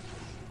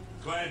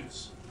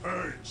 Cleanse.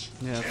 Purge.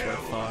 Yeah, that's what I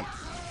kill. thought.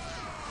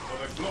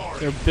 For the glory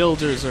Their of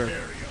builders this are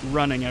area.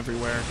 running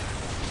everywhere.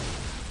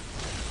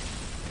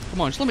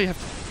 Come on, just let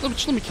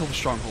me kill the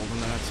stronghold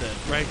and then that's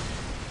it, right?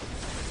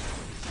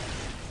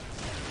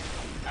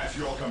 At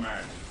your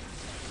command.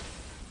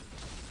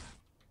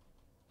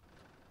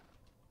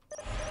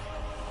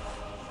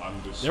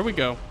 There we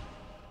go.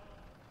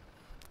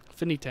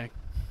 Finite.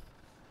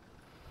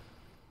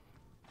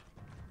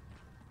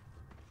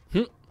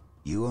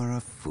 You are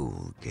a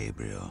fool,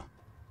 Gabriel.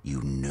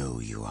 You know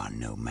you are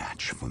no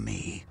match for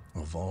me.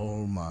 Of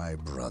all my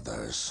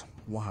brothers,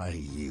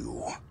 why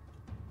you?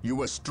 You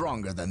were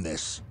stronger than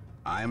this.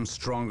 I am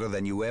stronger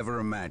than you ever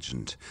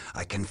imagined.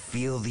 I can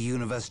feel the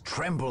universe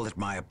tremble at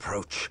my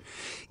approach.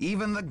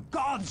 Even the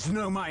gods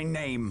know my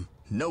name.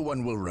 No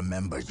one will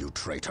remember you,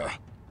 traitor.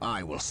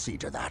 I will see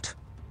to that.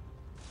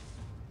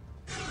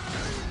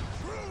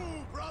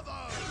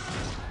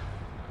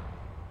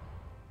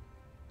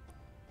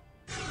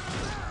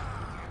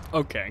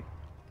 Okay.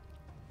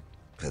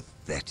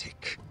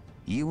 Pathetic.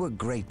 You were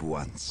great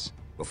once,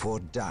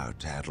 before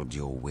doubt addled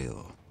your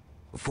will.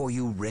 Before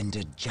you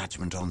rendered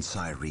judgment on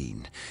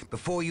Cyrene.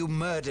 Before you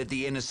murdered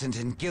the innocent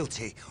and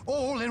guilty,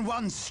 all in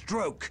one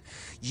stroke.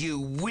 You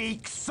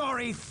weak,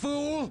 sorry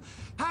fool!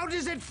 How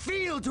does it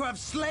feel to have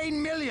slain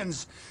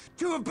millions?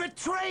 To have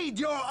betrayed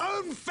your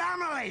own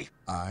family?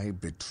 I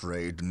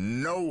betrayed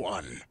no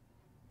one.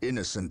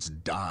 Innocents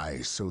die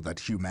so that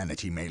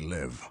humanity may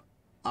live.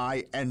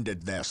 I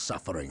ended their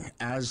suffering,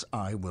 as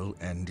I will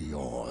end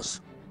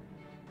yours.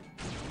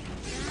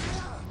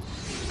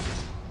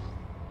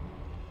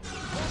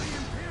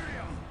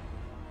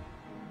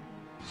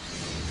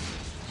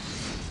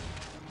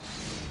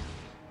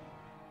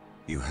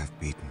 You have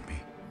beaten me.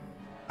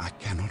 I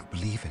cannot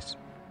believe it.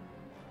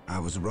 I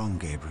was wrong,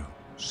 Gabriel.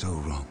 So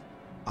wrong.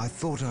 I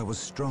thought I was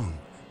strong.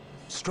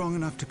 Strong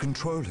enough to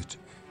control it.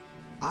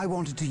 I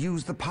wanted to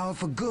use the power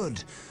for good,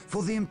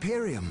 for the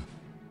Imperium.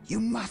 You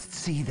must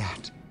see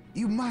that.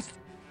 You must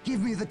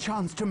give me the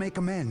chance to make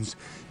amends,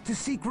 to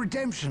seek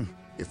redemption.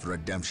 If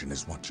redemption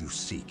is what you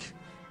seek,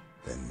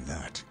 then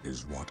that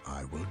is what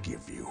I will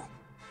give you.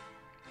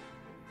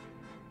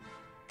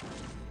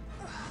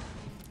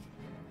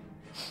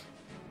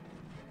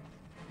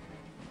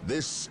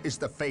 This is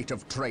the fate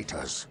of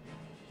traitors.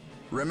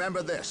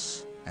 Remember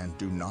this, and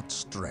do not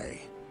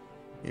stray.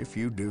 If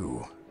you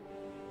do,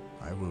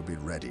 I will be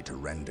ready to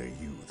render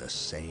you the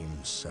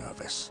same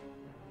service.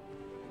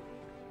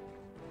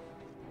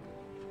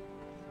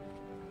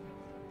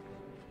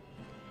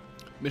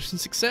 Mission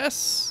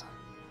success.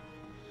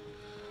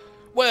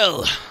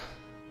 Well,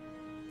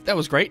 that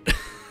was great.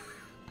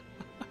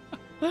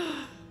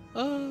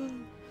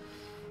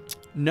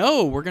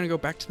 No, we're gonna go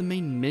back to the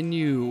main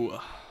menu.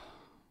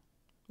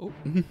 Oh.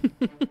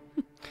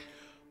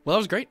 Well, that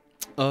was great.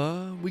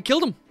 We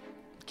killed him.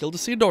 Killed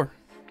Isidore.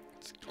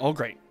 It's all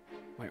great.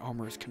 My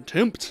armor is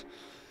contempt.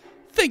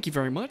 Thank you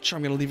very much.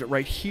 I'm gonna leave it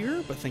right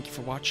here, but thank you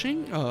for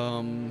watching.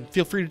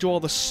 Feel free to do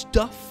all the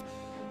stuff.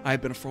 I've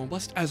been a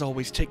Blessed. As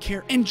always, take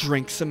care and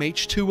drink some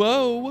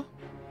H2O.